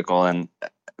article, and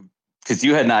because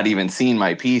you had not even seen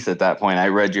my piece at that point, I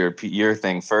read your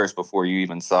thing first before you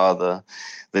even saw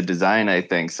the design, I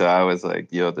think. So I was like,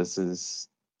 yo, this is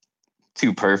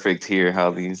too perfect here,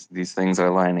 how these things are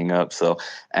lining up. So,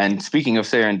 and speaking of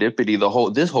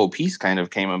serendipity, this whole piece kind of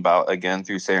came about again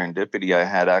through serendipity. I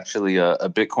had actually a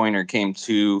Bitcoiner came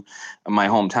to my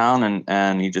hometown,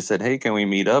 and he just said, hey, can we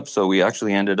meet up? So we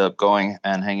actually ended up going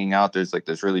and hanging out. There's like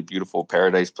this really beautiful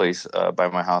paradise place by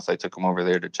my house. I took him over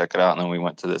there to check it out, and then we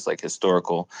went to this like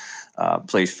historical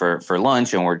place for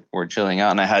lunch, and we're chilling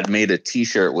out. And I had made a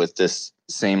T-shirt with this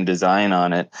same design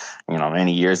on it,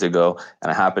 many years ago, and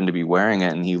I happened to be wearing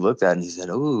it, and he looked at it and he said,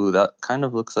 "Oh, that kind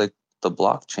of looks like the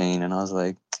blockchain." And I was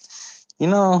like,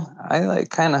 I like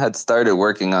kind of had started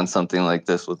working on something like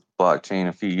this with blockchain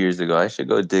a few years ago. I should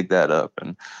go dig that up.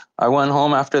 And I went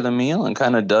home after the meal and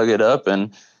kind of dug it up,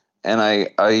 and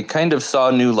I kind of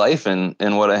saw new life in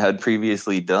what I had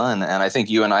previously done. And I think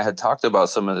you and I had talked about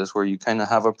some of this, where you kind of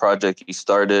have a project, you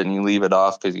start it and you leave it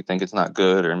off because you think it's not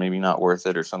good or maybe not worth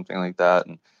it or something like that.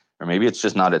 Or maybe it's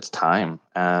just not its time.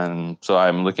 And so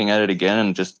I'm looking at it again,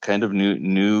 and just kind of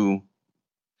new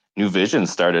visions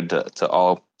started to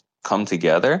all come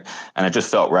together, and it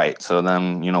just felt right. So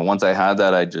then, once I had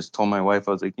that, I just told my wife,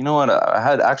 I was like, you know what, I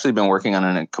had actually been working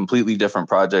on a completely different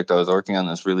project. I was working on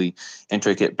this really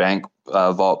intricate bank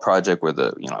vault project where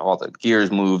all the gears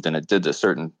moved, and it did a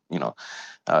certain,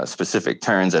 specific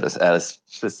turns at a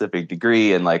specific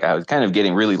degree. And like, I was kind of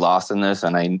getting really lost in this,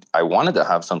 and I wanted to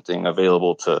have something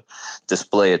available to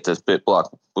display at this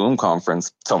BitBlock Boom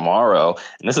conference tomorrow.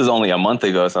 And this is only a month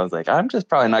ago. So I was like, I'm just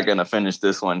probably not going to finish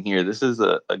this one here. This is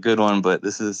a good one, but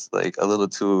this is like a little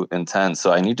too intense.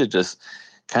 So I need to just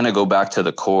kind of go back to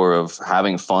the core of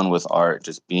having fun with art,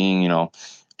 just being,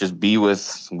 just be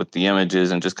with the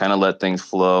images and just kind of let things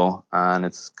flow. And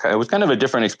it was kind of a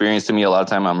different experience to me. A lot of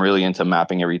time I'm really into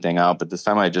mapping everything out, but this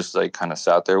time I just like kind of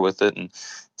sat there with it, and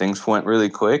things went really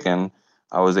quick, and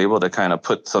I was able to kind of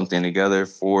put something together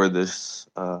for this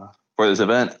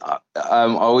event.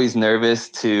 I'm always nervous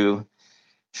to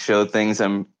show things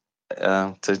to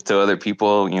other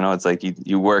people. It's like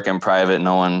you work in private,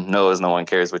 no one knows, no one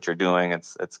cares what you're doing.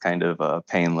 It's kind of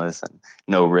painless and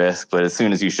no risk. But as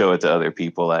soon as you show it to other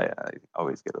people, I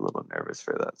always get a little nervous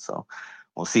for that. So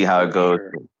we'll see how it goes.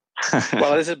 Sure.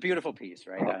 Well, it's a beautiful piece,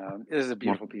 right? It is a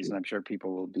beautiful piece, and I'm sure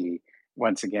people will be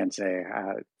once again say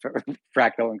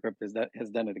Fractal Encrypt has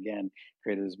done it again,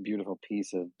 created this beautiful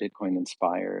piece of Bitcoin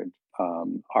inspired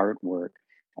artwork,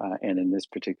 and in this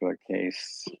particular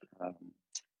case,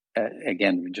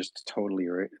 again, just totally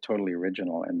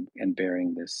original, and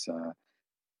bearing this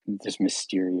this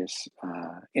mysterious,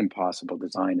 impossible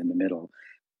design in the middle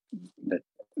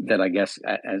that I guess,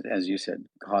 as you said,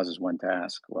 causes one to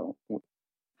ask, well,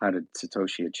 how did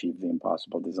Satoshi achieve the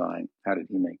impossible design? How did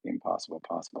he make the impossible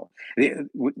possible?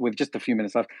 With just a few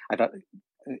minutes left, I thought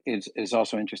it's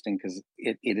also interesting because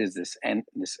it is this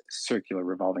circular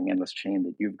revolving endless chain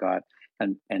that you've got,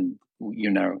 and you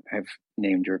now have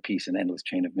named your piece an endless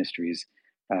chain of mysteries,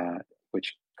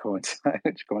 which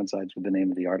coincides with the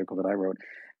name of the article that I wrote.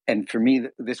 And for me,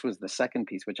 this was the second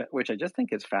piece, which I just think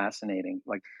is fascinating.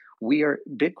 Like,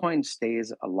 Bitcoin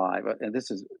stays alive, and this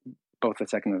is both the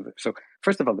second of so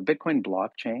first of all, the Bitcoin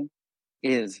blockchain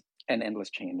is an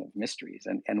endless chain of mysteries.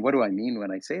 And what do I mean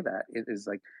when I say that? It is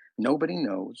like nobody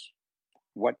knows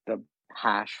what the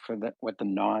hash what the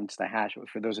nonce, the hash,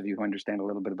 for those of you who understand a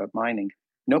little bit about mining,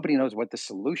 nobody knows what the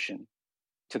solution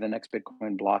to the next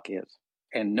Bitcoin block is.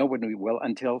 And nobody will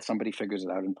until somebody figures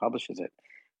it out and publishes it.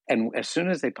 And as soon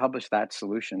as they publish that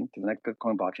solution to the next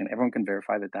Bitcoin blockchain, everyone can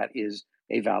verify that that is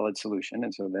a valid solution,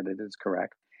 and so that it is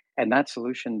correct. And that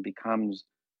solution becomes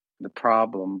the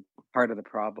problem, part of the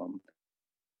problem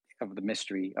of the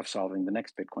mystery of solving the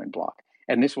next Bitcoin block.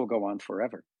 And this will go on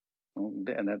forever. And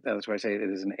that's why I say it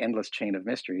is an endless chain of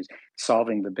mysteries,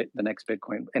 solving the next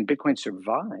Bitcoin. And Bitcoin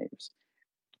survives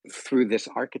through this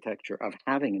architecture of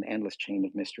having an endless chain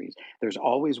of mysteries. There's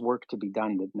always work to be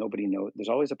done that nobody knows. There's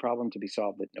always a problem to be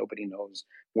solved that nobody knows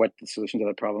what the solution to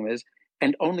that problem is,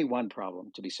 and only one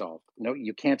problem to be solved. No,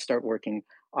 you can't start working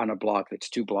on a block that's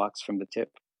 2 blocks from the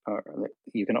tip.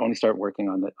 You can only start working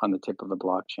on the tip of the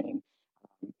blockchain,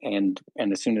 and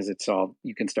as soon as it's solved,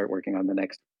 you can start working on the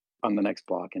next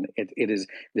block. And it is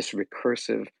this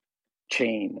recursive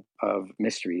chain of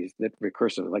mysteries that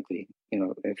recursive, like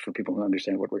for people who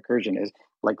understand what recursion is,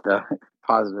 like the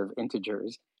positive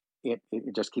integers, it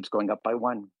just keeps going up by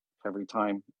 1 every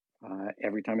time.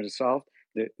 Every time it is solved,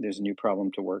 there's a new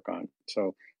problem to work on.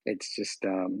 So it's just,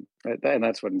 and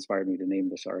that's what inspired me to name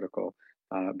this article,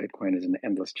 Bitcoin is an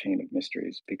endless chain of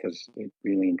mysteries, because it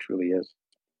really and truly is.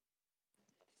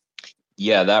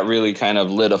 Yeah, that really kind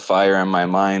of lit a fire in my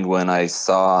mind when I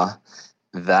saw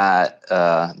that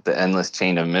the endless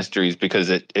chain of mysteries, because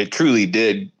it truly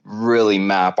did really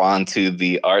map onto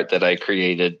the art that I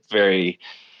created very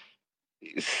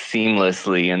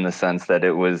seamlessly, in the sense that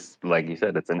it was, like you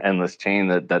said, it's an endless chain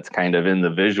that's kind of in the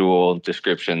visual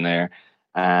description there,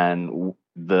 and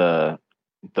the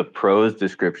prose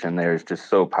description there is just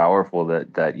so powerful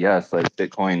that yes, like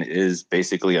Bitcoin is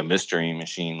basically a mystery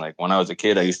machine. Like when I was a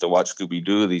kid, I used to watch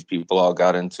Scooby-Doo. These people all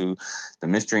got into the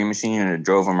mystery machine and it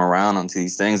drove them around onto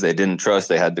these things they didn't trust.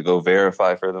 They had to go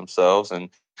verify for themselves. And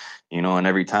and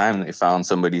every time they found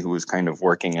somebody who was kind of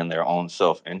working in their own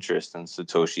self-interest. And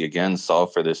Satoshi again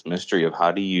solved for this mystery of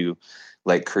how do you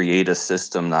like create a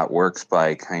system that works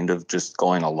by kind of just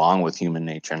going along with human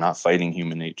nature, not fighting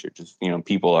human nature. Just,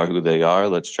 people are who they are.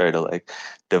 Let's try to like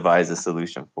devise a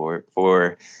solution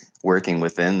for working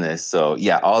within this. So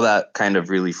yeah, all that kind of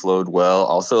really flowed well.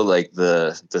 Also, like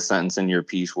the sentence in your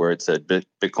piece where it said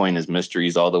Bitcoin is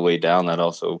mysteries all the way down, that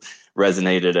also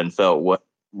resonated and felt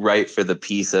right for the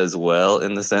piece as well,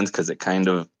 in the sense, because it kind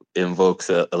of invokes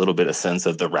a little bit of sense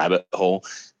of the rabbit hole,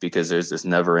 because there's this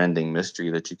never-ending mystery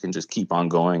that you can just keep on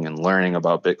going and learning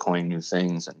about Bitcoin, new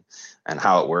things, and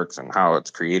how it works and how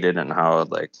it's created and how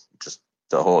like just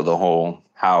the whole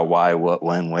how, why, what,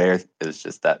 when, where is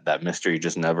just that mystery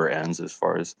just never ends as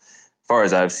far as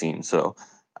I've seen. So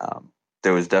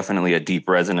there was definitely a deep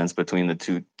resonance between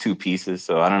the two pieces.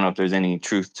 So I don't know if there's any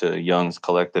truth to Jung's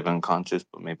collective unconscious,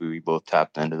 but maybe we both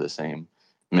tapped into the same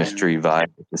mystery vibe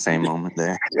at the same moment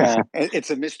there. Yeah,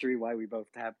 it's a mystery why we both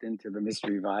tapped into the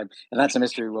mystery vibe, and that's a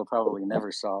mystery we'll probably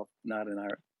never solve, not in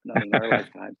our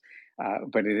lifetime.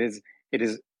 But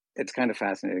it's kind of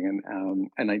fascinating,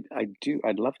 and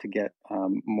I'd love to get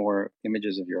more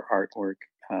images of your artwork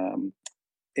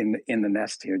in the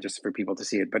nest here, just for people to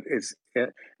see it. But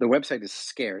the website is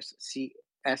scarce,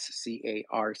 SCARCE.CITY.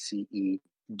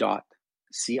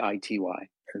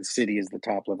 The city is the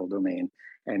top level domain,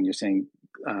 and you're saying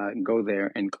go there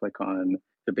and click on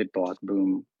the BitBlock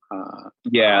Boom.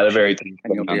 Yeah, the very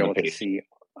and you'll be able to see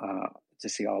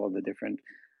all of the different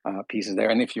pieces there.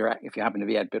 And if you happen to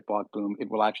be at BitBlock Boom, it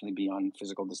will actually be on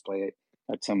physical display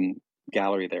at some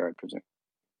gallery there, I presume.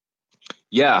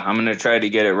 Yeah, I'm going to try to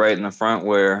get it right in the front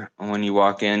where when you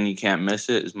walk in, you can't miss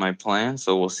it, is my plan.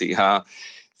 So we'll see how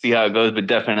it goes, but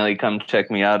definitely come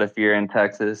check me out if you're in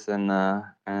Texas and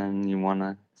you want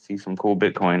to see some cool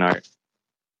Bitcoin art.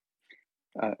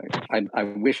 I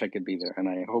wish I could be there, and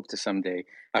I hope to someday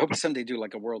do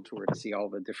like a world tour to see all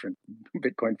the different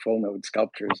Bitcoin full node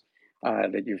sculptures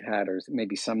that you've had, or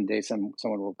maybe someday someone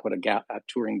will put a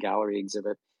touring gallery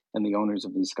exhibit, and the owners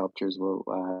of these sculptures will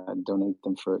donate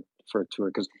them for a tour,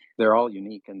 because they're all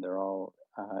unique, and they're all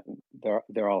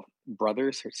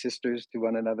brothers or sisters to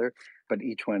one another, but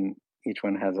each one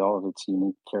has all of its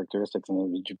unique characteristics, and it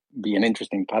would be an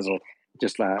interesting puzzle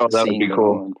just Oh, that would seeing be them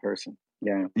cool. all in person.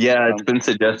 Yeah. Yeah, it's been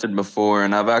suggested before,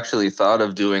 and I've actually thought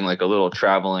of doing like a little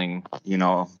traveling,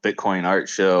 Bitcoin art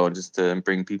show just to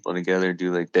bring people together,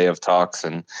 do like day of talks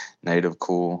and night of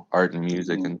cool art and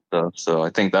music and stuff. So I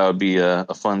think that would be a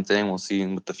fun thing. We'll see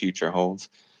what the future holds.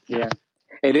 Yeah.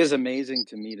 It is amazing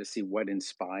to me to see what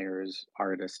inspires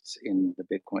artists in the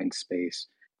Bitcoin space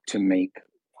to make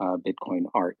Bitcoin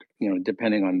art.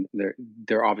 Depending on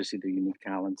their obviously their unique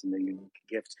talents and their unique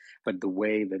gifts, but the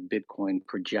way that Bitcoin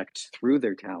projects through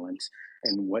their talents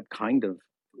and what kind of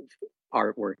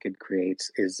artwork it creates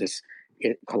is this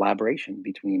collaboration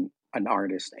between an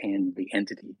artist and the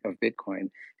entity of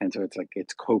Bitcoin, and so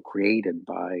it's co-created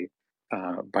by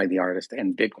the artist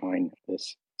and Bitcoin,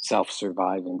 this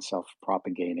self-surviving,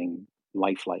 self-propagating,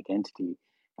 lifelike entity,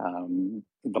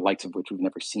 the likes of which we've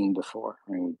never seen before.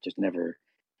 I mean,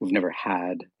 we've never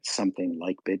had something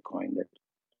like Bitcoin that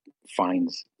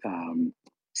finds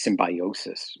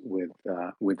symbiosis with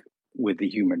the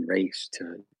human race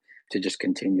to just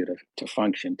continue to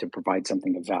function, to provide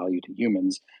something of value to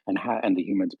humans, and the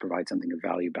humans provide something of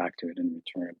value back to it in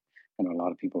return. And a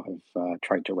lot of people have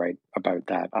tried to write about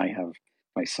that. I have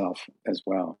myself as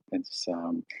well.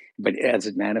 But as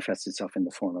it manifests itself in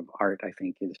the form of art, I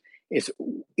think is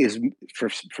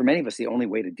for many of us the only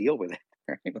way to deal with it.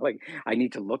 Right? Like, I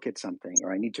need to look at something,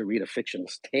 or I need to read a fictional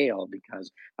tale,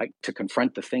 because to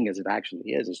confront the thing as it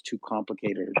actually is too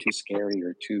complicated, or too scary,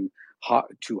 or too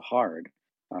hard.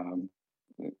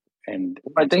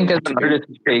 I think as an artist,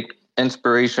 you take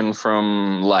inspiration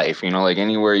from life. Like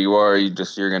anywhere you are,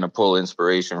 you're gonna pull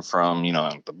inspiration from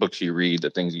the books you read, the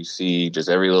things you see. Just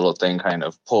every little thing kind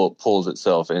of pulls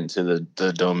itself into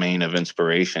the domain of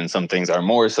inspiration. Some things are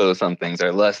more so, some things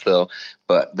are less so.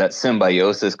 But that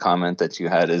symbiosis comment that you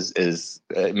had is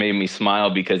it made me smile,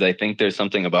 because I think there's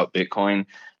something about Bitcoin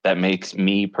that makes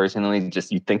me personally,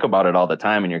 just you think about it all the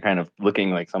time, and you're kind of looking,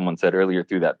 like someone said earlier,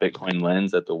 through that Bitcoin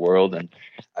lens at the world. And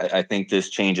I think this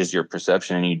changes your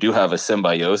perception, and you do have a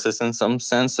symbiosis in some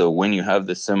sense. So when you have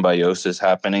this symbiosis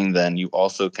happening, then you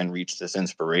also can reach this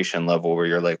inspiration level where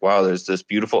you're like, wow, there's this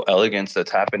beautiful elegance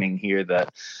that's happening here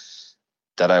that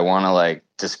I want to like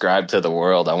describe to the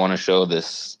world. I want to show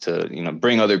this to,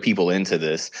 bring other people into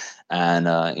this. And,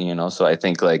 so I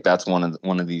think like that's one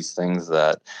of these things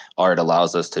that art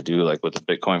allows us to do. Like with the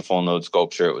Bitcoin full node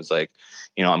sculpture, it was like,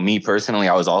 me personally,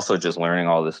 I was also just learning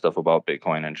all this stuff about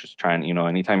Bitcoin and just trying,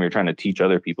 anytime you're trying to teach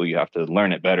other people, you have to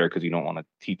learn it better, because you don't want to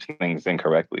teach things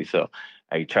incorrectly. So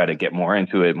I try to get more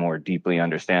into it, more deeply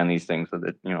understand these things, so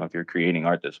that, if you're creating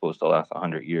art that's supposed to last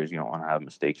 100 years, you don't want to have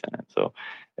mistakes in it. So,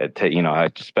 I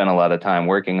spent a lot of time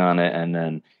working on it. And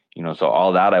then, so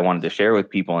all that I wanted to share with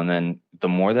people. And then the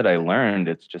more that I learned,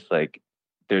 it's just like,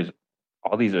 there's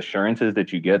all these assurances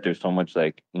that you get. There's so much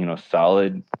like,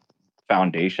 solid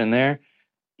foundation there.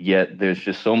 Yet there's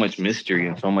just so much mystery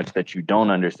and so much that you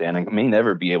don't understand and may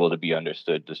never be able to be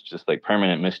understood. Just like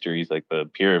permanent mysteries, like the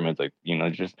pyramids, like,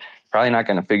 just probably not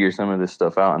going to figure some of this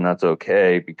stuff out. And that's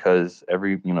okay, because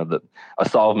a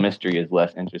solved mystery is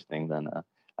less interesting than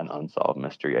an unsolved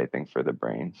mystery, I think, for the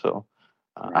brain. So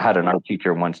I had an art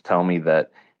teacher once tell me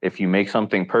that if you make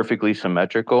something perfectly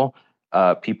symmetrical,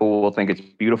 people will think it's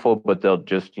beautiful, but they'll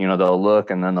just, they'll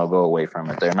look and then they'll go away from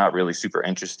it. They're not really super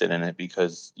interested in it,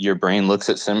 because your brain looks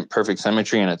at perfect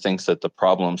symmetry and it thinks that the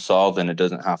problem's solved, and it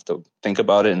doesn't have to think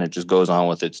about it, and it just goes on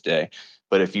with its day.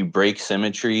 But if you break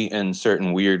symmetry in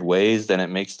certain weird ways, then it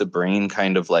makes the brain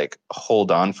kind of like hold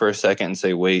on for a second and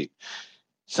say, wait,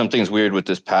 something's weird with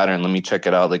this pattern. Let me check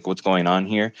it out. Like, what's going on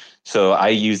here? So I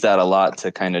use that a lot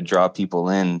to kind of draw people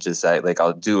in. Just like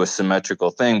I'll do a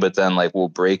symmetrical thing, but then like we'll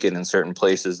break it in certain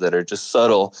places that are just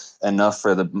subtle enough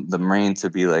for the brain to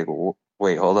be like,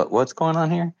 wait, hold up, what's going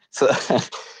on here? So,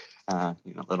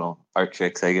 little art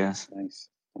tricks, I guess. Nice.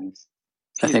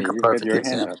 I think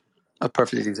Peter, a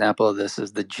perfect example of this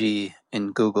is the G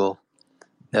in Google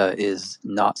is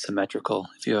not symmetrical.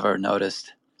 If you ever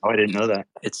noticed. Oh, I didn't know that.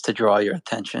 It's to draw your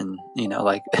attention,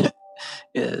 like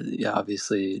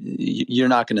obviously you're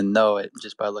not going to know it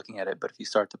just by looking at it, but if you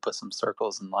start to put some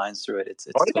circles and lines through it, it's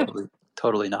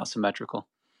totally not symmetrical.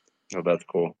 Oh, that's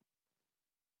cool.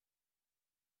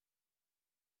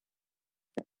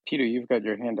 Peter, you've got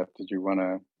your hand up. Did you want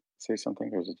to say something,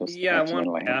 or is it just Yeah, I wanted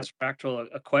accidentally? to ask Fractal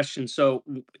a question. So,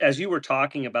 as you were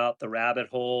talking about the rabbit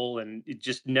hole, and it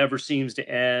just never seems to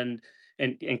end,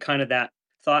 and kind of that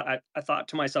thought, I thought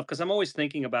to myself, because I'm always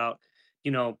thinking about,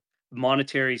 you know,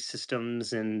 monetary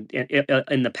systems in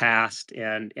the past,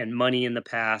 and money in the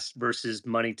past versus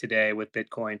money today with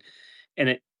Bitcoin,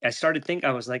 and I started thinking,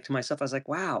 I was like to myself, I was like,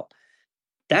 wow,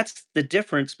 that's the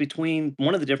difference between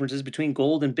one of the differences between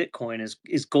gold and Bitcoin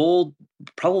is gold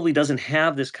probably doesn't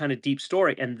have this kind of deep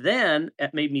story. And then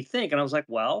it made me think, and I was like,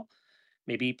 well,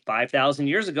 maybe 5,000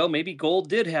 years ago, maybe gold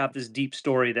did have this deep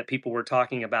story that people were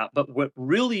talking about. But what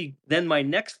really then my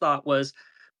next thought was,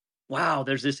 wow,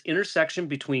 there's this intersection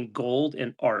between gold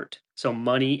and art. So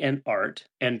money and art,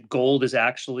 and gold is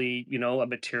actually, a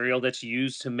material that's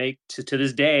used to make to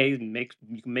this day make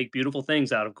you can make beautiful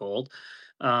things out of gold.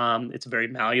 It's a very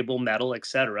malleable metal,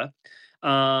 etc.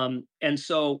 And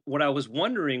so what I was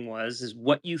wondering is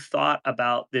what you thought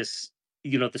about this,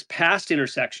 this past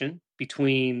intersection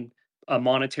between a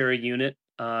monetary unit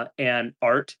and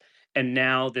art, and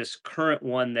now this current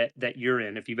one that you're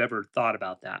in, if you've ever thought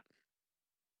about that.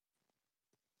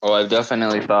 Oh, I've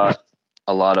definitely thought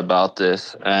a lot about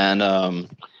this, and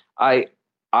I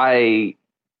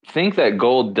I think that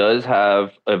gold does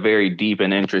have a very deep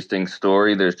and interesting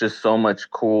story. There's just so much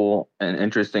cool and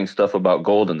interesting stuff about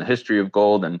gold and the history of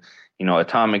gold, and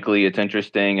atomically it's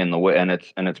interesting, and the way and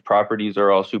its properties are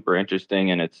all super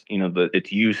interesting, and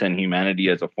its use in humanity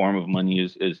as a form of money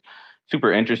is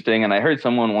super interesting. And I heard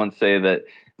someone once say that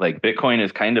like Bitcoin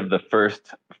is kind of the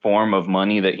first form of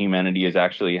money that humanity has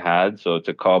actually had. So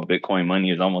to call Bitcoin money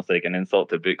is almost like an insult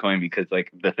to Bitcoin, because like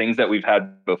the things that we've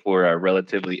had before are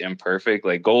relatively imperfect.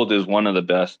 Like gold is one of the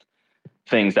best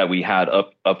things that we had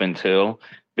up until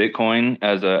Bitcoin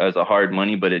as a hard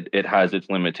money, but it has its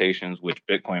limitations, which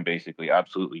Bitcoin basically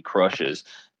absolutely crushes.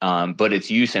 But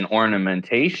its use in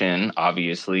ornamentation,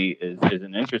 obviously, is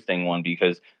an interesting one,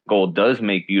 because gold does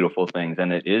make beautiful things,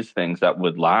 and it is things that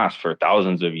would last for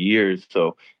thousands of years.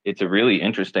 So it's a really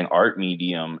interesting art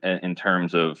medium in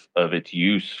terms of its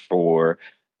use for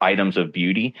items of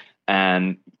beauty.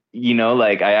 And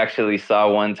like I actually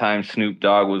saw one time Snoop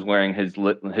Dogg was wearing his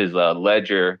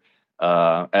ledger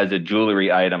as a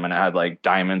jewelry item, and it had like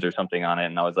diamonds or something on it.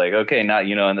 And I was like, okay, now,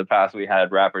 in the past we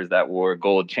had rappers that wore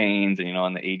gold chains, and, in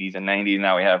the 80s and 90s,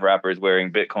 now we have rappers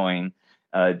wearing Bitcoin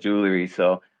jewelry.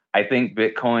 So I think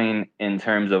Bitcoin in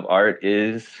terms of art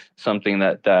is something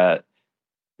that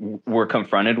we're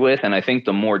confronted with. And I think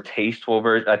the more tasteful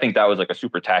version, I think that was like a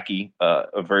super tacky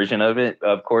version of it,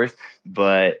 of course,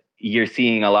 but you're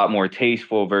seeing a lot more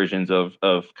tasteful versions of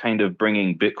kind of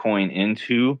bringing Bitcoin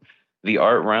into the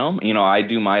art realm. I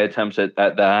do my attempts at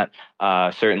that.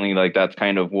 Certainly, like that's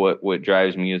kind of what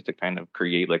drives me, is to kind of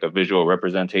create like a visual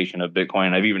representation of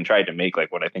Bitcoin. I've even tried to make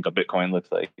like what I think a Bitcoin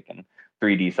looks like in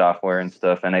 3D software and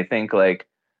stuff. And I think like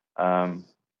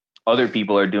other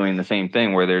people are doing the same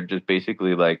thing, where they're just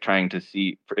basically like trying to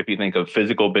see, if you think of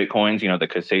physical Bitcoins, the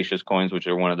Cassatius coins, which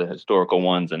are one of the historical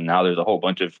ones. And now there's a whole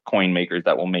bunch of coin makers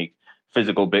that will make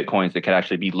physical Bitcoins that can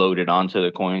actually be loaded onto the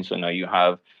coin. So now you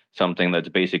have something that's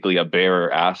basically a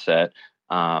bearer asset.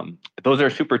 Those are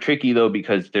super tricky though,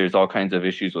 because there's all kinds of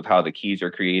issues with how the keys are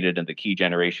created and the key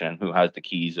generation and who has the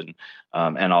keys and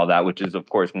all that, which is of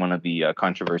course one of the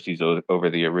controversies over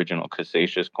the original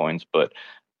Cassatius coins. But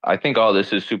I think all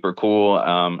this is super cool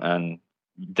and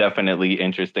definitely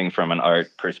interesting from an art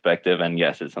perspective. And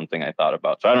yes, it's something I thought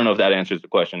about. So I don't know if that answers the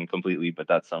question completely, but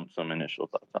that's some initial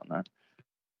thoughts on that.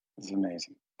 It's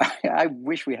amazing. I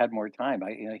wish we had more time.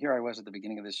 Here I was at the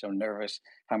beginning of this show, nervous.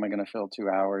 How am I going to fill 2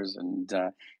 hours? And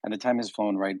the time has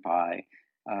flown right by.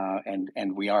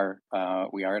 And we are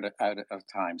out of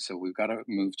time, so we've got to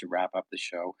move to wrap up the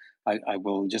show. I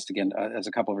will just again, as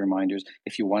a couple of reminders,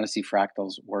 if you want to see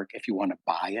Fractal's work, if you want to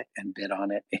buy it and bid on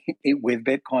it, with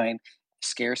Bitcoin,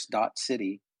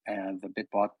 scarce.city and the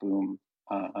BitBlock boom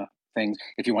things.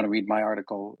 If you want to read my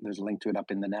article, there's a link to it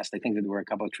up in the nest. I think that there were a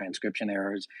couple of transcription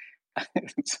errors.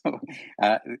 So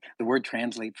the word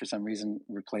translate for some reason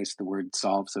replaced the word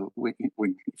solve. So if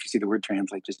you see the word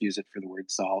translate, just use it for the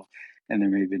word solve. And there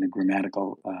may have been a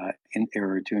grammatical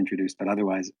error or two introduced, but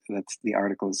otherwise, the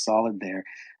article is solid there.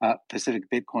 Pacific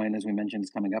Bitcoin, as we mentioned, is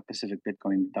coming up.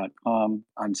 PacificBitcoin.com.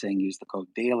 I'm saying use the code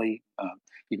daily.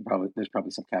 There's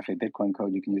probably some Cafe Bitcoin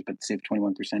code you can use, but save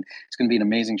 21%. It's going to be an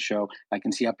amazing show. I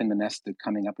can see up in the nest that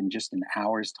coming up in just an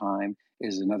hour's time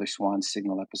is another Swan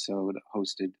Signal episode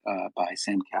hosted by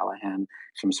Sam Callahan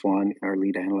from Swan, our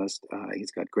lead analyst.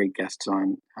 He's got great guests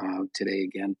on today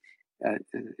again.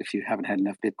 If you haven't had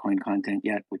enough Bitcoin content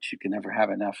yet, which you can never have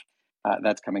enough,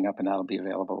 that's coming up, and that'll be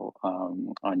available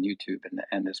on YouTube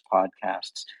and this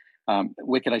podcasts.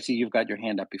 Wicked, I see you've got your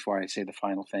hand up before I say the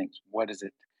final things. What is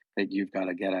it that you've got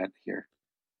to get at here?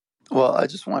 Well, I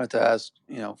just wanted to ask,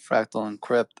 Fractal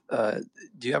Encrypt,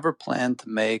 do you ever plan to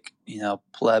make,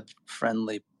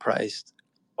 pleb-friendly priced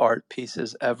art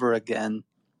pieces ever again?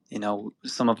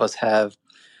 Some of us have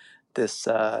this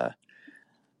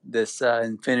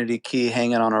infinity key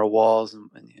hanging on our walls, and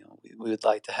we would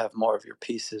like to have more of your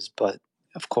pieces, but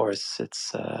of course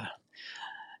it's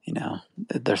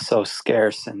they're so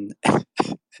scarce and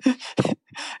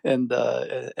and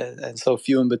so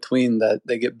few in between that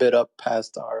they get bid up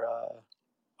past our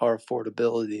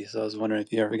affordability. So I was wondering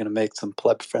if you're ever going to make some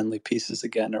pleb friendly pieces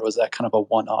again, or was that kind of a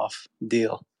one-off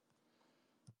deal?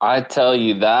 I tell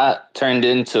you, that turned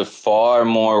into far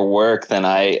more work than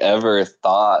I ever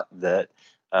thought that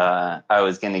I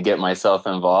was going to get myself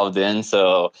involved in.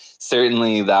 So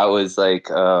certainly that was like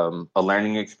a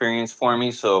learning experience for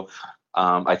me. So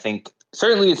I think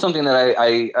certainly it's something that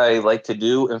I like to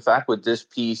do. In fact, with this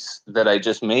piece that I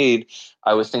just made,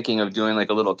 I was thinking of doing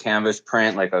like a little canvas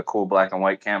print, like a cool black and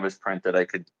white canvas print that I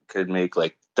could make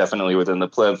like definitely within the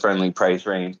pleb friendly price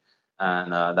range.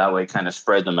 And that way kind of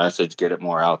spread the message, get it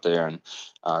more out there. And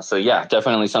so, yeah,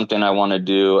 definitely something I want to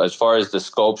do. As far as the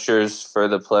sculptures for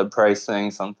the pleb price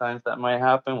thing, sometimes that might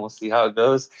happen. We'll see how it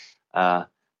goes. But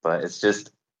it's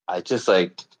just, I just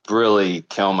like really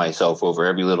kill myself over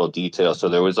every little detail. So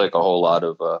there was like a whole lot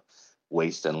of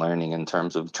waste and learning in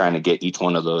terms of trying to get each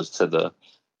one of those to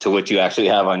what you actually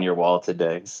have on your wall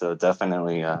today. So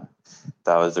definitely that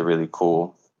was a really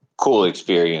cool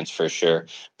experience for sure,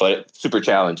 but super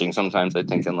challenging. Sometimes I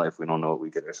think in life we don't know what we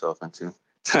get ourselves into.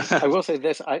 I will say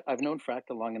this: I've known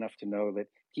Fractal long enough to know that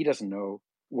he doesn't know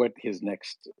what his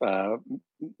next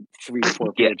 3 to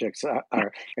 4 projects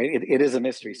are. It is a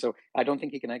mystery, so I don't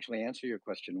think he can actually answer your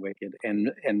question, Wicked.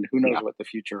 And who knows what the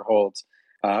future holds.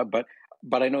 But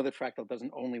I know that Fractal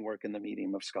doesn't only work in the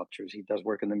medium of sculptures. He does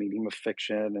work in the medium of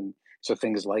fiction, and so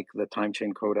things like the Time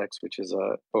Chain Codex, which is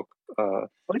a book,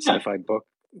 sci-fi book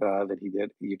that he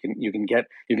did. You can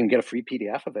get a free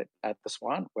PDF of it at the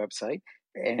Swan website,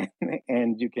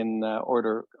 and you can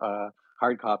order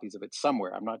hard copies of it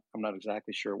somewhere. I'm not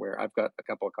exactly sure where. I've got a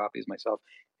couple of copies myself,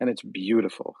 and it's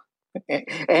beautiful.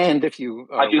 And if you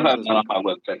I do have one on my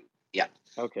website. Yeah.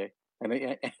 Okay.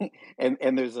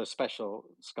 And there's a special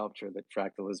sculpture that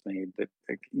Fractal has made that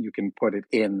you can put it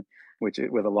in, with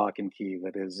a lock and key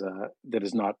that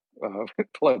is not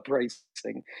plug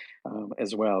pricing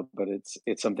as well, but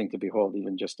it's something to behold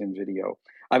even just in video.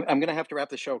 I'm going to have to wrap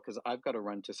the show because I've got to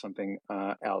run to something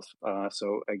else.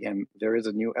 So again, there is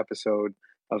a new episode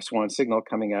of Swan Signal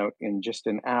coming out in just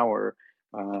an hour.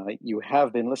 You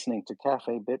have been listening to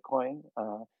Cafe Bitcoin.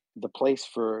 The place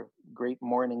for great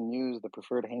morning news, the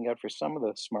preferred hangout for some of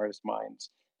the smartest minds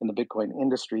in the Bitcoin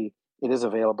industry. It is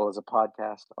available as a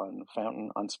podcast on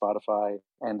Fountain, on Spotify,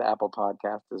 and Apple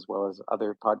Podcasts, as well as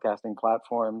other podcasting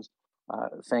platforms.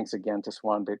 Thanks again to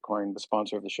Swan Bitcoin, the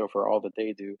sponsor of the show, for all that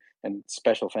they do. And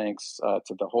special thanks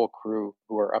to the whole crew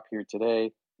who are up here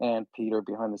today, and Peter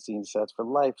behind the scenes sets for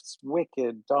Life's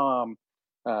Wicked, Dom,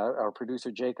 our producer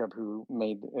Jacob, who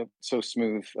made it so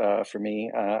smooth for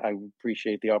me. I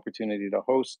appreciate the opportunity to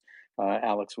host.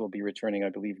 Alex will be returning, I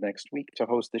believe, next week to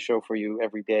host the show for you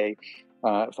every day.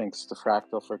 Thanks to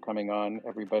Fractal for coming on.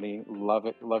 Everybody, love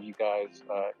it. Love you guys.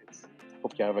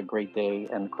 Hope you have a great day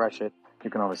and crush it. You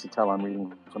can obviously tell I'm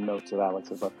reading from notes that Alex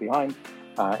has left behind.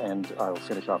 And I'll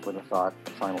finish off with a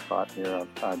final thought here of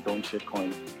don't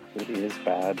shitcoin. It is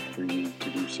bad for you to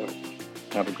do so.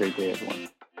 Have a great day, everyone.